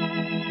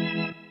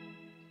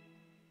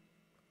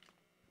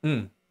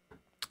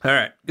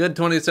 Alright, good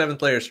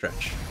 27th layer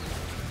stretch.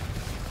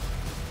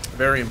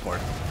 Very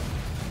important.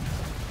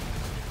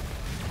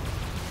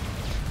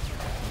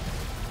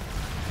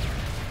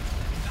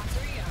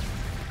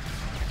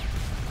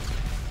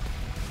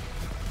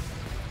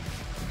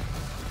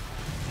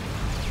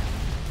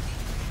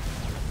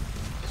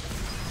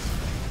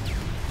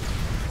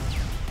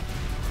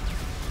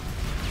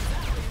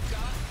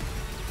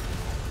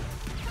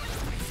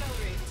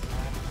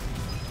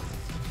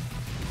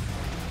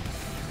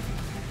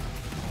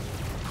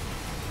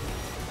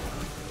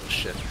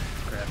 Shit,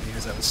 grabbed me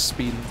as I was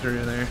speeding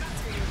through there.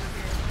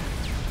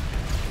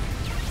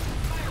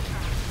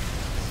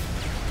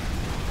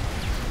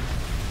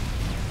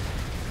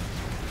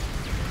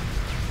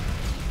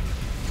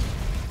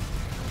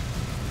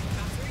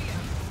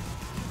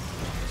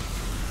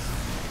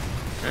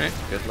 Alright,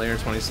 good layer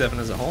 27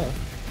 as a whole.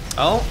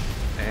 Oh,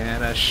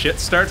 and a shit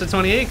start to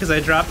 28 because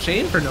I dropped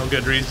chain for no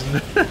good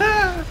reason.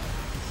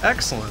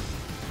 Excellent.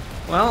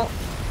 Well,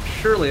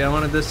 surely I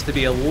wanted this to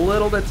be a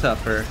little bit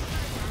tougher.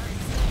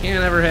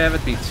 Can't ever have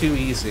it be too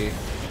easy.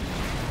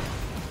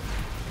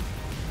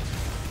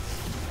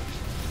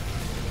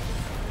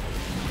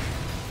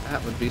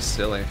 That would be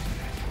silly.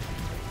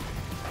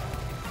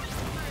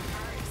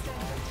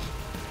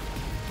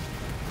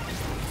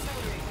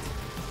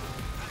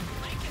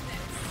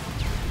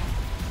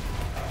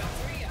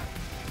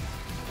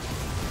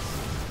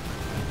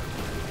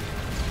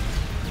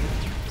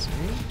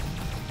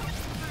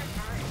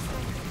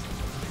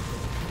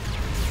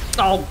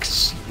 Oh,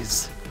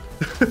 jeez.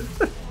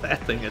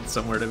 That thing had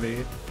somewhere to be.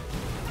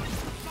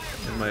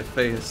 In my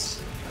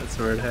face. That's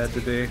where it had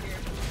to be.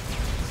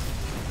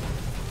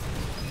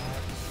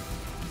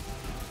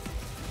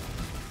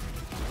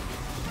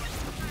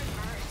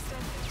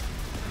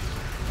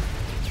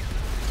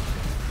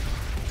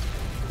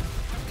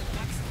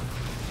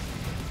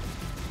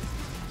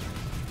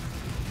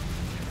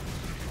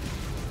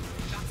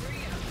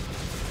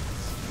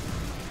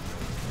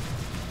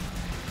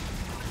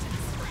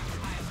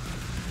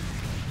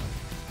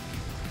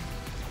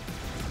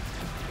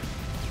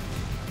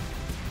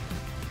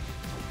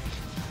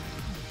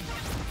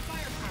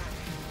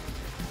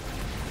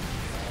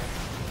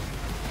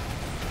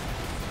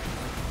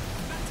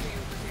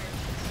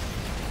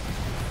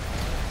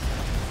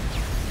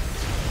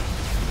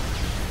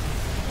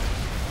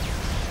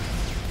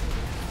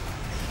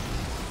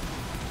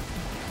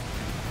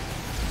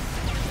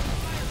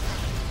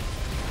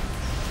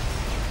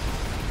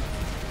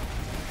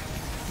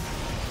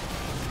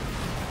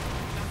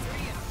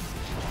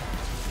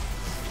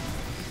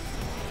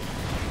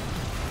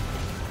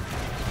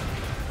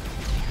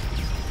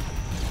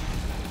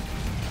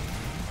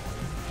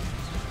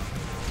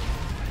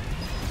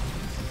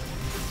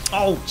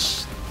 Oh,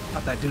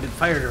 thought that dude had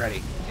fired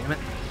already. Damn it.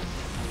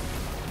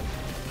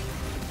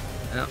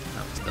 No,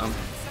 that was dumb.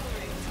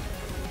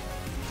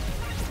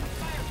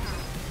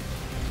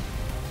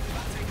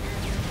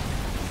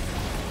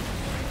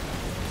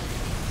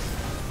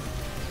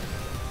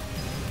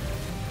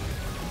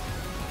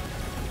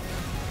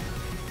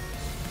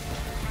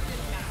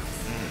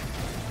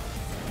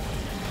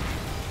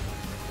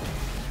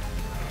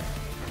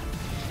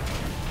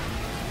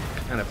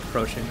 Kind of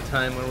approaching the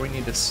time where we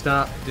need to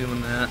stop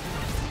doing that.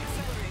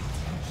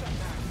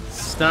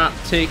 Stop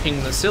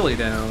taking the silly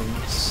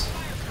downs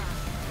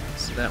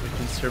so that we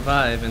can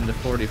survive into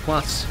 40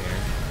 plus here.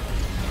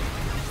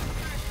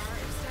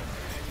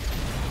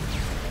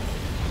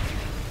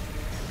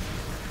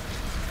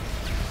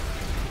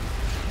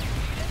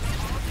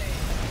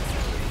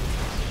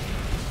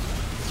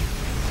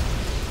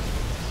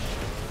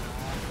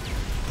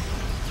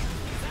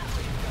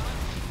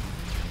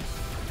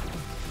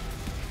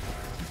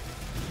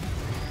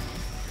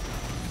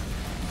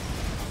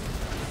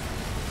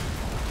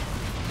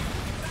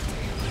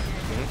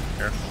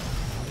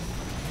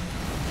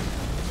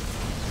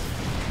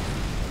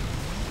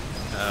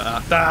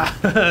 Ah,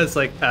 it's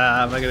like,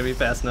 am I gonna be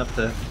fast enough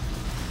to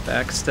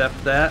backstep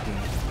that?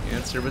 And the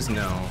answer was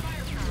no.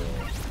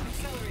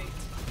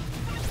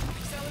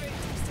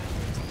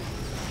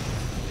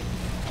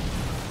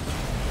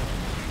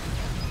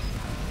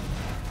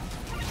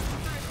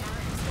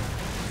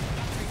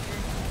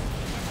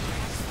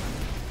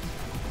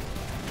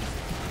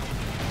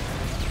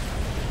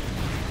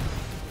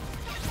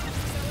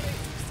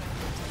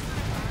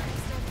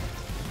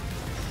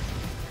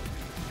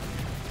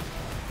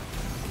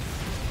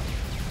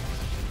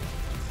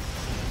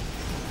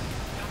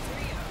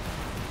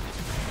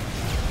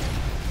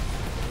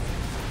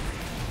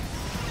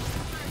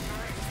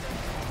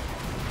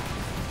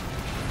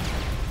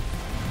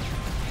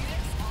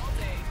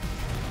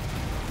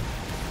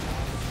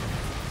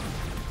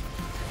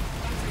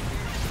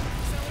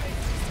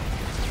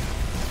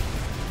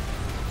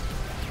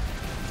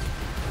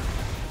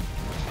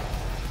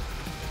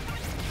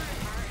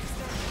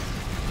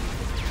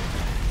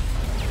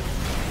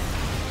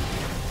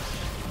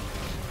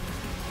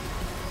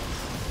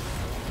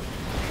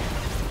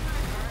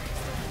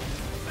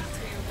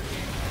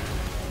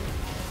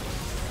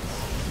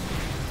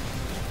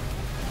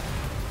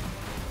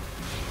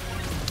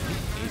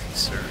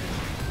 Sir.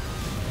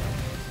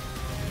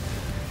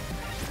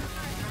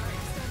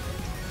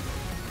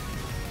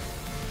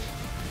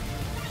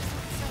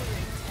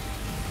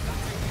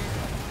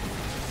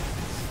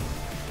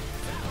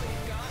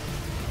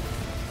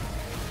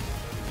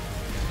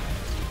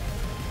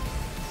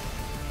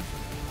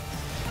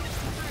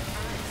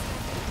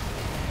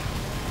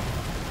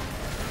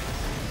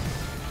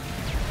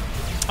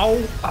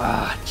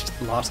 Oh,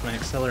 just lost my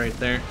accelerate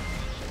there.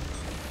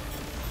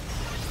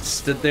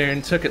 Stood there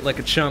and took it like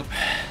a chump.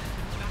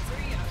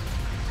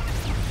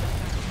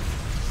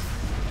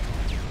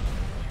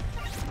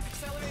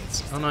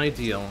 It's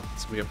unideal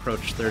as we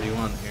approach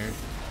 31 here.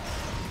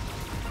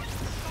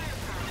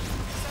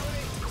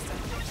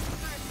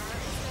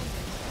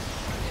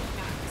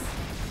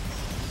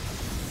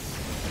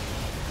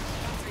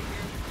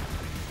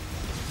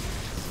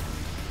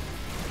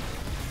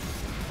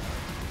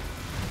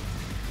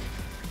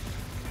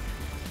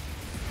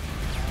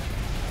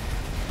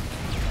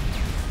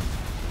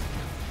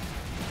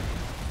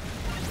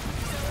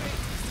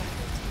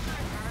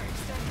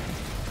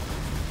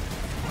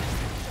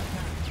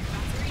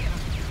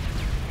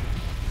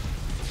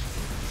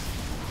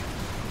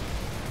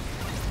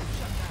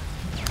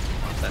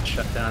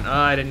 Shut down. Oh,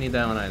 I didn't need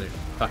that one either.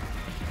 Fuck.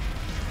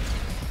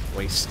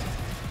 Waste.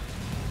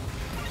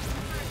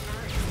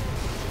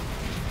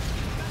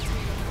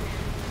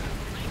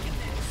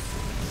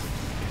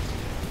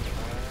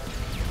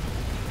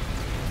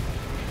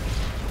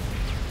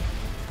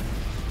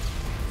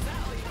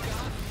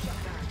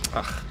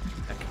 Ugh.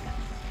 Heck.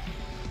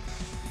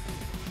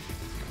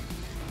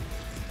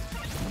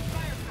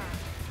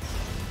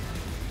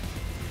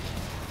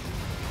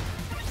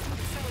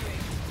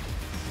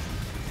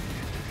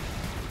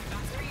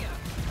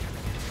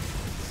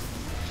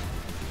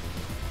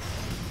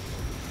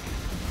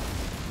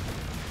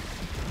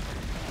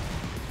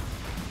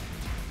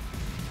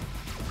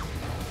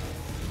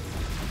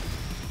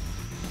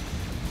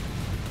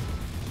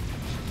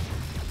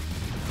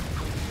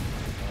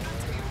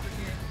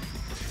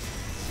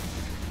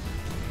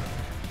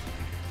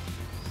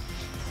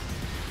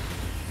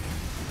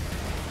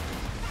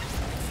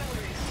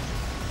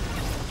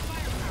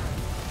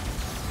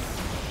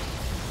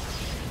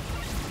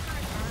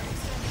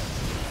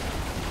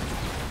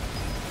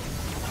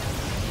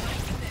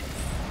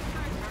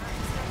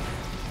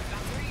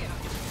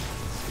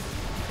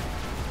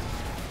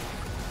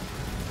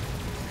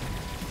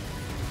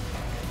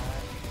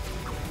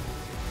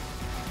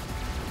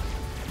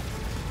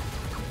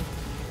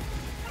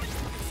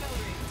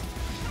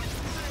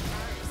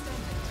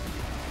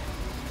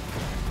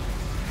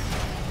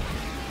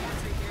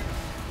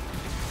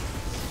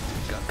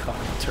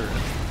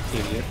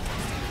 Idiot.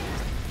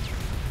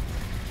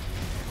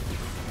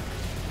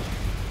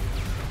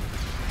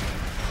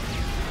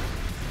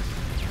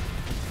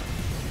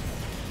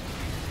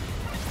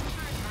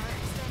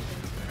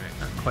 Alright,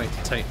 not quite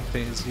the Titan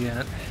phase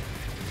yet.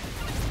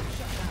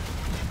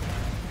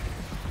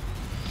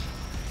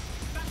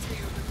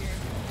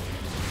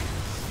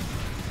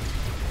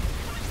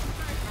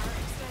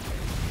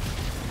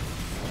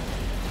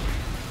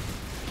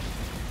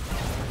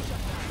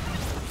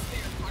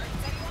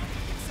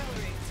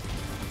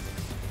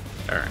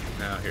 Alright,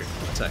 now here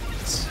come the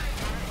Titans.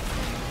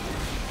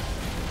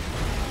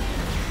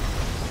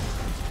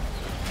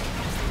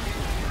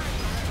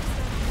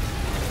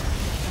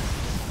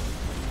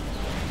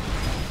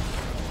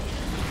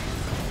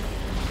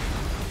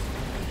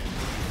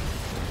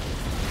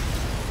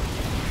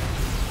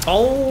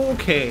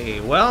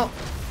 Okay, well,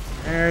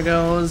 there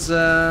goes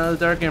the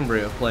Dark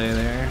Embryo play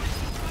there.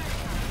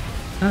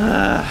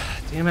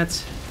 Ah, damn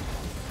it.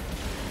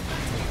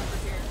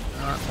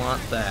 Not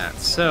want that.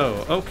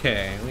 So,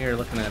 okay, we are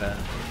looking at a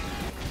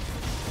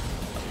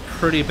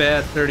pretty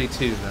bad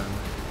 32 then.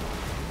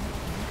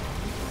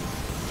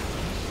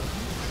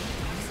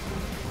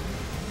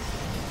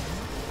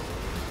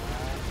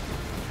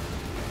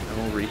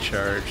 No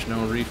recharge,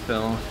 no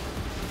refill.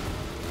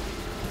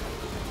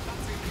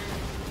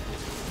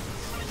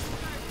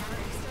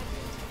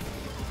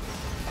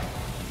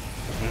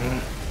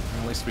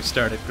 At least we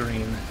started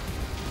green.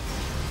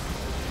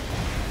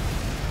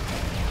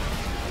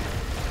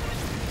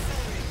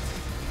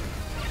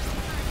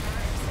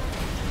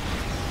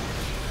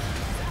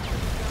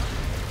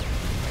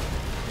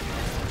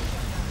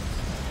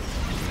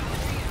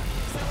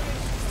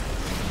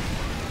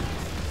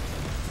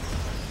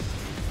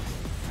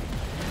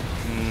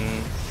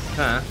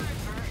 Huh.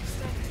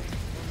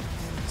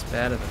 As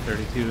bad at the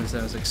 32 as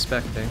I was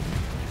expecting.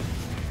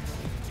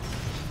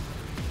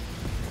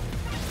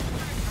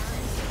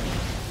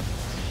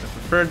 I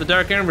preferred the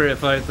Dark Ember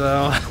fight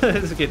though.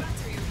 To get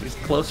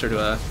closer to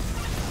a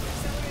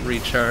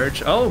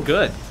recharge. Oh,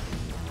 good.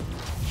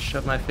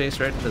 Shove my face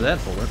right into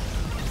that bullet.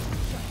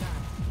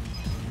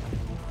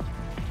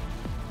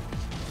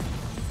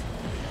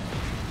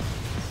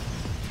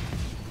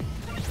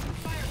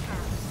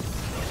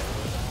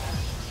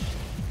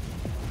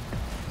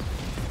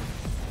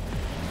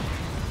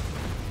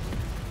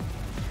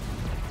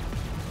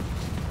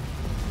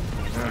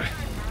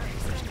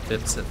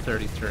 Bits at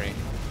 33.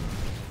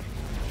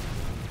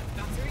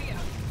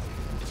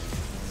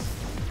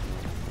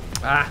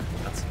 Ah,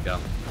 let's go.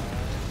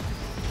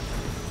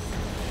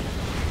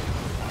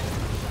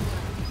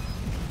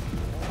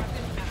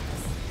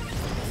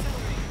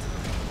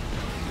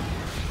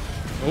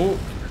 Oh,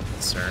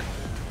 sir.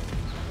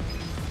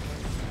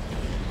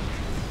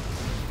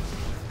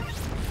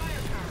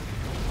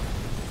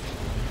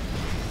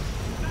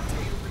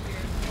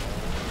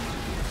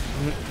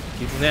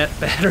 Keeping that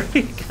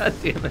battery, god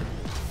damn it.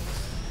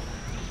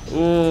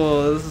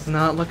 Ooh, this is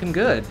not looking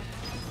good.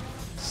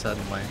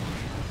 Suddenly.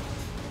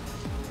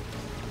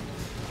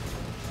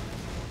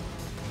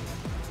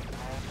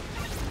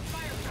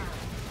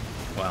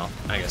 Well,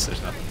 I guess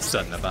there's nothing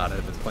sudden about it.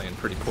 I've been playing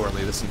pretty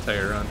poorly this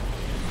entire run.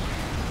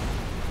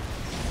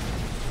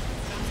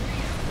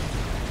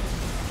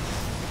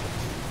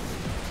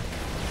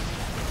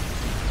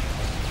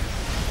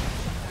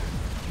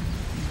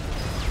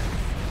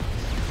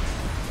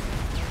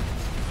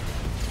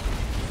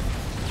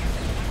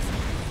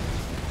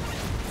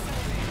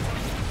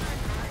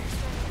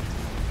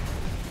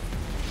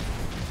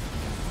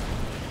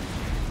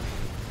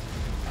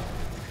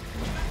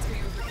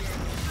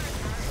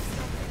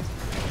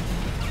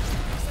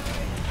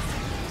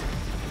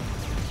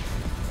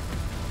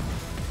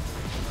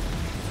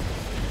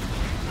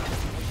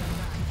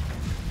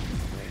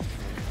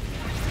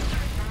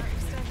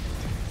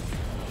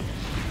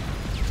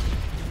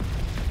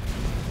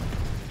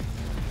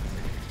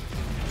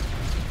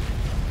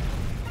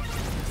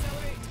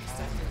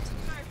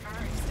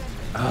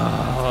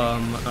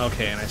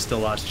 Okay, and I still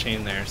lost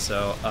chain there,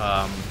 so,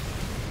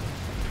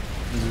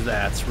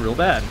 that's real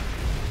bad.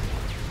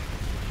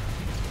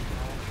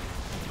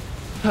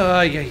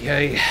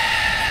 Yay.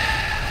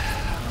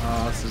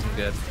 Oh, this isn't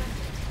good.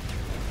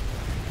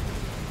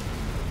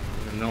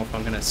 I don't know if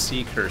I'm gonna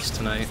see Curse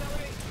tonight.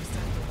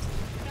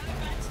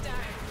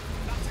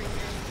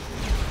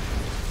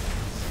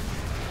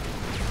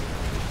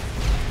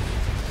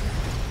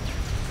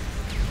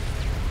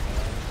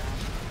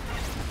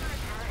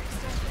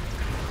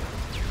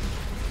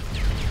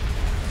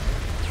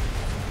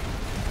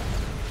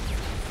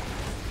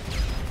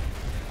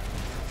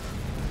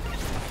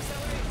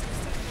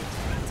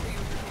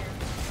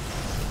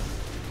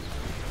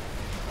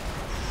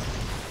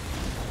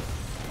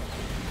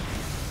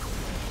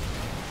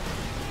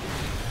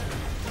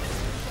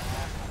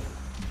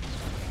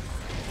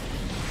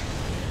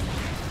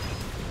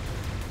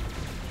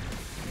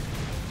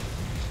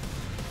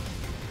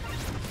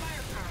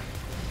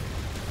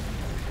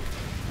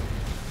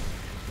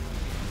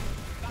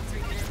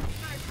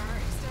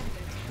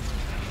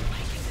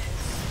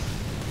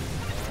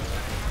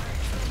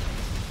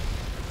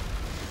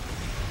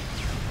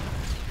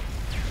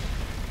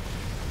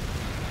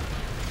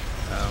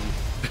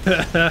 We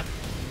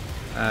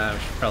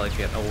should probably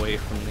get away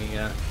from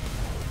the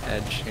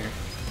edge here.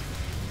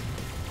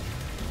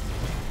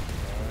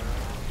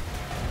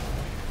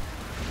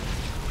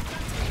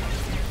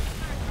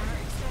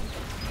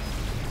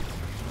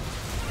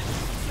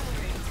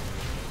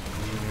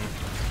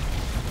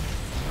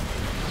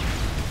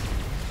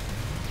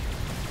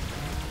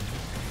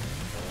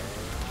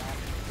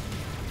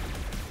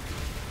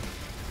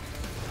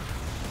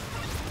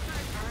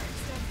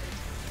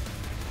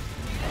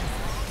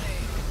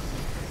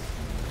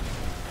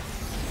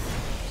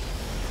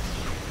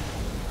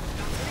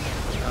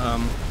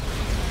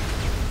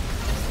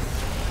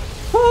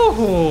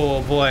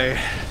 Oh boy,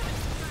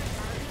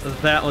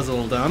 that was a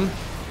little dumb.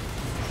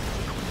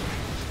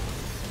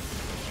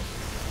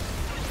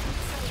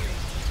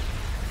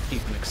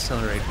 Keep an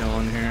accelerate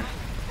going here.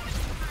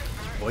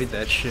 Avoid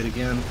that shit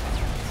again.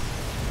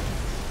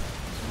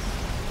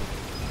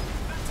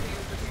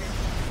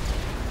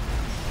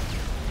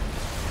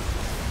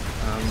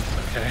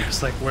 Okay,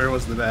 it's like, where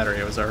was the battery?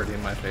 It was already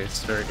in my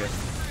face. Very good.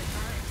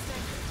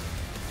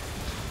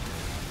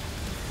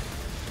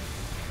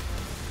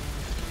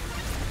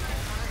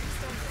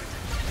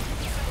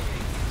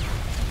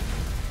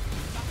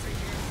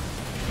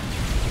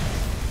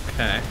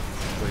 Okay.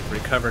 We've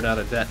recovered out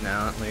of debt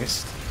now, at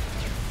least.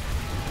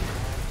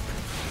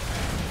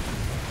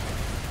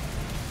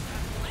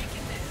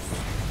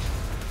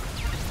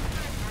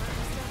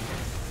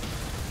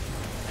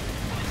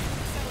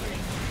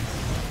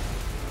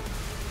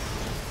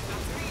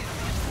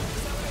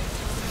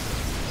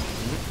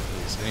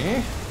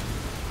 Easy.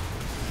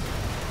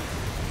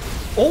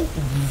 Oh!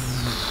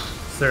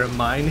 Is there a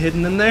mine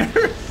hidden in there?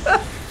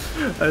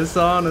 I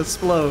saw it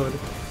explode.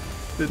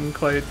 Didn't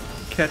quite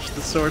catch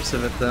the source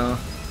of it, though.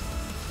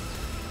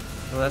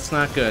 Well, that's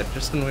not good.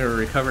 Just when we were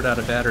recovered out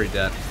of battery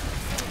debt.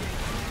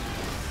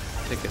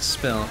 Take a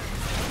spill.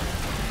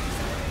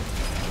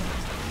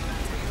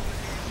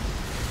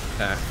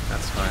 Okay,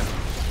 that's fine.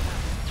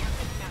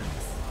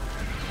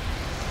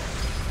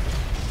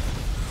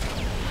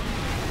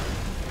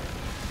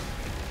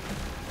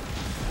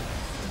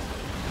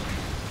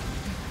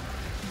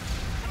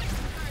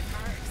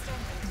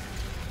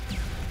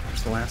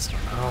 Where's the last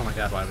one? Oh my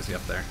god, why was he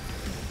up there?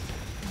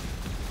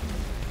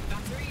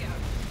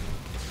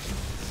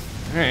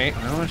 Alright,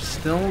 well, we're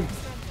still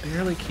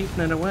barely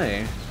keeping it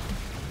away.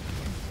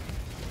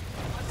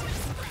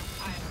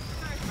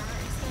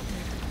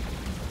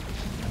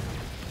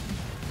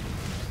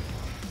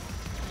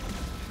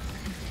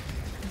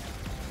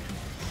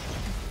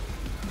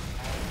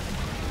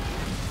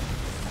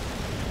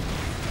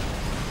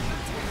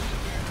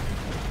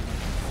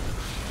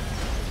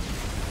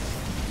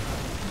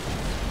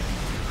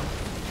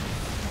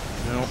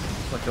 Nope,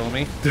 let go of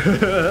me.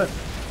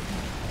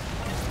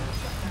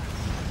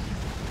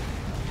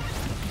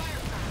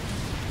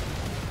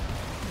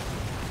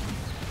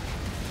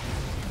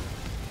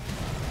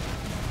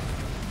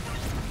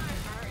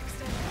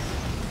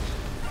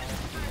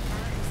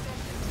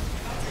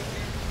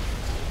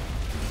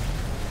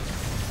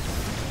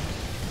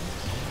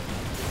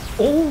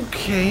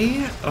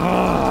 Okay.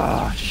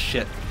 Oh,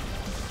 shit.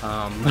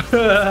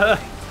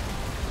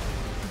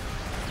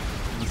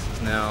 This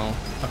is now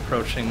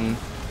approaching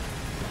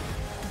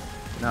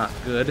not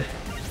good.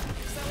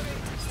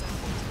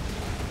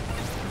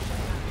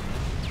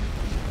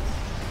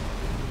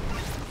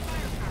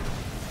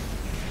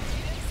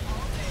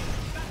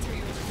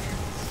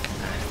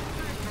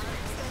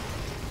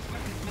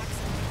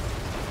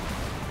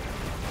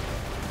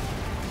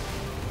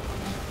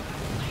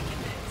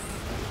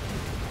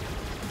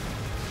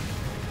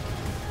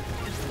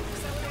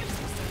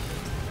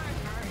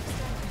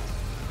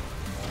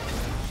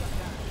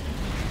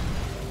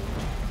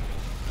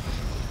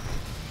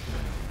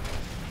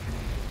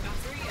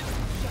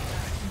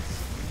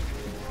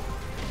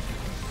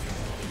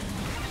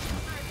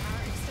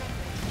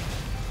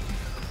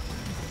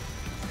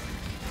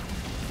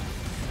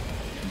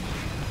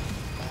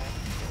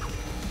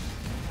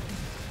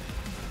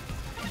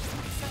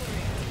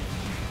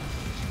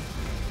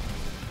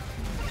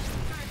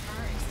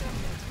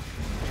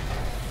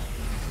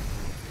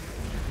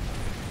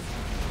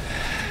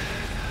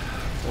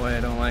 Boy, I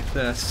don't like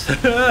this.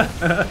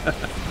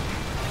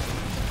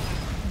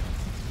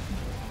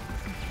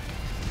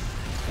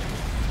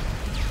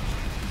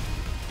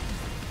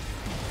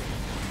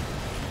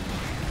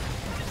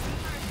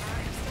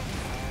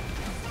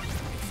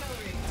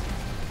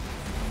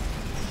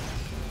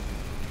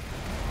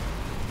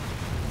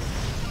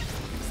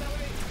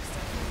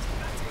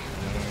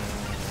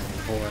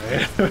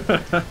 Boy.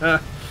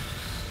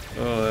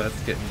 Oh,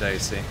 that's getting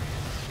dicey.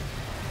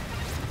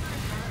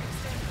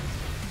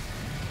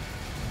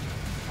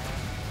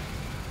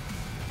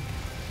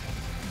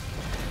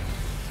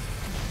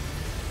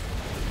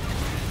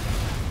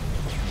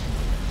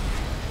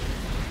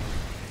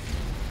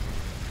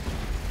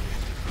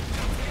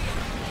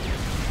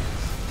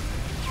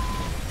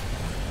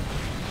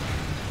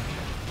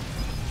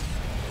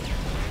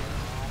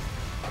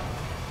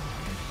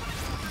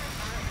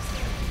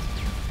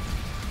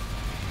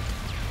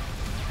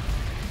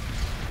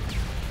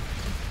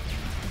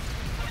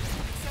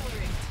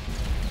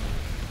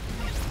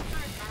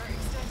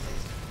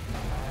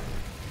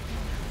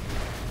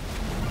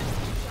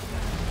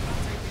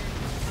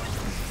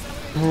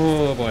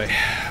 Oh boy.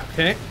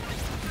 Okay.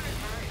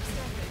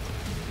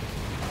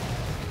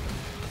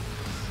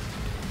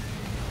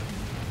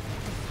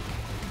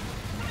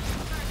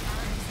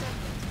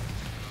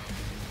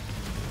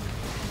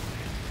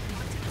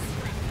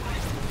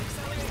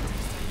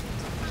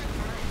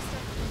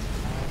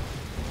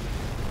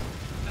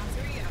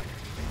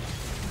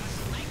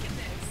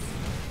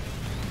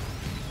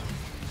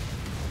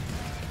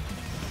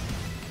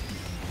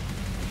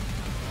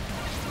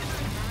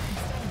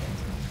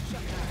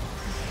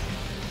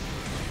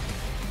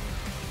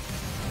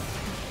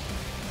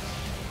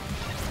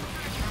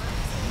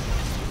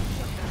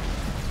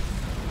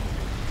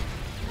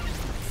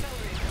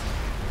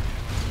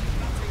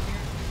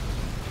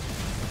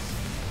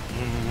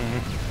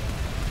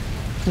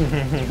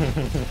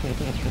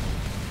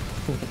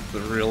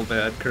 The real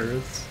bad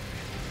curse.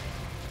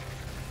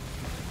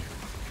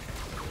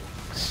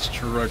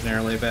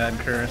 Extraordinarily bad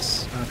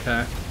curse.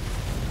 Okay.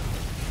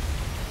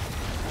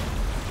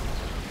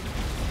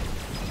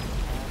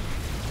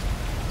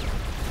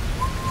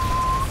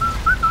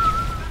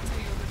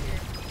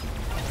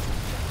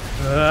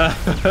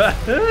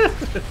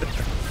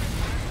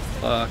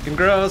 Fucking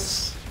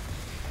gross.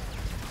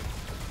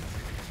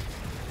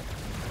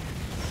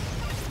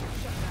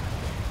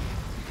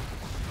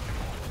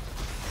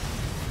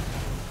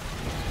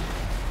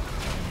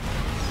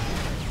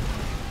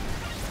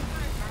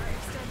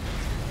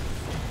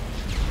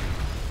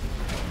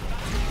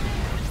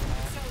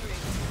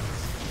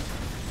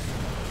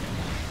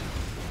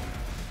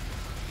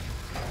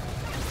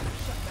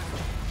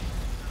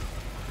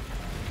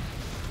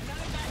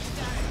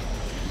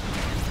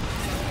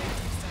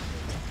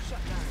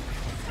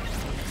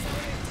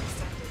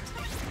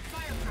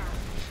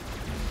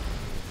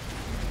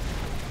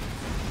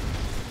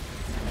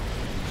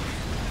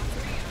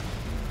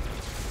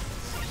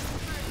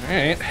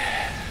 Alright.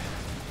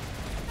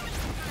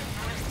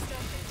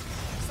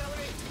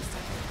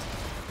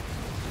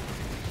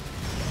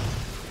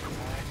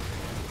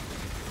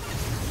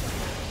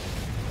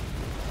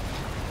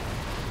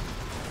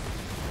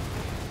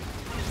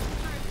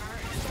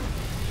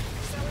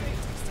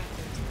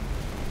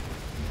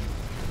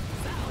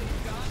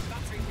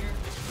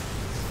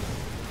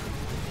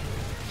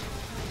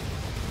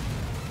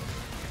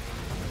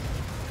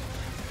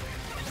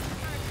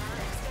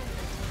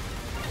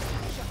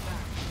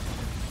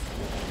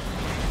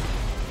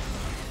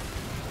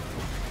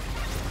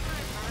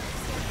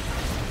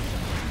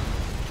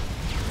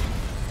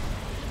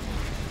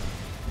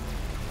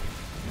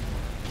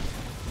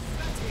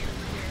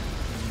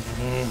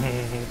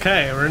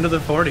 Okay, we're into the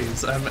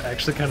 40s. I'm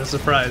actually kind of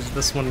surprised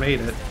this one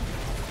made it.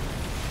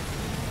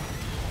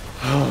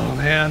 Oh,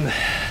 man.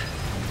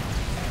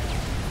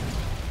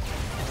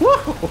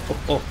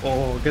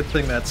 Whoa! Good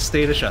thing that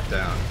stayed a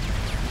shutdown.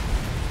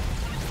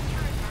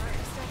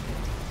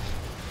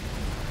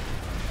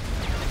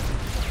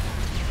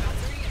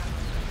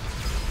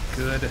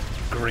 Good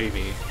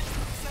gravy.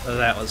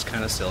 That was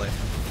kind of silly.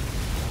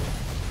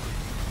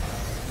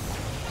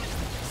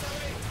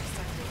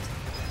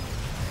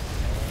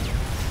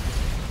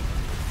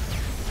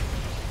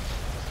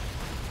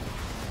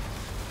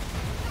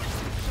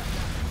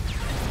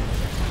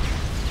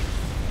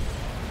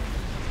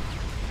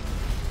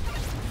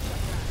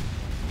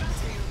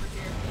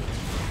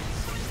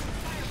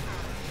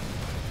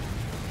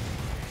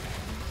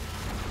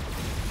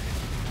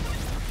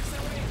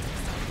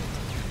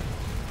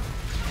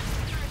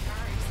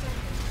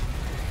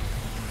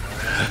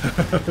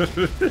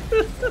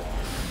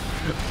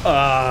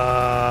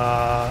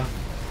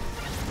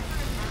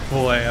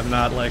 Boy, I'm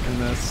not liking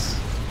this.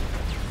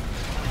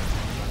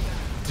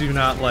 Do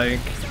not like.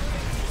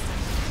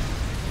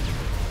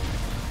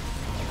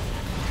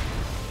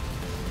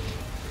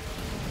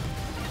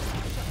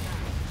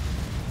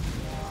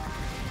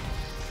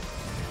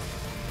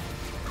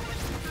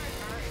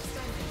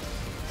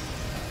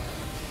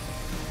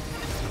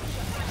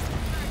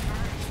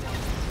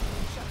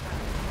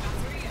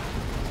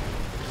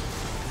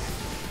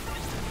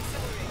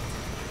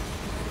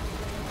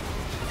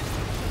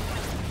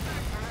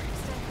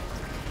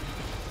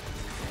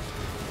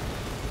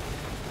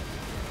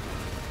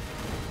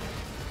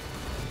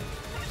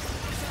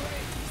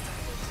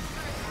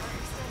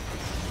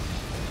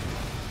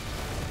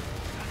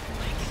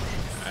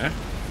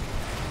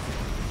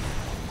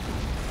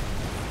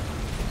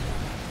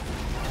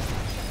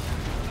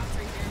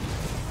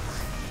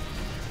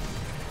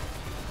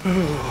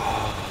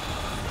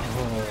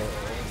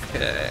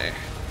 Okay.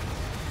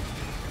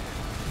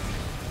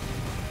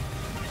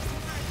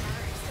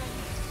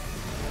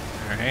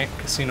 Alright,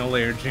 Casino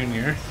Layer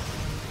Jr.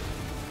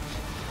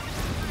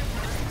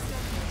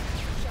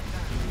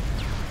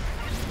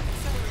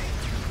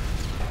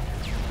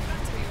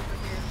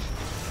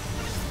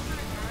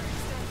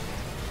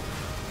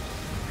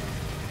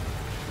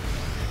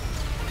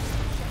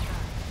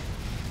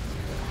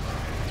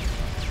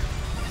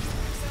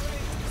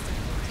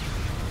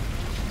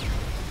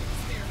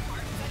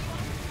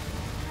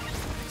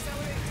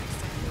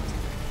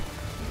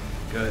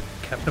 Good.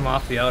 Kept him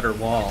off the outer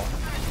wall.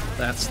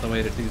 That's the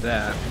way to do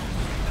that.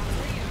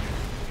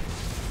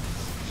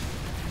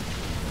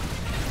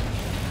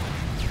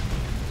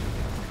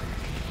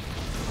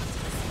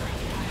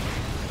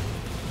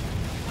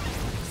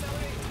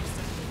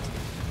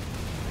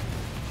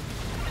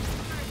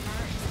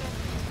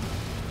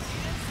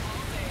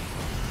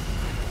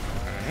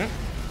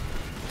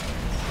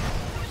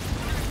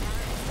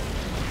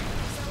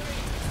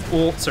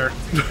 Oh, sir.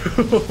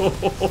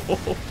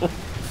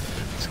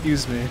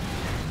 Excuse me.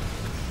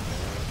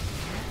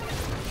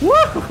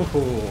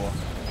 Woo!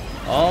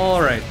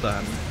 All right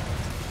then.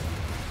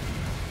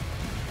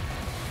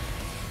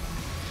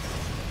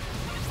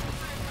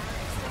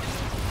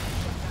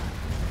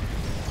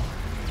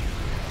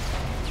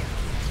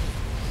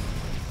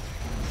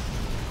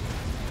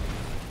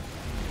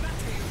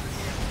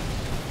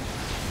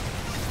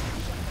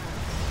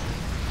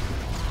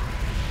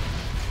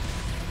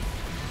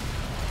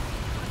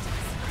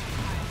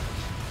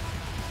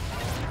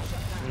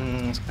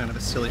 It's kind of a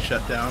silly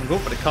shutdown. Oh,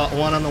 but it caught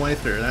one on the way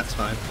through. That's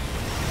fine.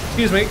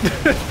 Excuse me.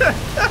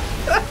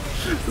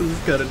 This is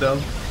kind of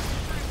dumb.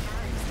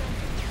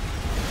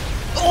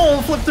 Oh!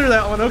 Oh, flip through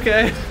that one,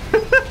 okay.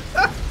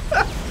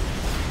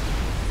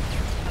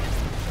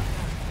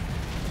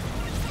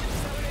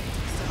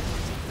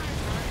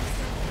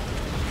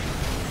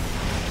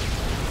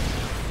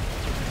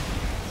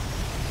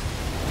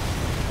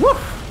 Woo!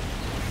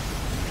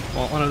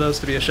 Want one of those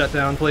to be a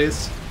shutdown,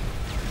 please?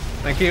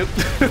 Thank you.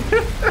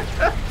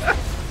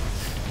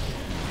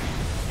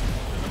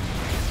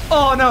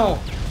 Oh no!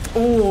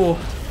 Ooh.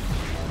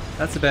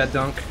 That's a bad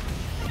dunk.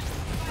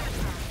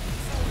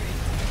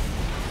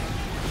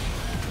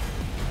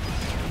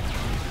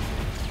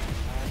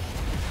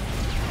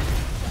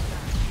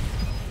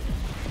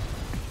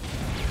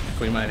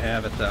 We might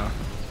have it though.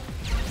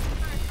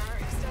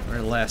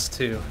 We're the last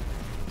two.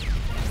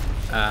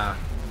 Ah,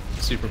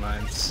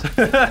 Supermines.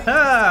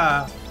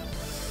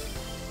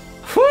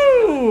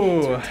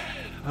 Whew!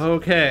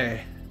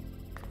 Okay.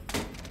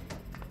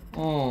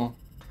 Oh.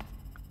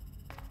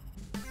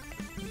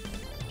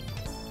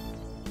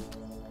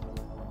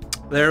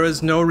 There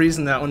was no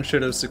reason that one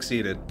should have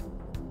succeeded.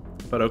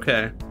 But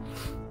okay.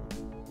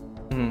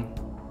 Hmm.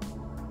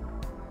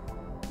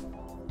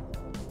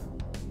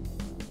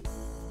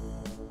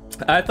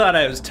 I thought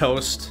I was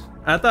toast.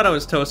 I thought I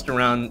was toast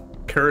around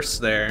Curse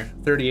there.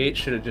 38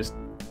 should have just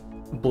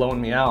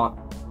blown me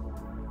out.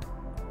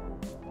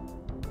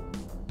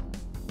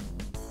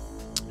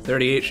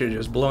 38 should have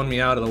just blown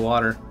me out of the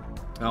water.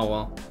 Oh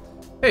well.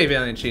 Hey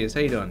Valiant Cheese,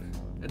 how you doing?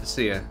 Good to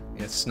see you.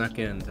 You snuck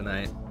in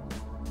tonight.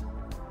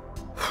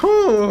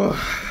 Whew.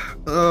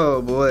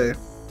 Oh boy.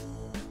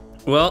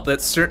 Well,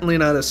 that's certainly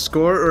not a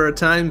score or a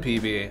time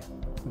PB,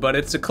 but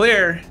it's a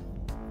clear.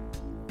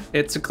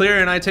 It's a clear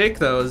and I take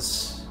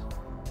those.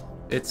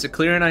 It's a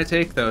clear and I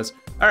take those.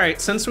 All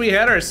right, since we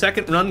had our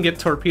second run get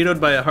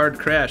torpedoed by a hard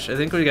crash, I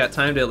think we got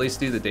time to at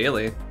least do the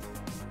daily.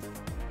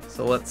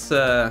 So let's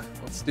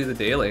do the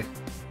daily.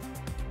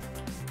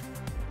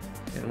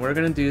 And we're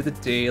gonna do the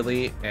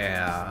daily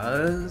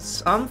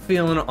as I'm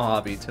feeling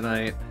obby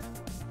tonight.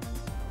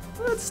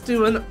 Let's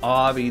do an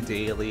obby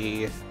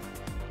daily.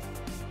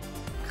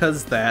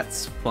 Cause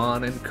that's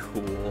fun and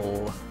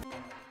cool.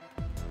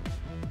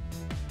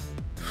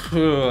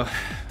 Whew.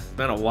 It's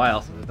been a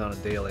while since I've done a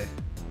daily.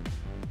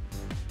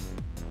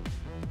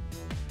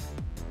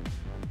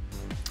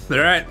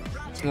 Alright,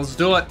 let's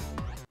do it.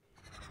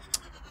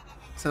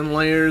 10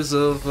 layers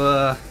of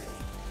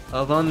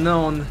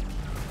unknown.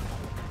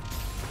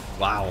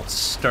 Wow,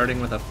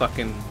 starting with a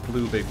fucking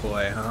blue big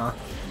boy, huh?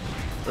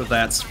 Or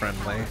that's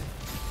friendly.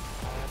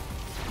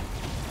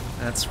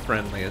 That's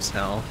friendly as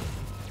hell.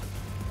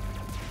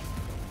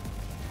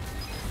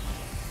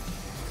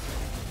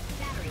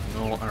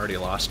 No, already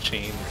lost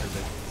chain because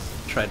it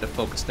tried to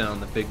focus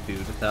down the big dude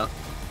without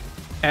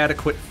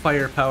adequate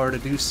firepower to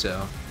do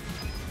so.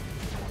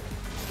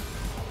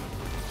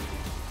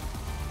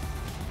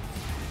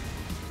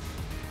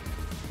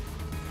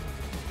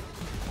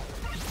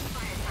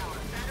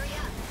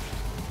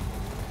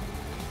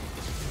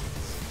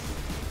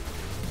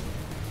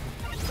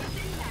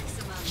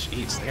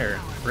 Jeez, they're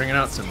bringing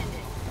out some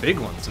big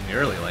ones in the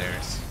early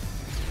layers.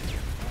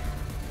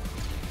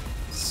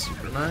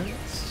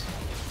 Supermines?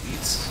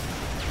 Beats.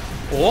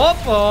 Whoop,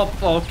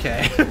 whoop,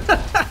 okay.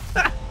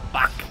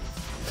 Fuck.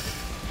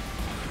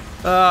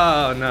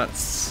 Oh,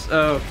 nuts.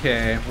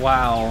 Okay,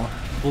 wow.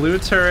 Blue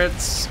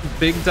turrets,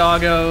 big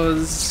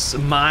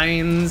doggos,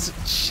 mines.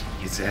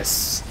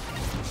 Jesus.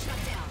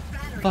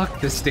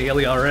 Fuck this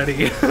daily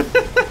already.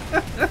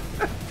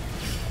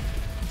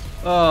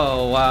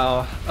 Oh,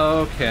 wow.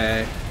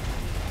 Okay.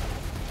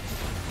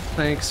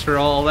 Thanks for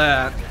all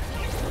that.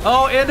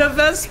 Oh, and a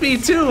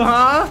Vespi too,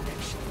 huh?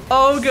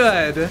 Oh,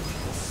 good.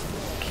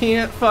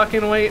 Can't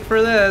fucking wait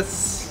for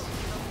this.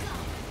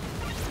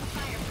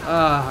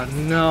 Oh,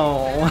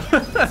 no.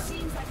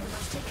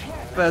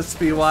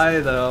 Vespi, why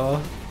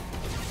though?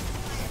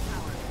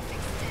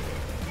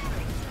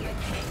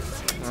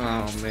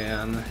 Oh,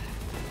 man.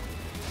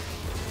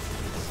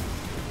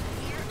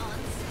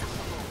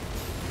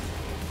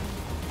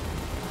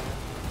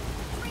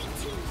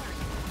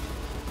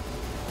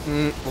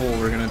 Oh,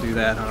 we're gonna do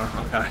that,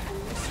 huh? Okay.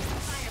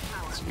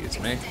 Excuse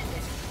me.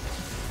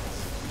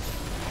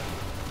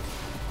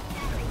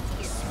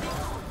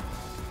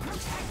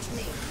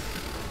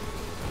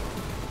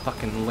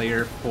 Fucking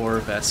layer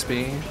 4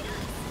 Vespi.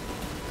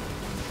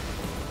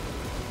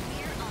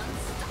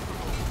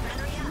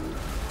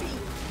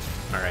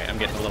 Alright, I'm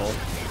getting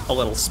a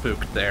little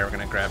spooked there. We're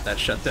gonna grab that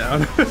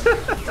shutdown.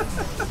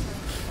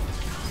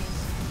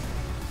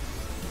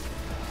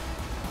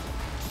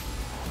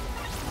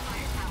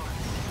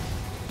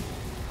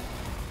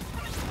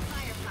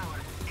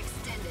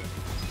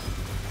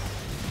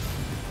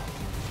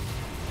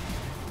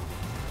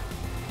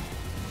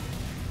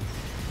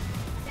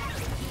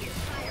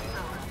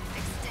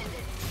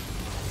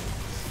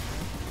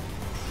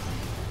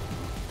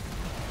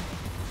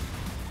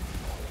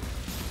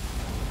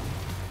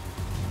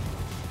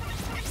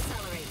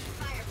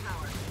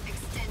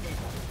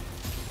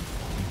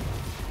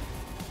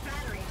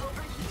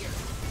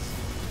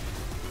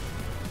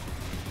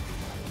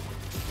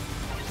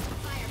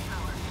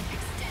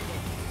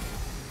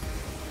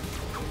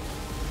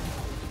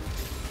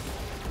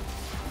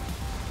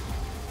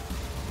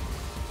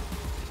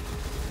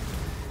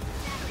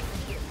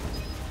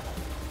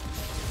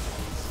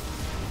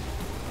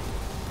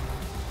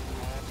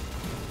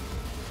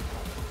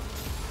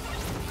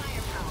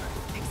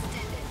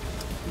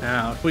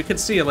 Now, if we could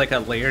see like a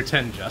layer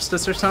 10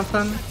 Justice or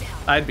something,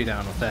 I'd be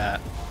down with that.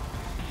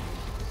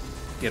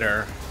 Get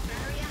our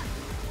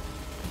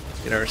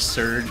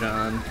Surge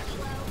on.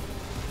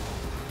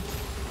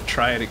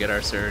 Try to get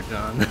our Surge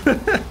on.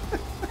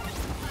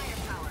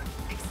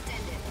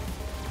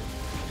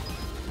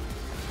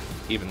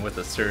 Even with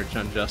a Surge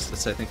on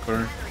Justice, I think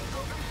we're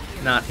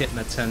not hitting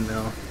a 10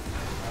 mil.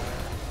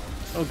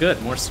 Oh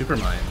good, more Super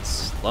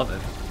Mines. Love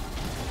it.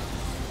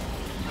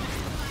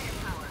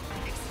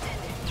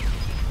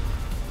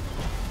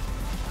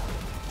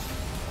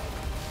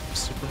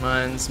 Super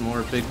Mines,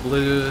 more big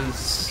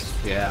blues.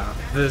 Yeah,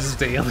 this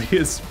daily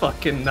is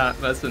fucking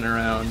not messing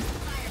around.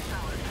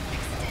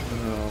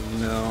 Oh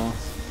no.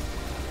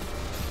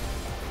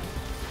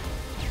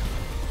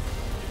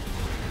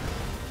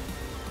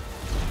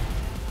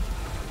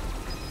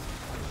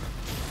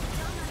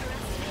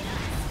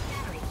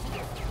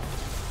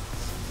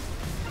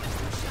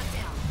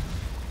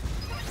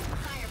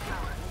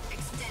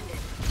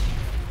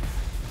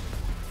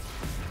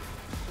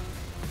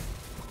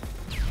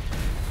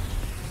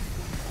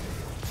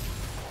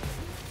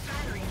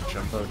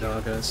 Jumbo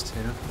doggas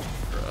too.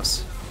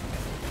 Gross.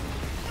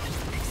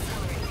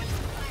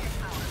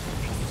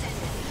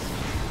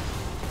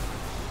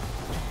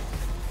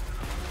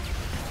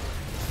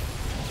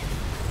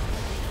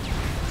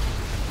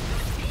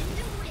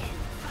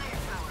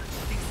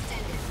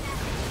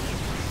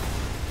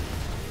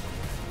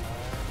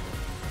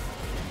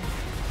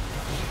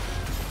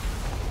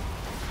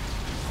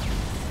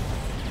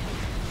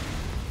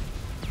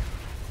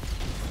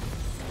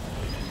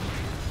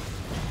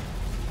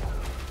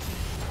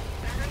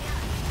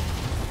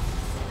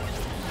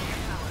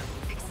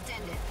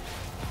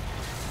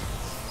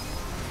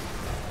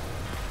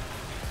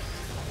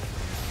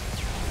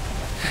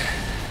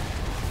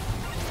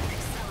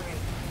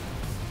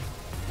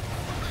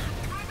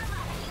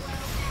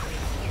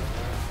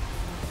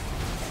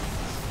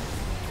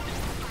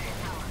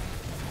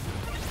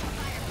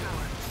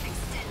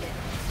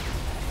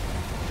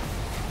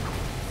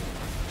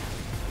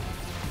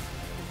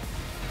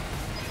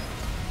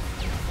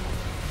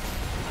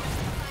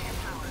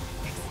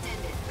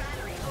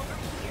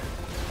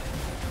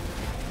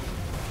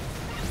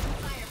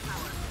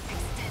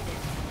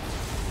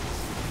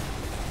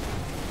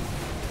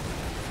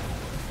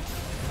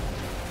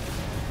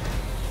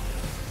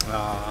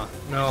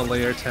 No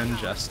layer 10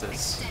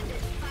 Justice.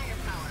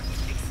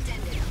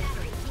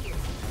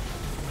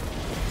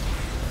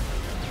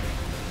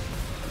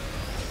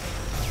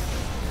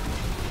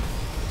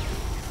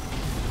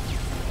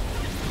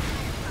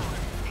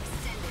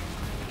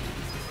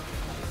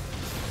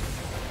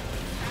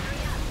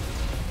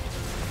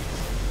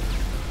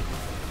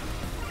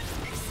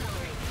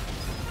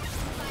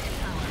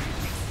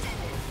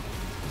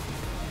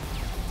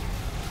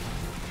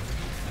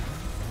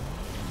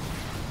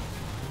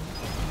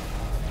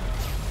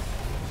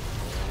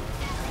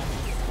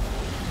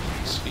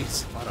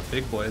 Jeez, a lot of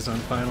big boys on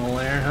final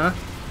layer, huh?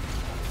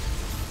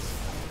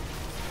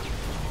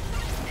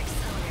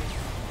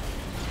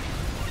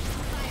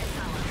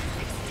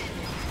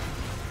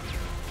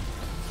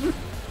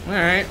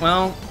 Alright,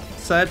 well,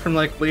 aside from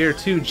like layer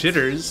 2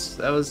 jitters,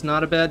 that was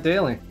not a bad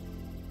daily.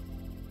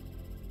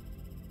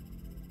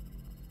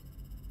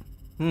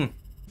 Okay.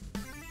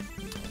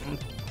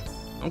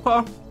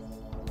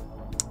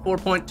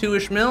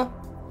 4.2-ish mil.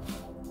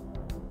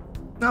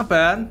 Not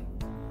bad.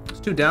 Those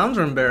 2 downs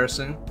are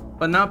embarrassing,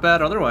 but not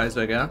bad otherwise,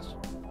 I guess.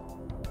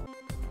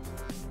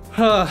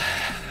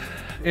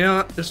 You know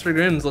what? Just for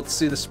grins, let's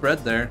see the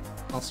spread there.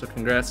 Also,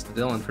 congrats to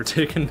Dylan for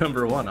taking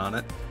number 1 on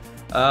it.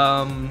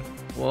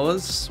 What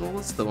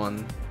was the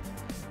one?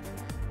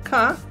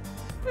 Huh?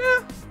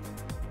 Yeah.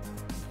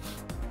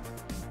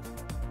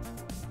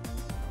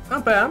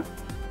 Not bad.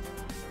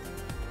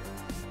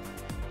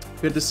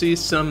 Good to see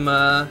some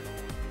other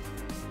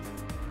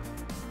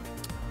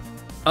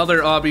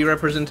obby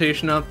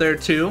representation out there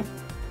too.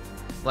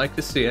 Like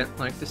to see it.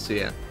 Like to see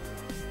it.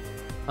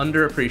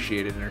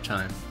 Underappreciated in our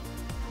time.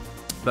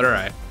 But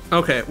alright.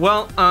 Okay,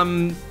 well,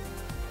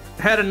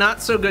 had a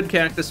not so good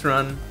Cactus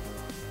run.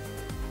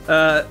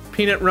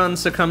 Peanut Run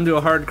succumbed to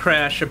a hard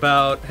crash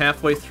about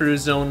halfway through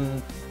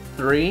Zone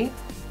 3.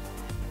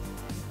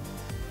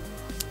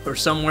 Or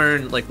somewhere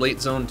in like late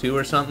Zone 2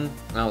 or something.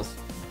 That was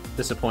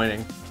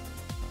disappointing.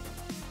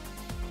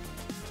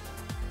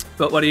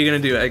 But what are you gonna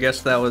do? I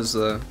guess that was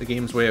the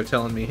game's way of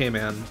telling me, hey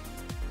man,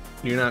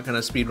 you're not gonna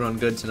speedrun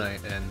good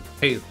tonight. And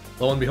hey,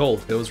 lo and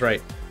behold, it was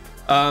right.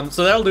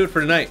 So that'll do it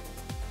for tonight.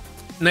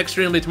 Next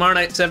stream will be tomorrow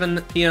night,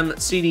 7 p.m.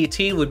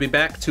 CDT. We'll be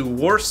back to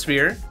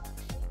Warsphere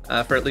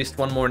for at least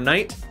one more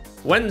night.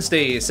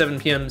 Wednesday, 7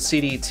 p.m.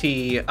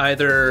 CDT,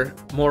 either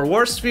more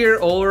Warsphere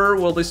or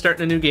we'll be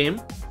starting a new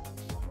game.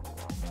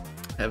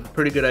 I have a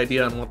pretty good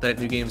idea on what that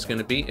new game is going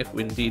to be, if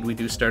indeed we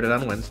do start it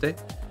on Wednesday.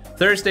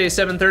 Thursday,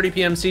 7:30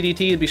 p.m.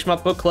 CDT, it'll be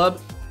Shmup Book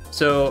Club.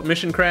 So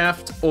Mission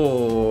Craft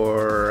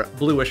or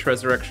Bluish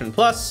Resurrection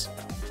Plus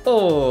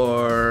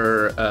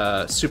or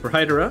Super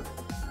Hydra.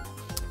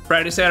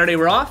 Friday, Saturday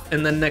we're off,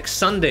 and then next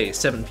Sunday,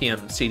 7 p.m.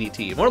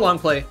 CDT. More long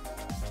play.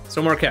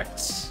 So more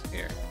Cactus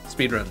here.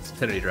 Speedruns,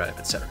 Infinity Drive,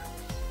 etc.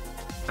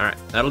 Alright,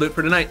 that'll do it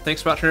for tonight.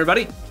 Thanks for watching,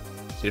 everybody.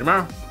 See you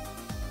tomorrow.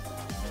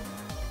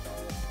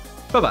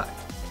 Bye-bye.